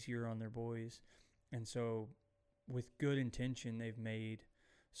make it easier on their boys, and so with good intention, they've made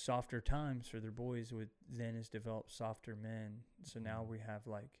softer times for their boys, with then has developed softer men. So now we have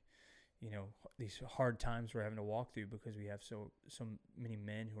like, you know, these hard times we're having to walk through because we have so many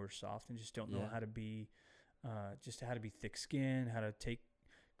men who are soft and just don't know how to be, how to be thick-skinned, how to take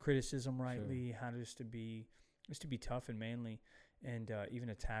criticism rightly, how to be tough and manly, and even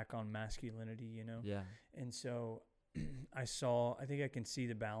attack on masculinity, you know. And so I think I can see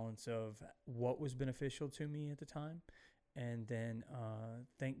the balance of what was beneficial to me at the time. And then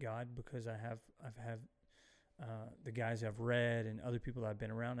thank God, because I've had the guys I've read and other people I've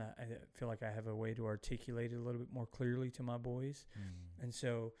been around, I feel like I have a way to articulate it a little bit more clearly to my boys. And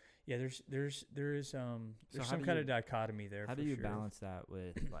so there is some kind of dichotomy there. How do you balance that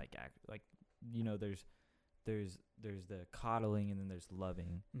with like you know, there's the coddling and then there's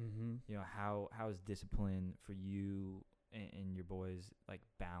loving. You know, how is discipline for you and your boys like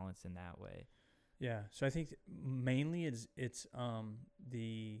balanced in that way? Yeah, so I think mainly it's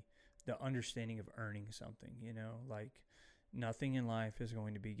the understanding of earning something, you know, like nothing in life is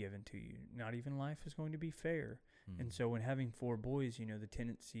going to be given to you. Not even life is going to be fair. And so when having 4 boys, you know, the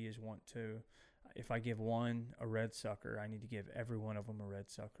tendency is if I give one a red sucker, I need to give every one of them a red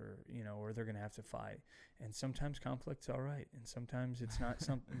sucker, you know, or they're going to have to fight. And sometimes conflict's all right, and sometimes it's not.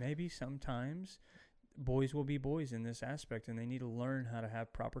 Maybe sometimes boys will be boys in this aspect, and they need to learn how to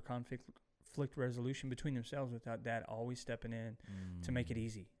have proper conflict resolution between themselves without dad always stepping in to make it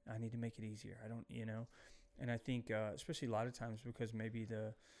easy. I need to make it easier. I don't, you know. And I think especially a lot of times, because maybe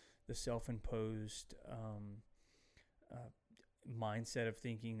the self-imposed mindset of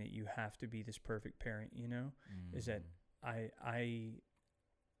thinking that you have to be this perfect parent, you know, is that I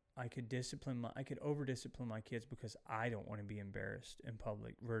I could over discipline my kids because I don't want to be embarrassed in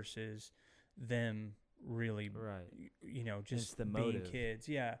public versus them really, Right. Just the being motive. kids.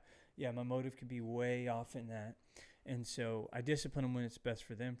 Yeah. Yeah. My motive could be way off in that. And so I discipline them when it's best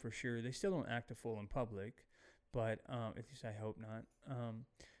for them, for sure. They still don't act a fool in public, but at least I hope not.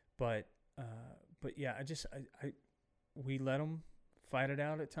 But yeah, we let them fight it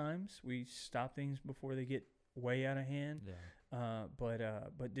out at times. We stop things before they get way out of hand. Yeah.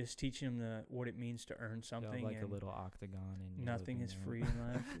 But just teaching them what it means to earn something. Like a and little octagon, and nothing is free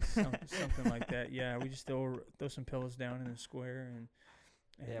in life. Something like that. Yeah, we just throw some pillows down in the square, and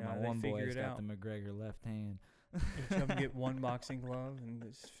my they one figure boy's it got out. the McGregor left hand. Each of them get one boxing glove and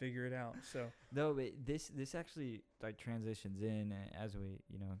just figure it out. So No, but this actually like transitions in as we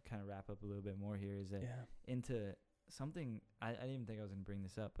kind of wrap up a little bit more here. Is that into something I didn't even think I was going to bring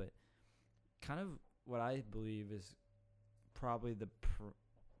this up, but kind of what I believe is probably the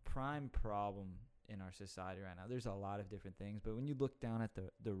prime problem in our society right now. There's a lot of different things, but when you look down at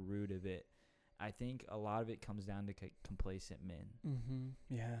the root of it, I think a lot of it comes down to complacent men.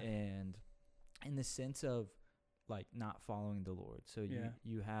 Mm-hmm. Yeah. And in the sense of like not following the Lord. So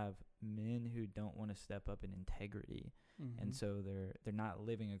you have men who don't want to step up in integrity. Mm-hmm. And so they're not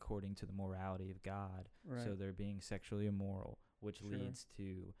living according to the morality of God. Right. So they're being sexually immoral, which Sure. leads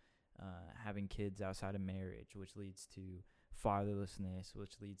to having kids outside of marriage, which leads to fatherlessness,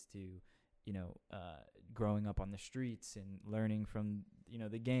 which leads to growing up on the streets and learning from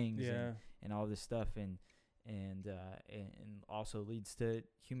the gangs and all this stuff, and also leads to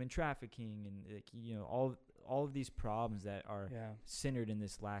human trafficking and all of these problems that are centered in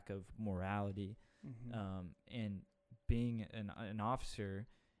this lack of morality. Mm-hmm. And being an officer,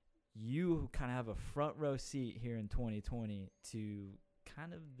 you kind of have a front row seat here in 2020 to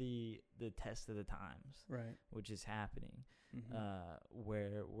kind of the test of the times, right, which is happening. Mm-hmm.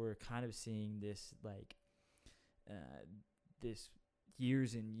 Where we're kind of seeing this this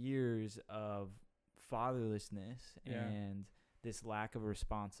years and years of fatherlessness and this lack of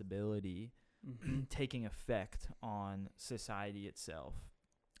responsibility mm-hmm. taking effect on society itself,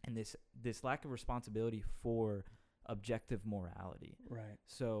 and this lack of responsibility for objective morality. Right.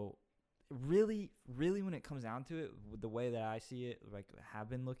 So really when it comes down to it, the way that I see it, like have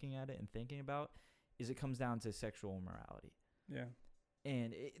been looking at it and thinking about, is it comes down to sexual immorality. Yeah.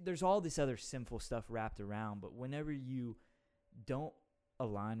 And there's all this other sinful stuff wrapped around, but whenever you don't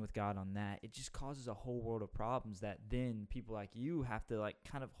align with God on that, it just causes a whole world of problems that then people like you have to like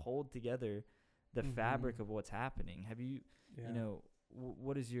kind of hold together the mm-hmm. fabric of what's happening. Have you, yeah.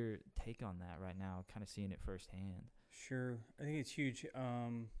 What is your take on that right now, kind of seeing it firsthand? Sure. I think it's huge.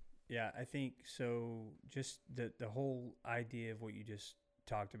 I think so. Just the whole idea of what you just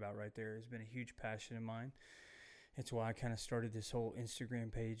talked about right there has been a huge passion of mine. It's why I kind of started this whole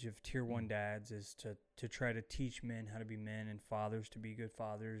Instagram page of Tier 1 dads, is to try to teach men how to be men and fathers to be good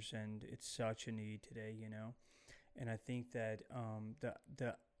fathers. And it's such a need today, And I think that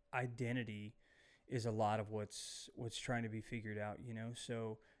the identity is a lot of what's trying to be figured out,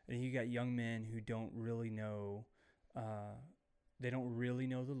 So I think you got young men who don't really know, they don't really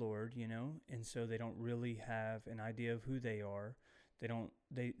know the Lord, and so they don't really have an idea of who they are.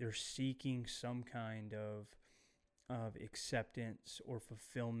 They're seeking some kind of acceptance or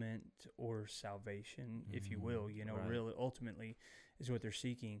fulfillment or salvation, if you will, right. Really ultimately is what they're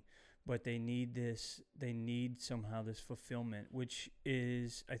seeking. But they need somehow this fulfillment, which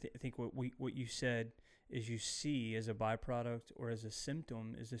is, I think what you said is you see as a byproduct or as a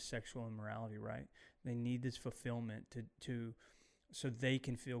symptom is this sexual immorality, right? They need this fulfillment to so they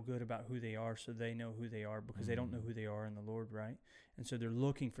can feel good about who they are, so they know who they are, because they don't know who they are in the Lord, right? And so they're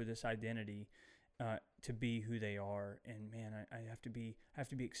looking for this identity to be who they are. And man, I have to be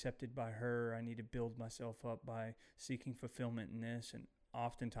accepted by her. I need to build myself up by seeking fulfillment in this. And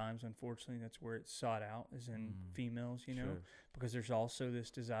oftentimes, unfortunately, that's where it's sought out, is in females, Sure. because there's also this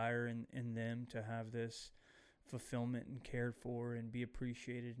desire in them to have this fulfillment and cared for and be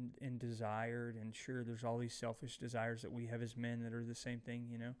appreciated and desired. And sure, there's all these selfish desires that we have as men that are the same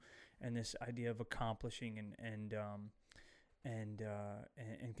thing, and this idea of accomplishing and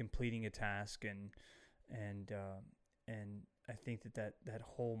completing a task, and I think that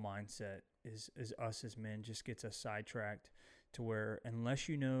whole mindset is us as men just gets us sidetracked to where, unless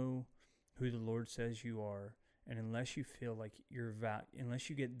you know who the Lord says you are, and unless you feel like unless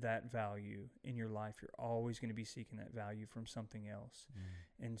you get that value in your life, you're always going to be seeking that value from something else.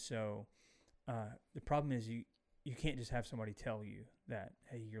 And so the problem is you can't just have somebody tell you that,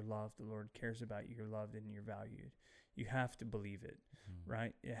 hey, you're loved, the Lord cares about you, you're loved, and you're valued. You have to believe it,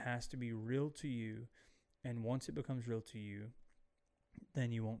 right? It has to be real to you. And once it becomes real to you,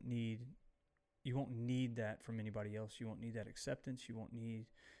 then you won't need that from anybody else. You won't need that acceptance. You won't need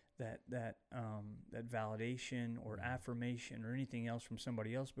that validation or affirmation or anything else from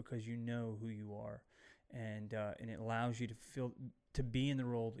somebody else, because you know who you are, and it allows you to be in the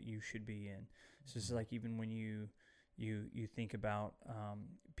role that you should be in. So it's like, even when you think about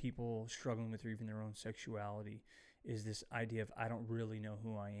people struggling with even their own sexuality, is this idea of, I don't really know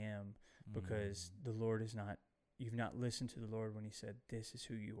who I am, because the Lord is not. You've not listened to the Lord when he said, this is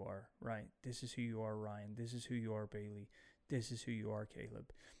who you are, right? This is who you are, Ryan. This is who you are, Bailey. This is who you are,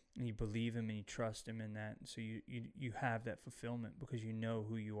 Caleb. And you believe him and you trust him in that. And so you have that fulfillment, because you know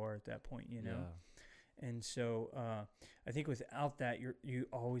who you are at that point, you know? Yeah. And so I think without that, you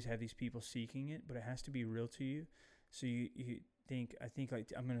always have these people seeking it, but it has to be real to you. So I think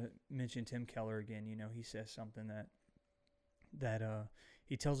like, I'm going to mention Tim Keller again. You know, he says something that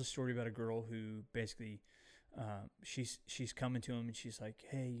he tells a story about a girl who basically, she's coming to him and she's like,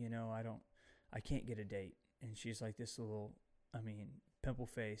 hey, you know, I can't get a date. And she's like this little, pimple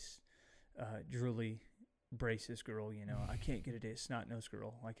face, drooly braces girl, you know, I can't get a date. Snot-nosed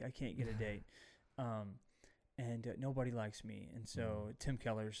girl. Like, I can't get a date. And nobody likes me. And so Tim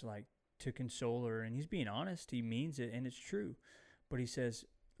Keller's like, to console her, and he's being honest. He means it, and it's true. But he says,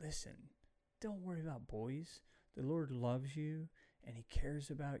 listen, don't worry about boys. The Lord loves you, and he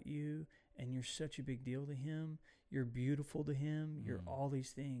cares about you, and you're such a big deal to him. You're beautiful to him. You're all these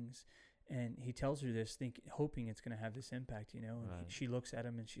things. And he tells her this, hoping it's going to have this impact, you know. And she looks at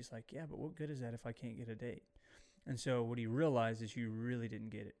him, and she's like, yeah, but what good is that if I can't get a date? And so what he realized is, you really didn't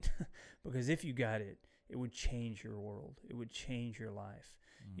get it. Because if you got it, it would change your world. It would change your life,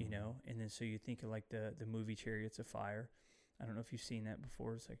 you know. And then so you think of like the movie Chariots of Fire. I don't know if you've seen that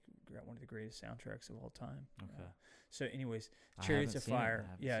before. It's like one of the greatest soundtracks of all time. Okay. So anyways, Chariots of Fire.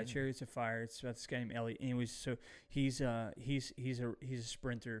 Yeah, Chariots of Fire. It's about this guy named Elliot. Anyways, so he's a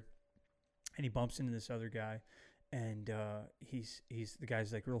sprinter, and he bumps into this other guy, and he's the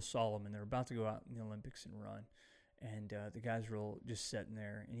guy's like real solemn, and they're about to go out in the Olympics and run. And the guy's real just sitting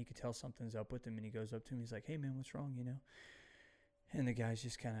there, and you could tell something's up with him, and he goes up to him. He's like, hey, man, what's wrong, you know? And the guy's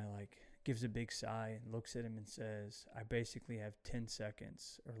just kind of like gives a big sigh and looks at him and says, I basically have 10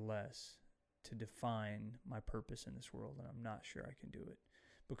 seconds or less to define my purpose in this world, and I'm not sure I can do it.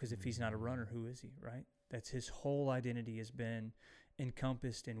 Because if he's not a runner, who is he, right? That's his whole identity has been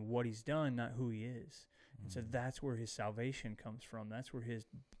encompassed in what he's done, not who he is. And so that's where his salvation comes from. That's where his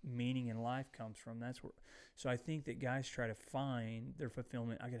meaning in life comes from. So I think that guys try to find their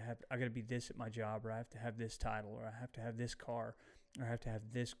fulfillment. I gotta be this at my job, or I have to have this title, or I have to have this car, or I have to have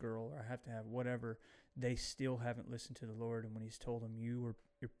this girl, or I have to have whatever. They still haven't listened to the Lord. And when he's told them, you're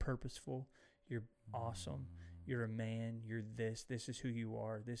purposeful, you're awesome, you're a man, you're this is who you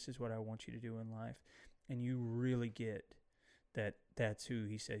are, this is what I want you to do in life. And you really get that's who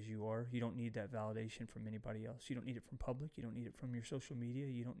he says you are. You don't need that validation from anybody else. You don't need it from public. You don't need it from your social media.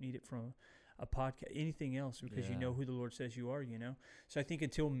 You don't need it from a podcast, anything else, because you know who the Lord says you are, you know? So I think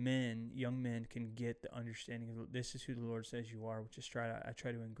until young men can get the understanding of this is who the Lord says you are, which is I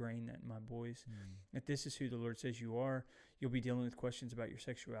try to ingrain that in my boys. That this is who the Lord says you are. You'll be dealing with questions about your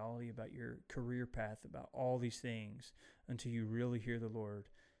sexuality, about your career path, about all these things, until you really hear the Lord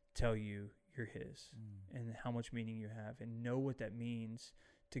tell you you're his, and how much meaning you have, and know what that means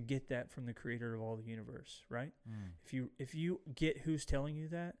to get that from the creator of all the universe, right? If you get who's telling you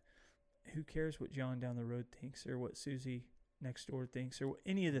that, who cares what John down the road thinks, or what Susie next door thinks, or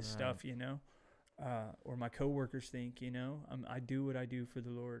any of this stuff, you know, or my coworkers think, you know. I do what I do for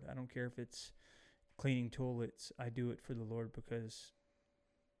the Lord. I don't care if it's cleaning toilets. I do it for the Lord, because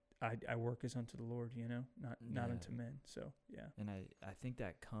I work as unto the Lord, you know, not unto men. So, yeah. And I think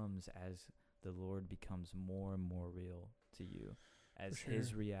that comes as the Lord becomes more and more real to you, as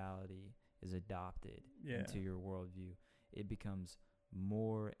his reality is adopted into your worldview. It becomes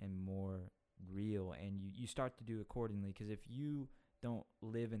more and more real, and you start to do accordingly. Because if you don't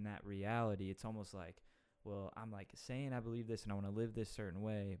live in that reality, it's almost like, well, I'm like saying I believe this and I want to live this certain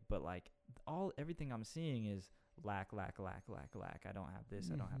way, but like everything I'm seeing is lack. I don't have this,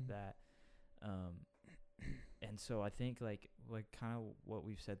 I don't have that. And so I think like kind of what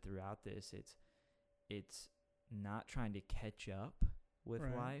we've said throughout this, it's not trying to catch up with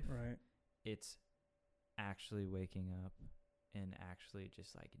life. Right. It's actually waking up and actually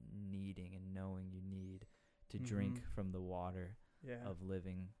just like needing and knowing you need to drink from the water of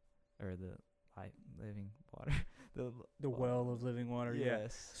living, or the living water, the well of living water.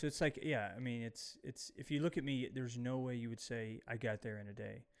 Yes. So it's like, I mean, it's if you look at me, there's no way you would say I got there in a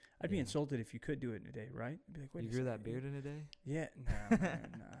day. I'd be insulted if you could do it in a day, right? I'd be like, wait, You grew that beard in a day? Yeah, no,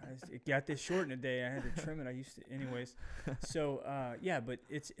 it got this short in a day. I had to trim it. I used to, anyways. So, yeah, but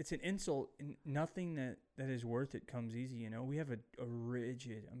it's an insult. And nothing that is worth it comes easy. You know, we have a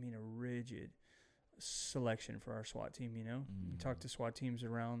rigid selection for our SWAT team. You know, you talk to SWAT teams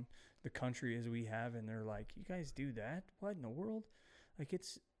around the country as we have, and they're like, "You guys do that? What in the world?" Like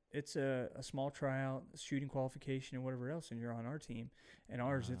it's a small tryout, shooting qualification, and whatever else, and you're on our team. And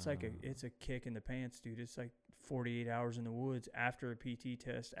ours, it's like a kick in the pants, dude. It's like 48 hours in the woods after a PT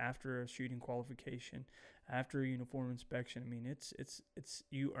test, after a shooting qualification, after a uniform inspection. I mean, it's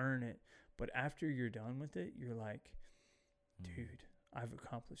you earn it, but after you're done with it, you're like, dude, I've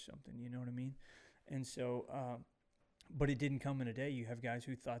accomplished something. You know what I mean? And so, but it didn't come in a day. You have guys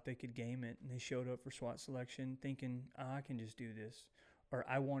who thought they could game it, and they showed up for SWAT selection thinking, I can just do this, or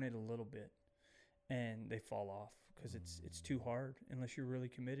I want it a little bit, and they fall off because it's too hard unless you're really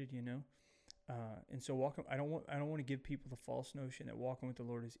committed, you know. And so I don't want to give people the false notion that walking with the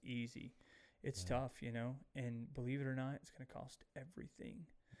Lord is easy. It's tough, you know, and believe it or not, it's going to cost everything.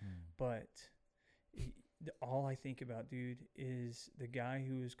 But all I think about, dude, is the guy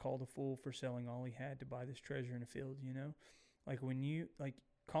who is called a fool for selling all he had to buy this treasure in a field, you know? Like when you, like,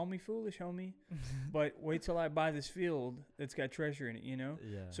 call me foolish, homie, but wait till I buy this field that's got treasure in it, you know?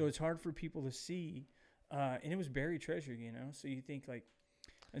 Yeah. So it's hard for people to see, and it was buried treasure, you know? So you think, like,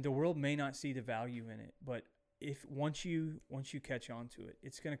 and the world may not see the value in it, but if once you catch on to it,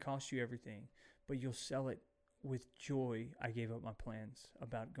 it's going to cost you everything, but you'll sell it with joy. I gave up my plans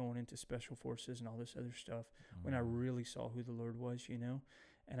about going into special forces and all this other stuff when I really saw who the Lord was, you know?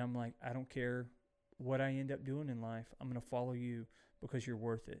 And I'm like, I don't care what I end up doing in life. I'm going to follow you because you're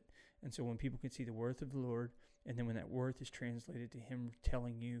worth it. And so when people can see the worth of the Lord, and then when that worth is translated to him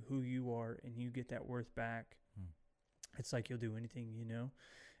telling you who you are and you get that worth back, it's like you'll do anything, you know?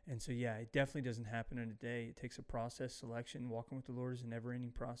 And so, yeah, it definitely doesn't happen in a day. It takes a process. Selection, walking with the Lord is a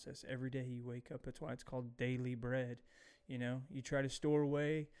never-ending process. Every day you wake up. That's why it's called daily bread. You know, you try to store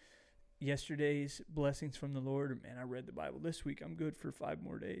away yesterday's blessings from the Lord. Man, I read the Bible this week. I'm good for 5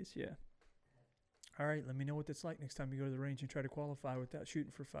 more days. Yeah. All right, let me know what that's like next time you go to the range and try to qualify without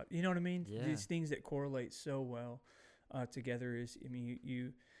shooting for 5. You know what I mean? Yeah. These things that correlate so well together is, I mean,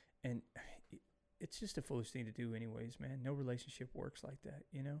 you and it's just a foolish thing to do anyways, man. No relationship works like that,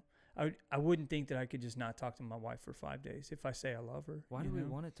 you know? I wouldn't think that I could just not talk to my wife for 5 days if I say I love her. Why do we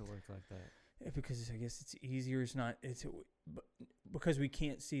want it to work like that? Yeah, because I guess it's easier. Because we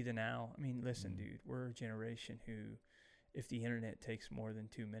can't see the now. I mean, listen, dude, we're a generation who, if the internet takes more than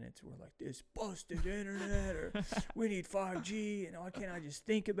 2 minutes, we're like, this busted internet, or we need 5G, and why can't I just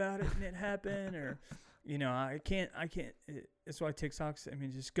think about it and it happen, or, you know, I can't. That's why TikTok's, I mean,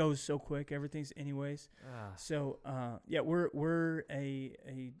 it just goes so quick. Everything's anyways. So, yeah, we're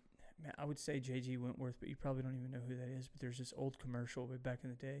I would say J.G. Wentworth, but you probably don't even know who that is. But there's this old commercial way back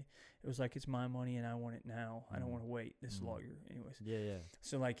in the day. It was like, it's my money and I want it now. I don't want to wait. This lawyer, anyways. Yeah.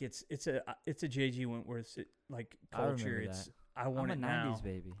 So like it's a J.G. Wentworth like culture. I want it now. I'm a 90s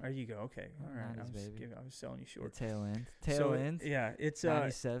baby. There you go. Okay. All right. 90s baby. I was selling you short. The tail end. Yeah. It's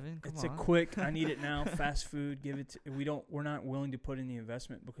 97. It's a quick. I need it now. Fast food. Give it. We're not willing to put in the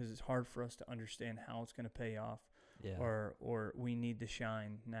investment because it's hard for us to understand how it's going to pay off. Yeah. Or we need to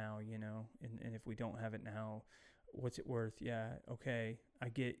shine now, you know, and if we don't have it now, what's it worth? Yeah, okay, I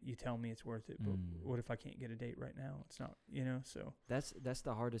get you tell me it's worth it, but what if I can't get a date right now? It's not, you know. So that's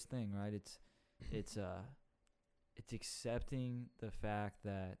the hardest thing, right? It's accepting the fact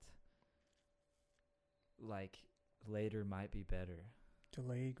that like later might be better.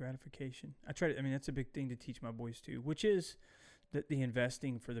 Delayed gratification. I mean, that's a big thing to teach my boys too, which is the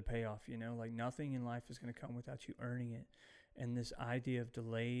investing for the payoff, you know, like nothing in life is going to come without you earning it. And this idea of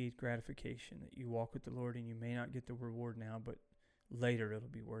delayed gratification, that you walk with the Lord and you may not get the reward now, but later it'll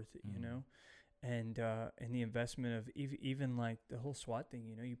be worth it, you know. And the investment of even like the whole SWAT thing,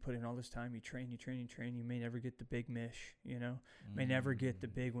 you know, you put in all this time, you train, you may never get the big mish, you know, may never get the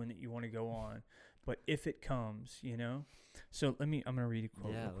big one that you want to go on. But if it comes, you know. So I'm going to read a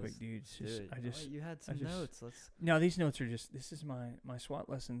quote real quick, dude. You had some notes. No, these notes are this is my SWAT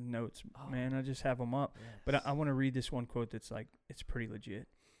lesson notes, man. I just have them up. Yes. But I want to read this one quote that's like, it's pretty legit.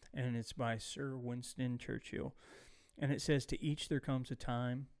 And it's by Sir Winston Churchill. And it says, to each there comes a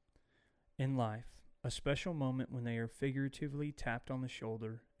time in life, a special moment when they are figuratively tapped on the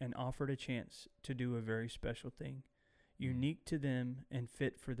shoulder and offered a chance to do a very special thing, unique to them and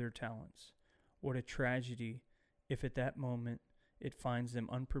fit for their talents. What a tragedy if at that moment it finds them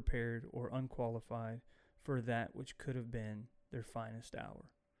unprepared or unqualified for that which could have been their finest hour.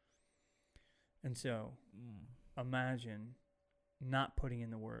 And so imagine not putting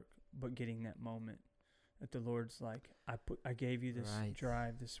in the work, but getting that moment that the Lord's like, I gave you this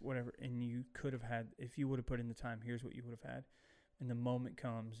drive, this whatever, and you could have had, if you would have put in the time, here's what you would have had. And the moment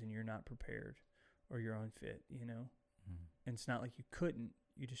comes and you're not prepared or you're unfit, you know? And it's not like you couldn't,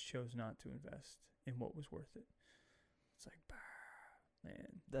 you just chose not to invest in what was worth it. It's like,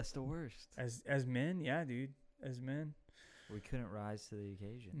 man. That's the worst. As men, yeah, dude. As men. We couldn't rise to the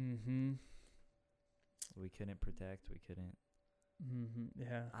occasion. Mm-hmm. We couldn't protect. We couldn't. Mm-hmm.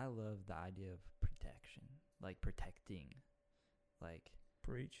 Yeah. I love the idea of protection, like protecting, like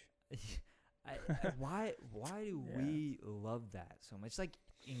preach. Why do we love that so much? It's like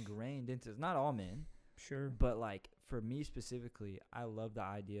ingrained into us. Not all men, sure, but like for me specifically, I love the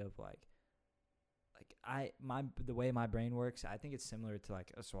idea of like the way my brain works. I think it's similar to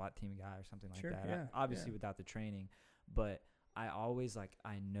like a SWAT team guy or something like that. Yeah, obviously without the training, but I always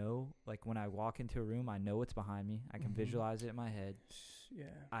I know, like when I walk into a room, I know what's behind me. I can visualize it in my head. Yeah.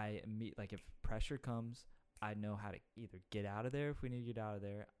 If pressure comes, I know how to either get out of there if we need to get out of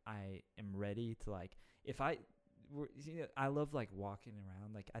there. I am ready to I love like walking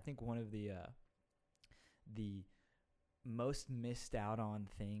around. Like I think one of the most missed out on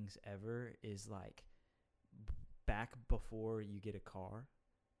things ever is like back before you get a car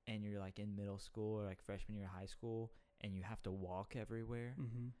and you're like in middle school or like freshman year of high school and you have to walk everywhere.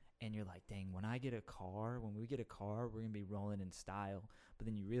 And you're like, dang, when we get a car, we're going to be rolling in style. But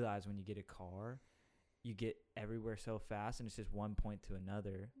then you realize when you get a car, you get everywhere so fast and it's just one point to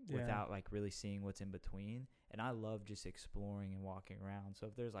another without like really seeing what's in between. And I love just exploring and walking around. So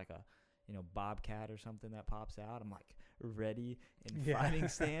if there's like a, bobcat or something that pops out, I'm like ready in fighting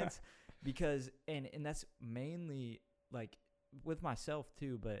stance because, and that's mainly like with myself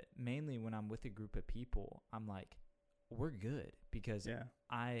too, but mainly when I'm with a group of people, I'm like, we're good because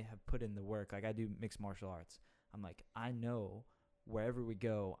I have put in the work. Like I do mixed martial arts. I'm like, I know wherever we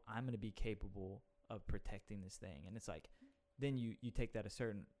go, I'm going to be capable of protecting this thing. And it's like, then you take that a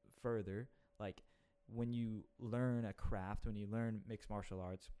certain further. Like when you learn a craft, when you learn mixed martial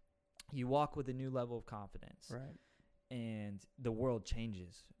arts, you walk with a new level of confidence. Right. And the world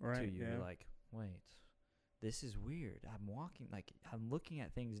changes to you. Yeah. You're like, wait, this is weird. I'm walking, like I'm looking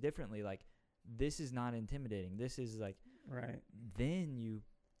at things differently. Like, this is not intimidating. This is like, then you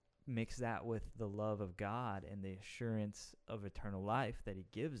mix that with the love of God and the assurance of eternal life that he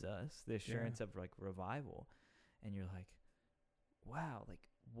gives us, the assurance of like revival. And you're like, wow, like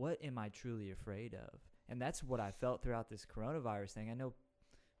what am I truly afraid of? And that's what I felt throughout this coronavirus thing. I know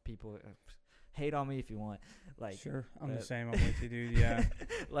people hate on me if you want. Like, sure. I'm the same. I'm with you, dude. Yeah.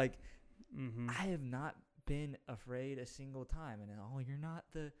 Like, I have not been afraid a single time. And you're not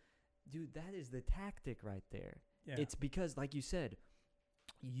dude, that is the tactic right there. Yeah. It's because, like you said,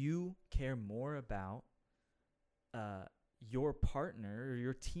 you care more about your partner or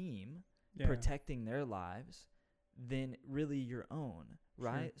your team protecting their lives than really your own,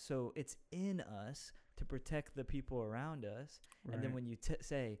 right? Sure. So it's in us to protect the people around us. Right. And then when you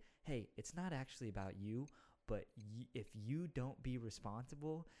say, hey, it's not actually about you, but if you don't be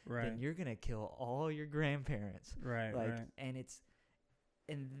responsible, then you're going to kill all your grandparents. Right. Like,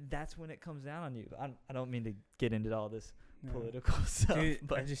 and that's when it comes down on you. I don't mean to get into all this political stuff. Dude,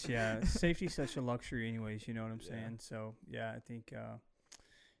 but safety's such a luxury anyways, you know what I'm saying? So, I think,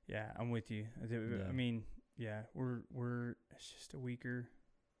 I'm with you. I mean, we're it's just a weaker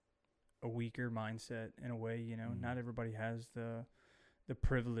mindset in a way, you know. Not everybody has the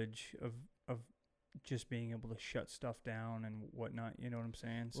privilege of just being able to shut stuff down and whatnot, you know what I'm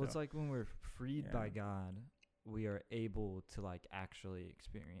saying? Well, it's like when we're freed by God, we are able to like actually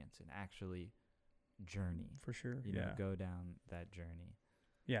experience and actually journey. For sure. You know, go down that journey.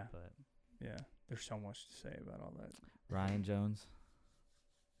 Yeah. But there's so much to say about all that. Ryan Jones,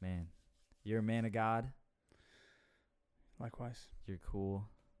 man, you're a man of God. Likewise. You're cool.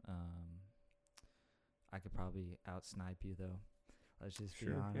 I could probably out-snipe you though. Let's just be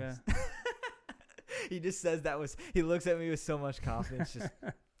honest. Yeah. He just says he looks at me with so much confidence. Just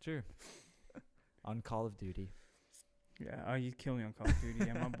true. On Call of Duty. Yeah, you'd kill me on Call of Duty.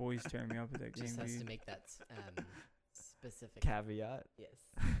 Yeah, my boys tearing me up at that game. Just has to make that specific caveat.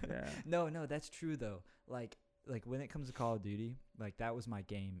 Yes. Yeah. No, that's true though. Like when it comes to Call of Duty, like that was my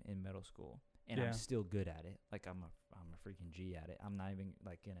game in middle school, and I'm still good at it. Like I'm a freaking G at it. I'm not even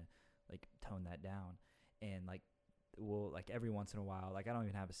like gonna like tone that down. And like, every once in a while, like I don't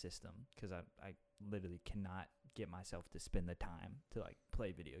even have a system because I literally cannot get myself to spend the time to like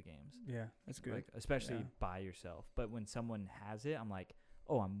play video games. Yeah, that's good. Like, especially by yourself. But when someone has it, I'm like,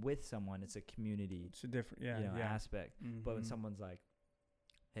 oh, I'm with someone. It's a community. It's a different aspect. But when someone's like,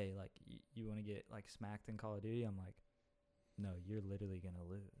 hey, like you want to get like smacked in Call of Duty, I'm like, no, you're literally gonna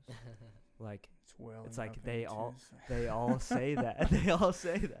lose. Like It's well. it's and like up they into all his- they all say that. They all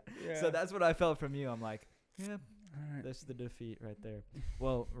say that. Yeah. So that's what I felt from you. I'm like, yeah, All right. that's the defeat right there.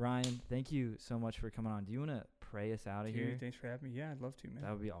 Well, Ryan, thank you so much for coming on. Do you want to pray us out of Dude, here? thanks for having me. Yeah, I'd love to, man.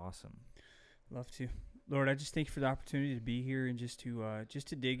 That would be awesome. Love to. Lord, I just thank you for the opportunity to be here and just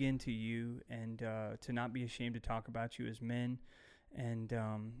to dig into you and to not be ashamed to talk about you as men, and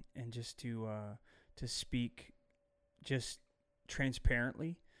just to speak just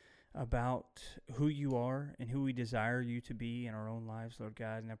transparently about who you are and who we desire you to be in our own lives, Lord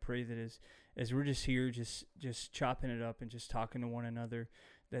God. And I pray that as we're just here, just chopping it up and just talking to one another,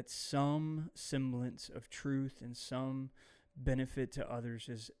 that some semblance of truth and some benefit to others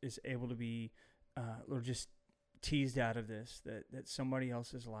is able to be, Lord, just teased out of this, that somebody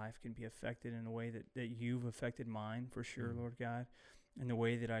else's life can be affected in a way that you've affected mine, for sure, Lord God, in the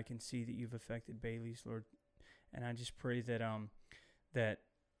way that I can see that you've affected Bailey's, Lord. And I just pray that that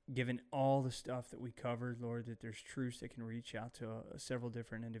given all the stuff that we covered, Lord, that there's truths that can reach out to several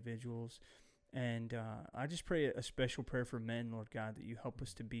different individuals. And I just pray a special prayer for men, Lord God, that you help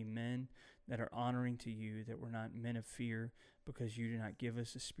us to be men that are honoring to you, that we're not men of fear, because you do not give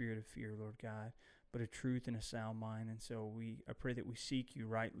us a spirit of fear, Lord God, but a truth and a sound mind. And so I pray that we seek you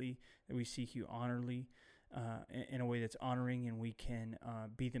rightly, that we seek you honorably, in a way that's honoring, and we can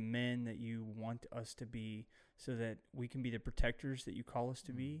be the men that you want us to be, so that we can be the protectors that you call us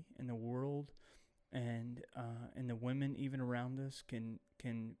to be in the world, and the women even around us can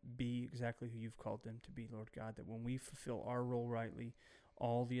be exactly who you've called them to be, Lord God, that when we fulfill our role rightly,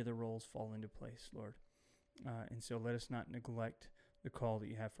 all the other roles fall into place, Lord. And so let us not neglect the call that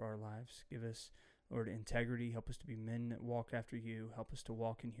you have for our lives. Give us, Lord, integrity. Help us to be men that walk after you. Help us to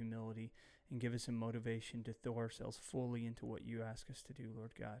walk in humility, and give us a motivation to throw ourselves fully into what you ask us to do,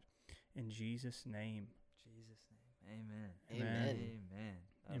 Lord God. In Jesus' name. Jesus' name. Amen. Amen. Amen.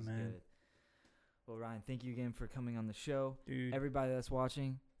 That was Amen. good. Well, Ryan, thank you again for coming on the show. Dude. Everybody that's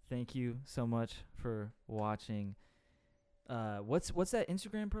watching, thank you so much for watching. What's that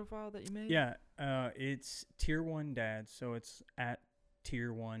Instagram profile that you made? Yeah, it's Tier 1 Dads, so it's at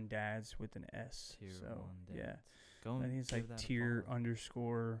Tier 1 Dads with an S. Tier so, 1 Dads. Yeah. Go I and think it's give like that a Tier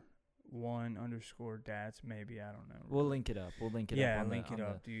follow. _1 Dads, maybe. I don't know. We'll link it up. We'll link it up. Yeah, on link the, it on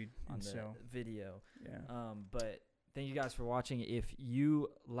up, the, dude. on And the so, video. yeah. But thank you guys for watching. If you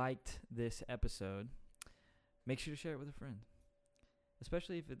liked this episode, make sure to share it with a friend,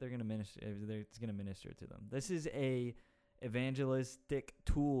 especially if they're gonna minister. If it's gonna minister to them. This is a evangelistic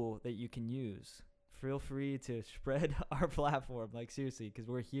tool that you can use. Feel free to spread our platform, like seriously, because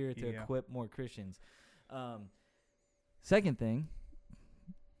we're here to equip more Christians. Second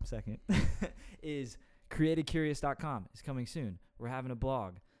is creativecurious.com is coming soon. We're having a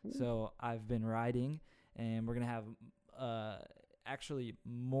blog. So I've been writing, and we're going to have actually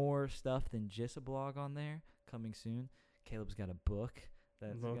more stuff than just a blog on there coming soon. Caleb's got a book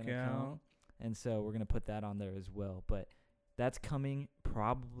that's going to come. And so we're going to put that on there as well. But that's coming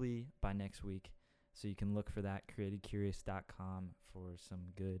probably by next week. So you can look for that, creativecurious.com, for some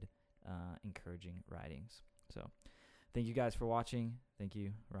good, encouraging writings. So thank you guys for watching. Thank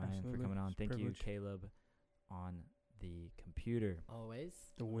you, Ryan, Absolutely. for coming on. It's a Thank privilege. you, Caleb, on the computer. Always.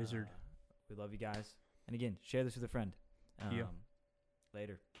 The wizard. We love you guys. And again, share this with a friend. Yeah.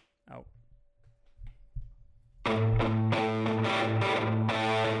 Later. Out.